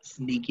just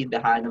sneaking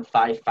behind him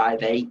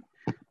 558.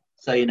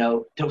 So, you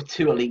know, those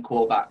two elite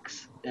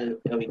quarterbacks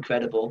are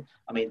incredible.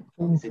 I mean,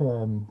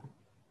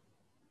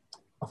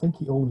 I think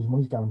all his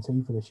money's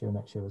guaranteed for this year and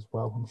next year as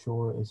well. I'm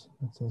sure it is.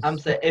 I'm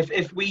saying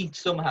if we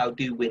somehow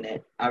do win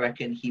it, I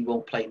reckon he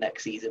won't play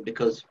next season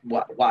because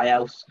why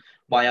else?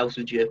 Why else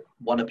would you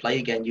want to play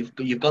again?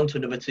 You've gone to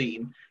another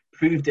team,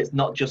 proved it's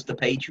not just the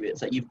Patriots.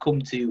 That you've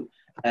come to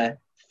a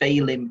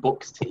failing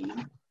Bucs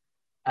team,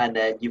 and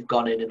then you've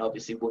gone in and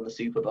obviously won the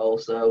Super Bowl.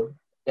 So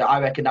yeah,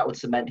 I reckon that would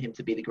cement him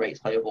to be the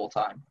greatest player of all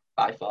time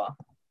by far.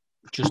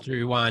 Just to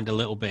rewind a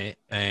little bit,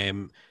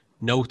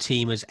 no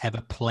team has ever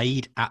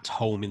played at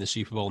home in the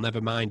Super Bowl, never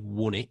mind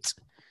won it.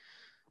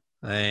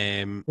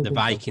 The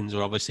Vikings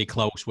were obviously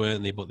close,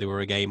 weren't they? But they were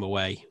a game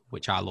away,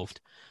 which I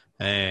loved.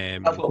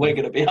 That's what we're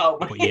going to be,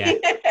 aren't we? Yeah.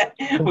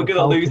 We're going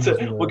to lose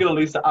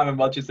to Aaron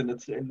Rodgers in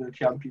the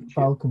championship.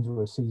 Falcons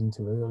were a season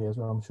too early as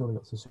well. I'm sure they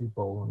got to the Super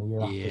Bowl in the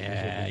year after.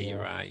 Yeah,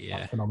 you're right.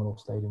 Yeah, phenomenal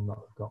stadium that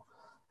they've got.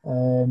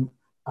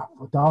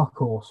 Dark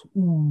horse.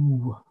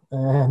 Ooh,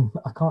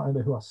 I can't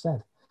remember who I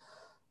said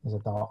as a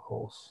dark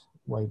horse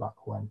way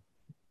back when.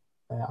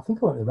 I think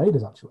I went with the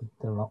Raiders actually.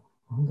 They're not.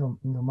 I think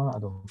I might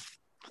have done.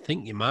 I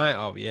think you might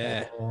have.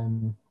 Yeah.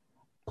 I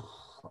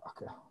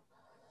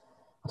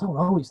don't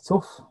know. It's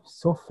tough.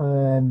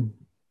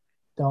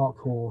 Dark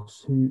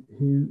horse. Who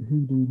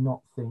do you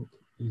not think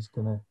is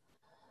gonna?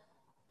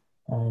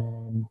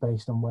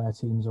 Based on where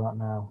teams are at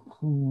now,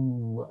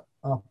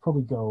 I'll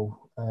probably go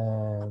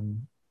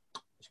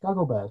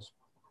Chicago Bears.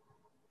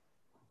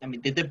 I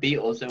mean, they did beat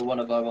us. They were one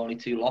of our only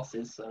 2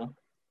 losses, so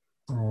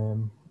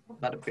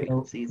we've had a pretty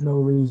good season. No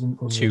reason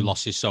for 2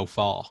 losses so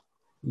far.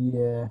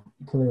 Yeah,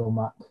 Khalil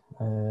Mack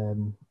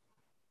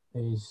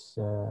is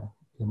a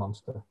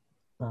monster,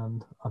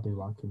 and I do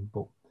like him.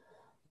 But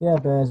yeah,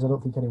 Bears. I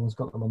don't think anyone's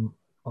got them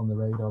on the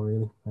radar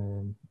really.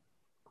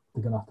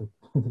 They're gonna have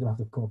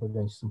to come up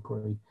against some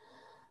pretty.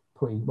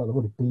 Well, they've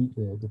already beat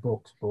the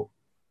Bucs, but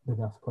they're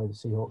gonna have to play the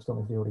Seahawks. Don't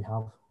know if they already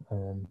have.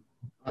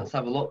 Let's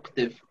have a look.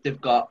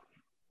 They've got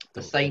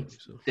the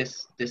Saints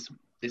this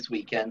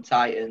weekend,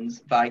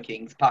 Titans,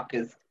 Vikings,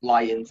 Packers,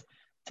 Lions,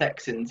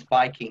 Texans,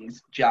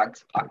 Vikings,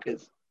 Jags,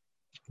 Packers.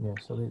 Yeah,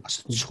 so that's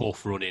a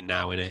tough running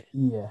now, isn't it?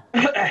 Yeah.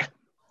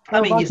 I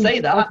mean, Vikings, you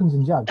say that. Vikings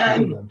and Jags.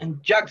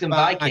 And Jags and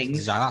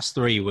Vikings. That's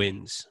 3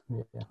 wins.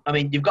 Yeah. I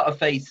mean, you've got to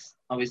face,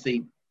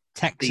 obviously,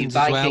 Texans the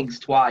Vikings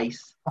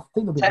twice. I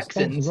think they'll be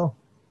Texans as well.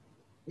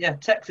 Yeah,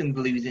 Texans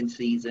losing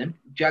season.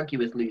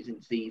 Jaguars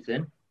losing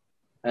season.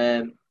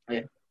 Yeah.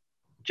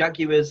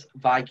 Jaguars,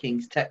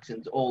 Vikings,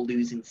 Texans all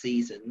losing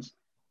seasons.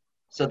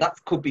 So that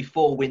could be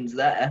 4 wins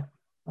there.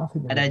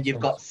 And then you've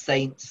got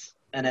Saints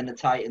and then the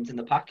Titans and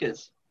the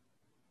Packers.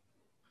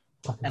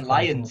 And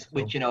Lions,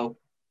 which,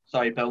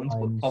 sorry, Bones,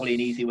 but probably an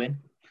easy win.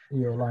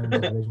 Yeah, Lions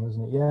division,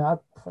 isn't it? Yeah,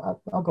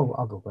 I'll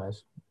go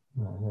Bears.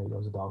 There you go,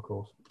 as a dark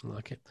horse. I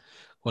like it.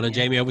 Well, then,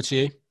 Jamie, over to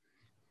you.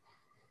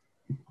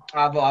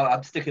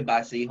 I'm sticking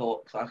by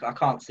Seahawks. I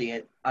can't see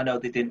it. I know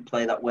they didn't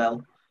play that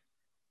well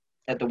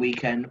at the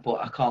weekend, but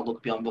I can't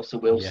look beyond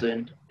Russell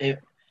Wilson. Yeah.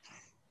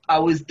 I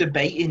was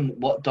debating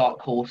what dark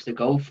horse to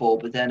go for,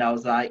 but then I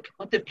was like,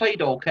 well, they've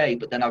played okay,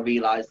 but then I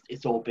realised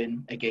it's all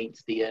been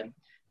against the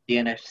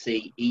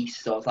NFC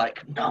East. So I was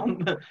like, no.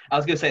 I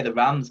was going to say the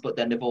Rams, but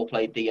then they've all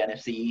played the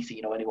NFC East,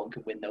 so anyone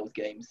can win those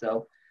games.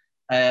 So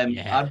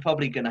I'm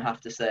probably going to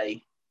have to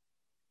say,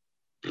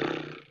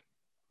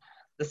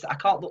 I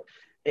can't look.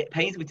 It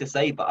pains me to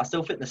say, but I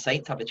still think the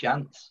Saints have a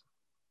chance.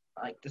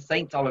 Like, the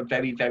Saints are a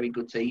very, very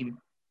good team.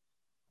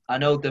 I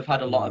know they've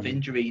had a lot of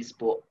injuries,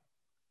 but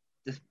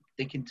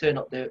they can turn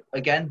up.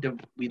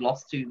 We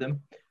lost to them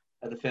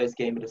at the first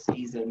game of the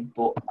season,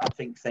 but I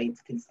think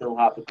Saints can still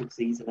have a good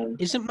season.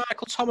 And isn't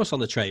Michael Thomas on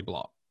the trade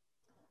block?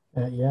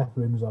 Yeah,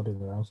 rumours are doing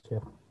the rounds.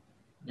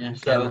 Yeah.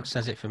 So that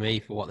says it for me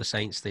for what the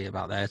Saints think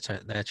about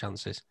their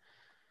chances.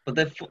 But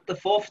they're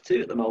 4th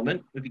too at the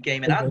moment with a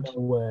game in hand.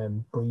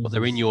 But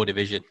they're in your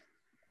division.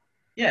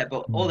 Yeah,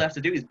 but all they have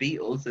to do is beat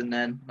us and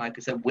then, like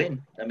I said,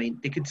 win. I mean,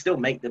 they could still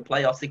make the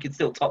playoffs. They could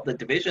still top the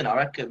division, I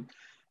reckon.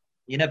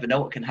 You never know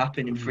what can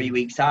happen in 3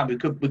 weeks' time. We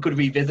could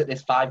revisit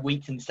this 5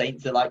 weeks and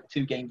Saints are like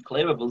 2 games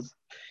clear of us.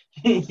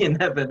 You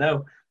never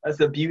know. That's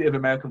the beauty of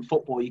American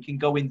football. You can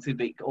go into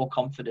it all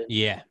confident.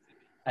 Yeah.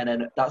 And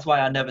then that's why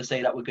I never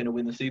say that we're going to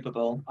win the Super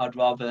Bowl. I'd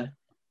rather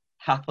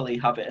happily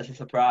have it as a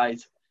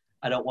surprise.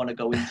 I don't want to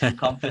go in too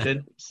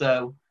confident.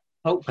 So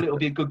hopefully it'll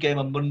be a good game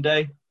on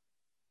Monday.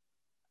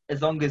 As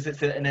long as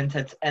it's an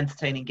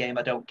entertaining game,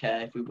 I don't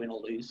care if we win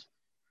or lose.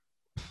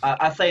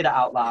 I say that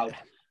out loud.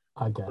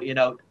 I get it.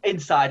 But,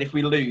 inside, if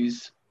we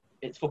lose,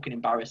 it's fucking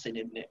embarrassing,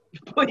 isn't it?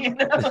 But,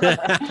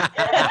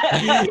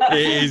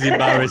 It is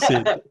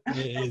embarrassing.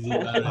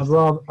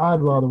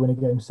 I'd rather win a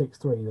game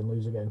 6-3 than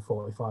lose a game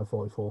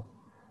 45-44.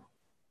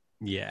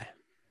 Yeah.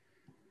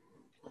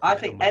 I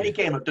think any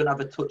game that doesn't have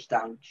a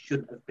touchdown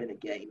shouldn't have been a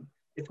game.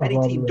 If I'd any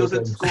rather team the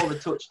doesn't games. score a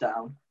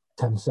touchdown,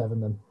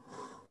 10-7 then.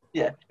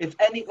 yeah. If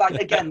any, like,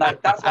 again,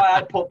 like, that's why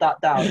I put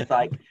that down. It's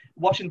like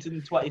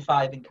Washington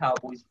 25 and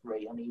Cowboys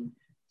 3. I mean,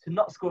 to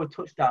not score a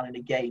touchdown in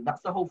a game,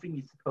 that's the whole thing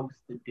you're supposed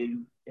to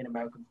do in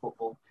American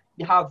football.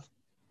 You have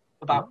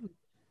about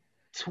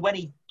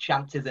 20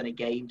 chances in a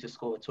game to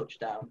score a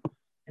touchdown.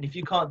 And if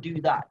you can't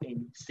do that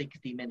in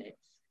 60 minutes,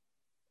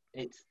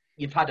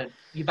 you've had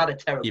a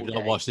terrible You've not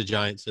game. watched the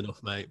Giants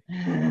enough, mate.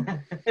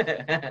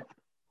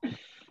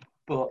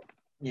 But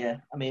yeah,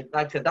 I mean,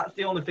 like I said, that's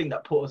the only thing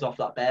that put us off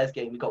that Bears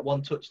game. We got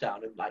 1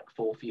 touchdown and like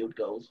 4 field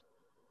goals.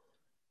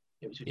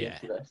 It was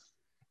ridiculous.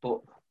 But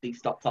they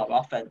stopped our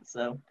offense.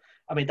 So,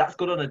 I mean, that's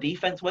good on a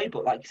defense way.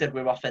 But like you said,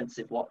 we're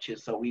offensive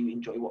watchers, so we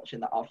enjoy watching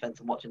that offense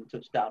and watching the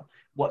touchdown,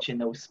 watching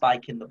those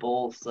spiking the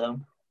balls. So,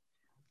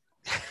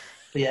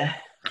 but yeah.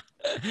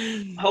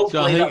 Hopefully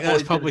So I think that's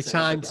boy's probably gonna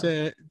turn time up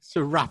again.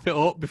 to wrap it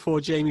up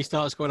before Jamie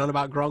starts going on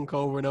about Gronk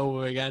over and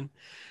over again.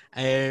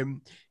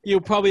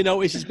 You'll probably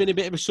notice it's been a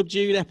bit of a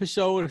subdued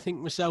episode. I think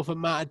myself and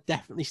Matt are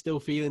definitely still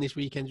feeling this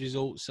weekend's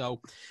results.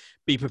 So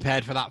be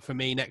prepared for that for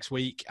me next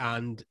week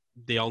and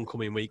the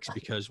oncoming weeks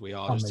because we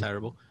are just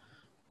terrible.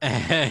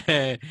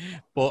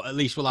 But at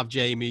least we'll have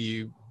Jamie,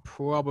 who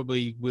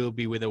probably will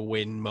be with a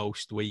win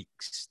most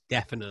weeks.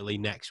 Definitely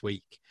next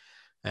week.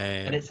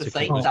 And it's the to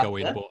same keep us after.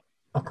 going. But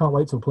I can't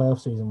wait till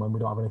playoff season when we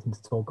don't have anything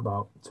to talk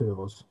about, 2 of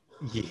us.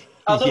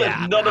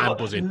 yeah, none I'm of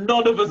buzzing.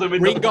 us are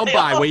in Bring the on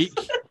bye playoffs.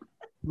 week.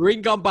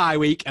 Bring on bye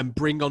week and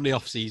bring on the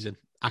off season.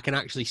 I can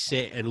actually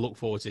sit and look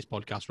forward to this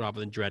podcast rather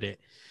than dread it.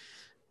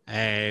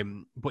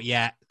 But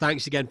yeah,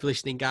 thanks again for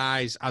listening,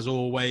 guys. As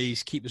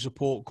always, keep the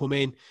support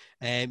coming.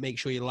 Make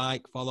sure you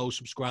like, follow,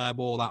 subscribe,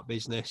 all that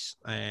business.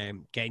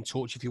 Get in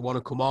touch if you want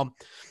to come on.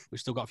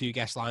 We've still got a few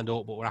guests lined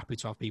up, but we're happy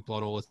to have people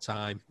on all the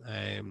time.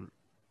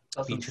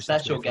 Got Be some interesting to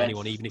special hear from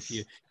anyone, guests. even if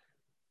you,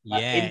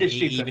 Like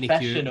industry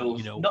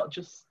professionals, not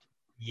just.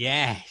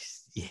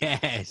 Yes.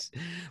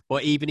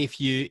 But even if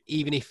you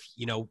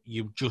know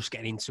you're just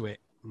getting into it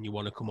and you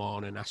want to come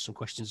on and ask some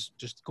questions,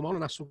 just come on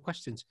and ask some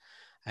questions.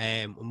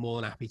 I'm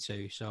more than happy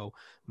to. So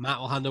Matt,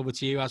 will hand over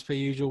to you as per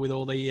usual with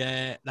all the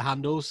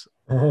handles.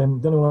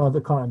 Don't know why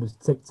the content is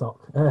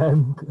TikTok.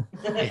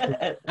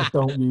 I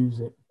don't use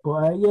it,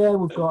 but yeah,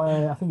 we've got.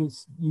 I think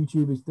it's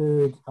YouTube is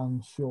Third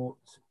and Short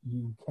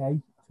UK.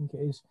 I think it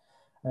is.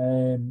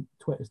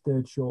 Twitter's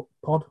Third Short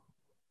Pod,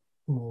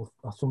 or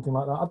something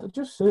like that. I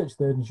just searched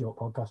Third and Short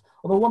Podcast.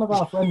 Although one of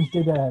our friends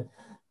did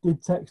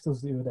text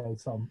us the other day,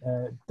 Tom.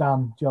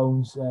 Dan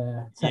Jones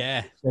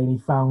saying he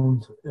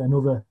found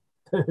another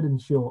Third and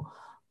Short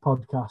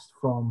podcast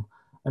from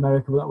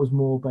America, but that was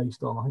more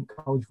based on, I think,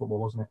 college football,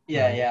 wasn't it?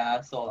 Yeah,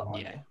 I saw that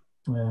one. Yeah.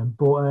 Yeah.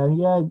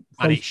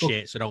 And it's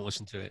shit, so don't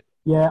listen to it.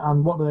 Yeah,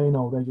 and what do they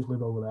know? They just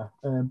live over there.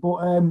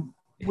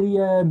 We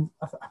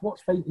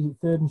what's is it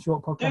Third and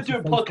Short podcast?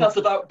 They're doing podcasts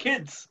about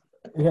kids.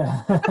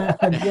 Yeah,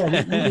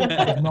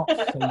 yeah, not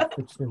safe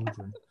for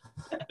children.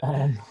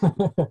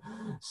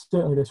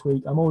 Certainly this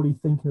week, I'm already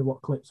thinking of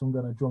what clips I'm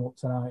going to drum up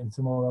tonight and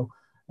tomorrow,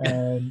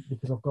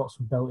 because I've got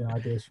some belting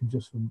ideas from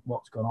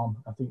what's gone on.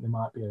 I think there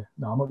might be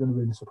no, I'm not going to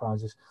ruin the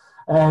surprises,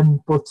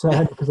 because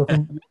I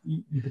think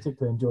you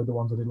particularly enjoyed the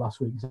ones I did last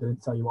week, so I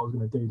didn't tell you what I was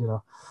going to do, did I?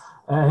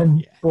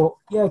 But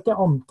yeah, get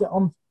on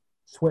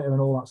Twitter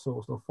and all that sort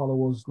of stuff.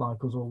 Follow us,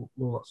 like us, all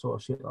that sort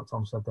of shit that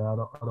Tom said there. I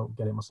don't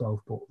get it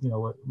myself, but you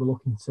know, we're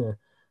looking to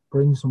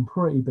bring some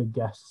pretty big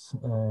guests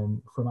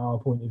from our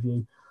point of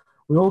view.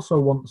 We also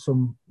want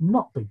some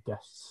not big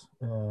guests.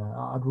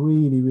 I'd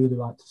really, really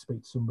like to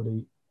speak to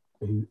somebody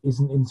who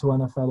isn't into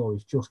NFL or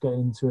is just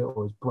getting into it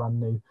or is brand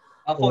new.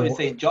 I thought you were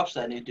saying Josh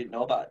then, who didn't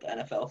know about the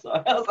NFL. So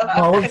I was like,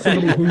 I want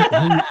somebody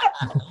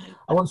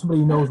I want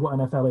somebody who knows what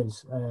NFL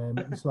is.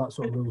 So that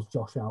sort of rules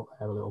Josh out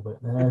there a little bit.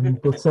 Only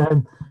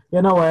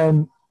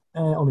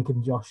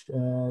kidding, Josh.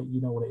 You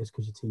know what it is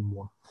because your team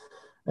won.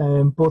 I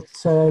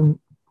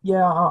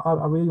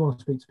really want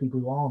to speak to people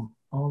who aren't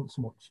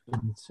so much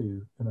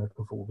into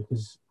American football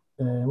because,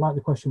 like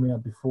the question we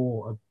had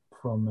before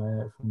from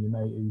your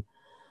mate who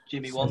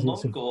Jimmy One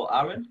Long or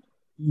Aaron?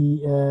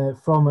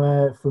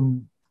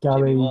 From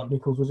Gary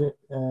Nichols, was it?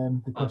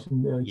 The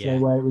question today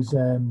where it was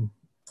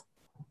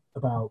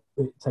about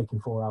it taking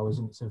 4 hours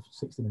and it's a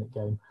 60-minute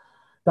game.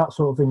 That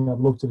sort of thing I'd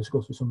love to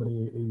discuss with somebody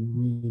who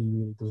really,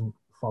 really doesn't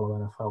follow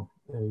NFL,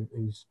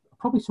 who's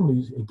probably somebody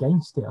who's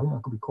against it. I think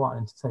that could be quite an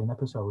entertaining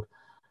episode.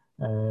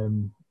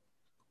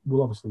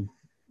 We'll obviously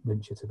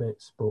rinse you to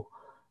bits, but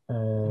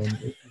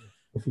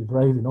if you're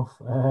brave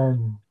enough,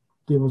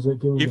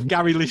 If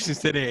Gary listens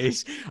to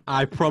this,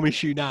 I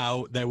promise you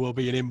now there will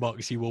be an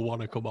inbox he will want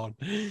to come on.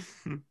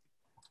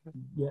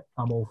 Yeah,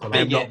 I'm all for that.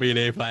 I'm not being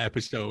here for that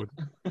episode.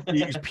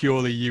 It's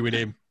purely you and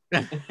him.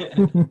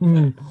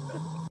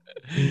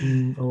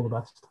 All the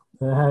best.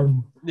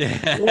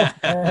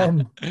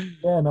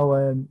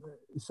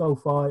 So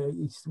far,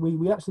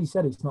 we actually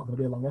said it's not going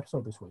to be a long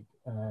episode this week.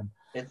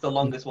 It's the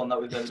longest one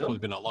that we've ever It's done. probably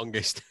been the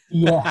longest.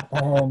 Yeah.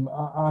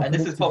 And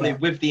this is probably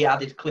with the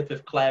added clip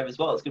of Claire as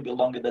well. It's going to be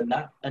longer than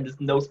that. And there's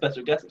no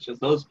special guest. It's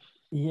just us.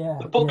 Yeah,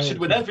 The Bucks yeah, should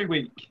win every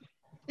week.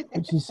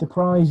 which is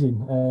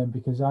surprising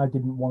because I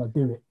didn't want to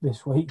do it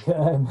this week.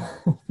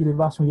 If you'd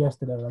have asked me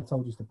yesterday, I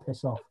told you to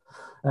piss off.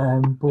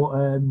 Yeah,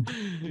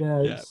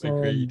 Yeah,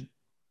 agreed.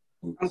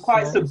 I'm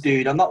quite it's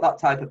subdued. I'm not that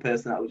type of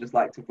person that would just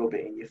like to rub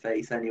it in your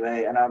face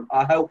anyway. And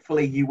I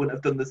hopefully you wouldn't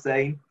have done the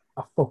same.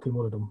 I fucking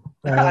would have done.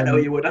 I know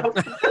you would have.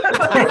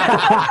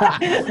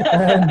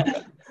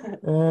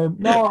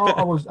 No,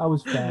 I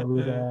was fair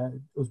with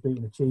us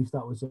beating the Chiefs.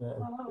 That was a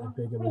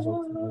bigger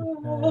result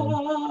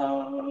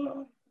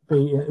for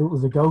me. It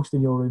was a ghost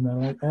in your room,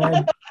 there,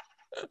 right?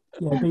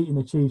 Yeah, beating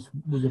the Chiefs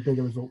was a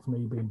bigger result for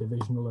me, being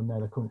divisional, and they're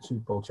the current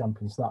Super Bowl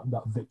champions.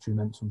 That victory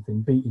meant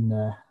something. Beating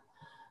the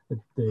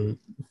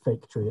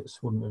fake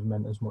Patriots wouldn't have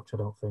meant as much, I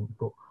don't think.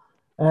 But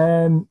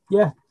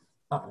yeah,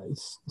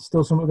 it's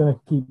still something we're going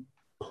to keep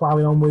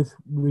ploughing on with.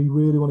 We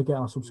really want to get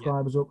our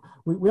subscribers up.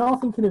 We are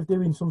thinking of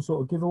doing some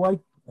sort of giveaway.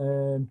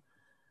 We're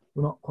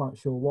not quite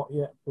sure what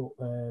yet, but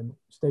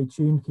stay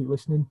tuned, keep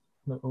listening.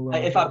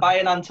 If I buy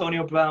an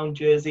Antonio Brown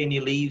jersey and he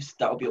leaves,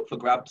 that'll be up for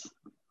grabs.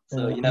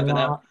 So you never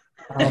know.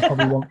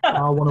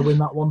 I'll want to win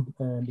that one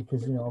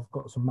because I've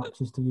got some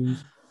matches to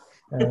use.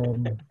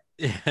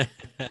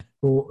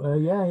 But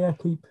yeah,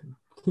 keep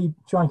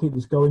try and keep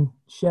this going.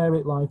 Share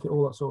it, like it,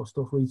 all that sort of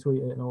stuff.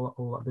 Retweet it and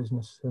all that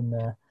business. And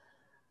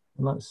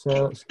let's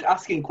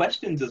asking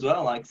questions as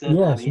well. Like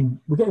yeah,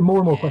 we're getting more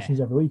and more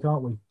questions every week,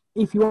 aren't we?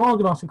 If you are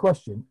going to ask a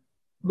question,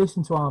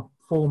 listen to our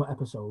former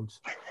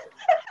episodes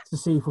to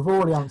see if we've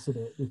already answered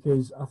it,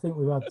 because I think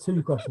we've had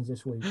 2 questions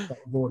this week that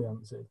we've already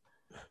answered.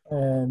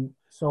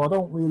 So I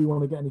don't really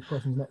want to get any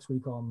questions next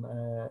week on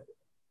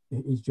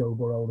is Joe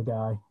Burrow the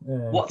guy?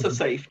 What's a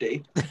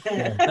safety?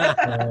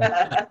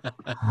 Yeah,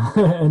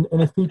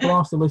 and if people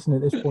are still listening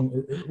at this point,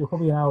 we're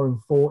probably an hour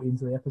and 40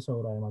 into the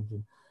episode, I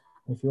imagine.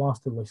 And if you are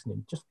still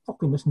listening, just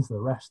fucking listen to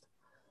the rest.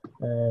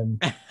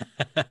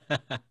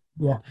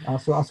 Yeah,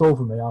 that's all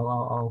from me.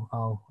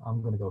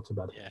 I'm going to go to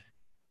bed.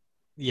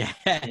 Yeah.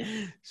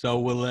 So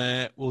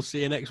we'll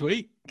see you next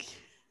week.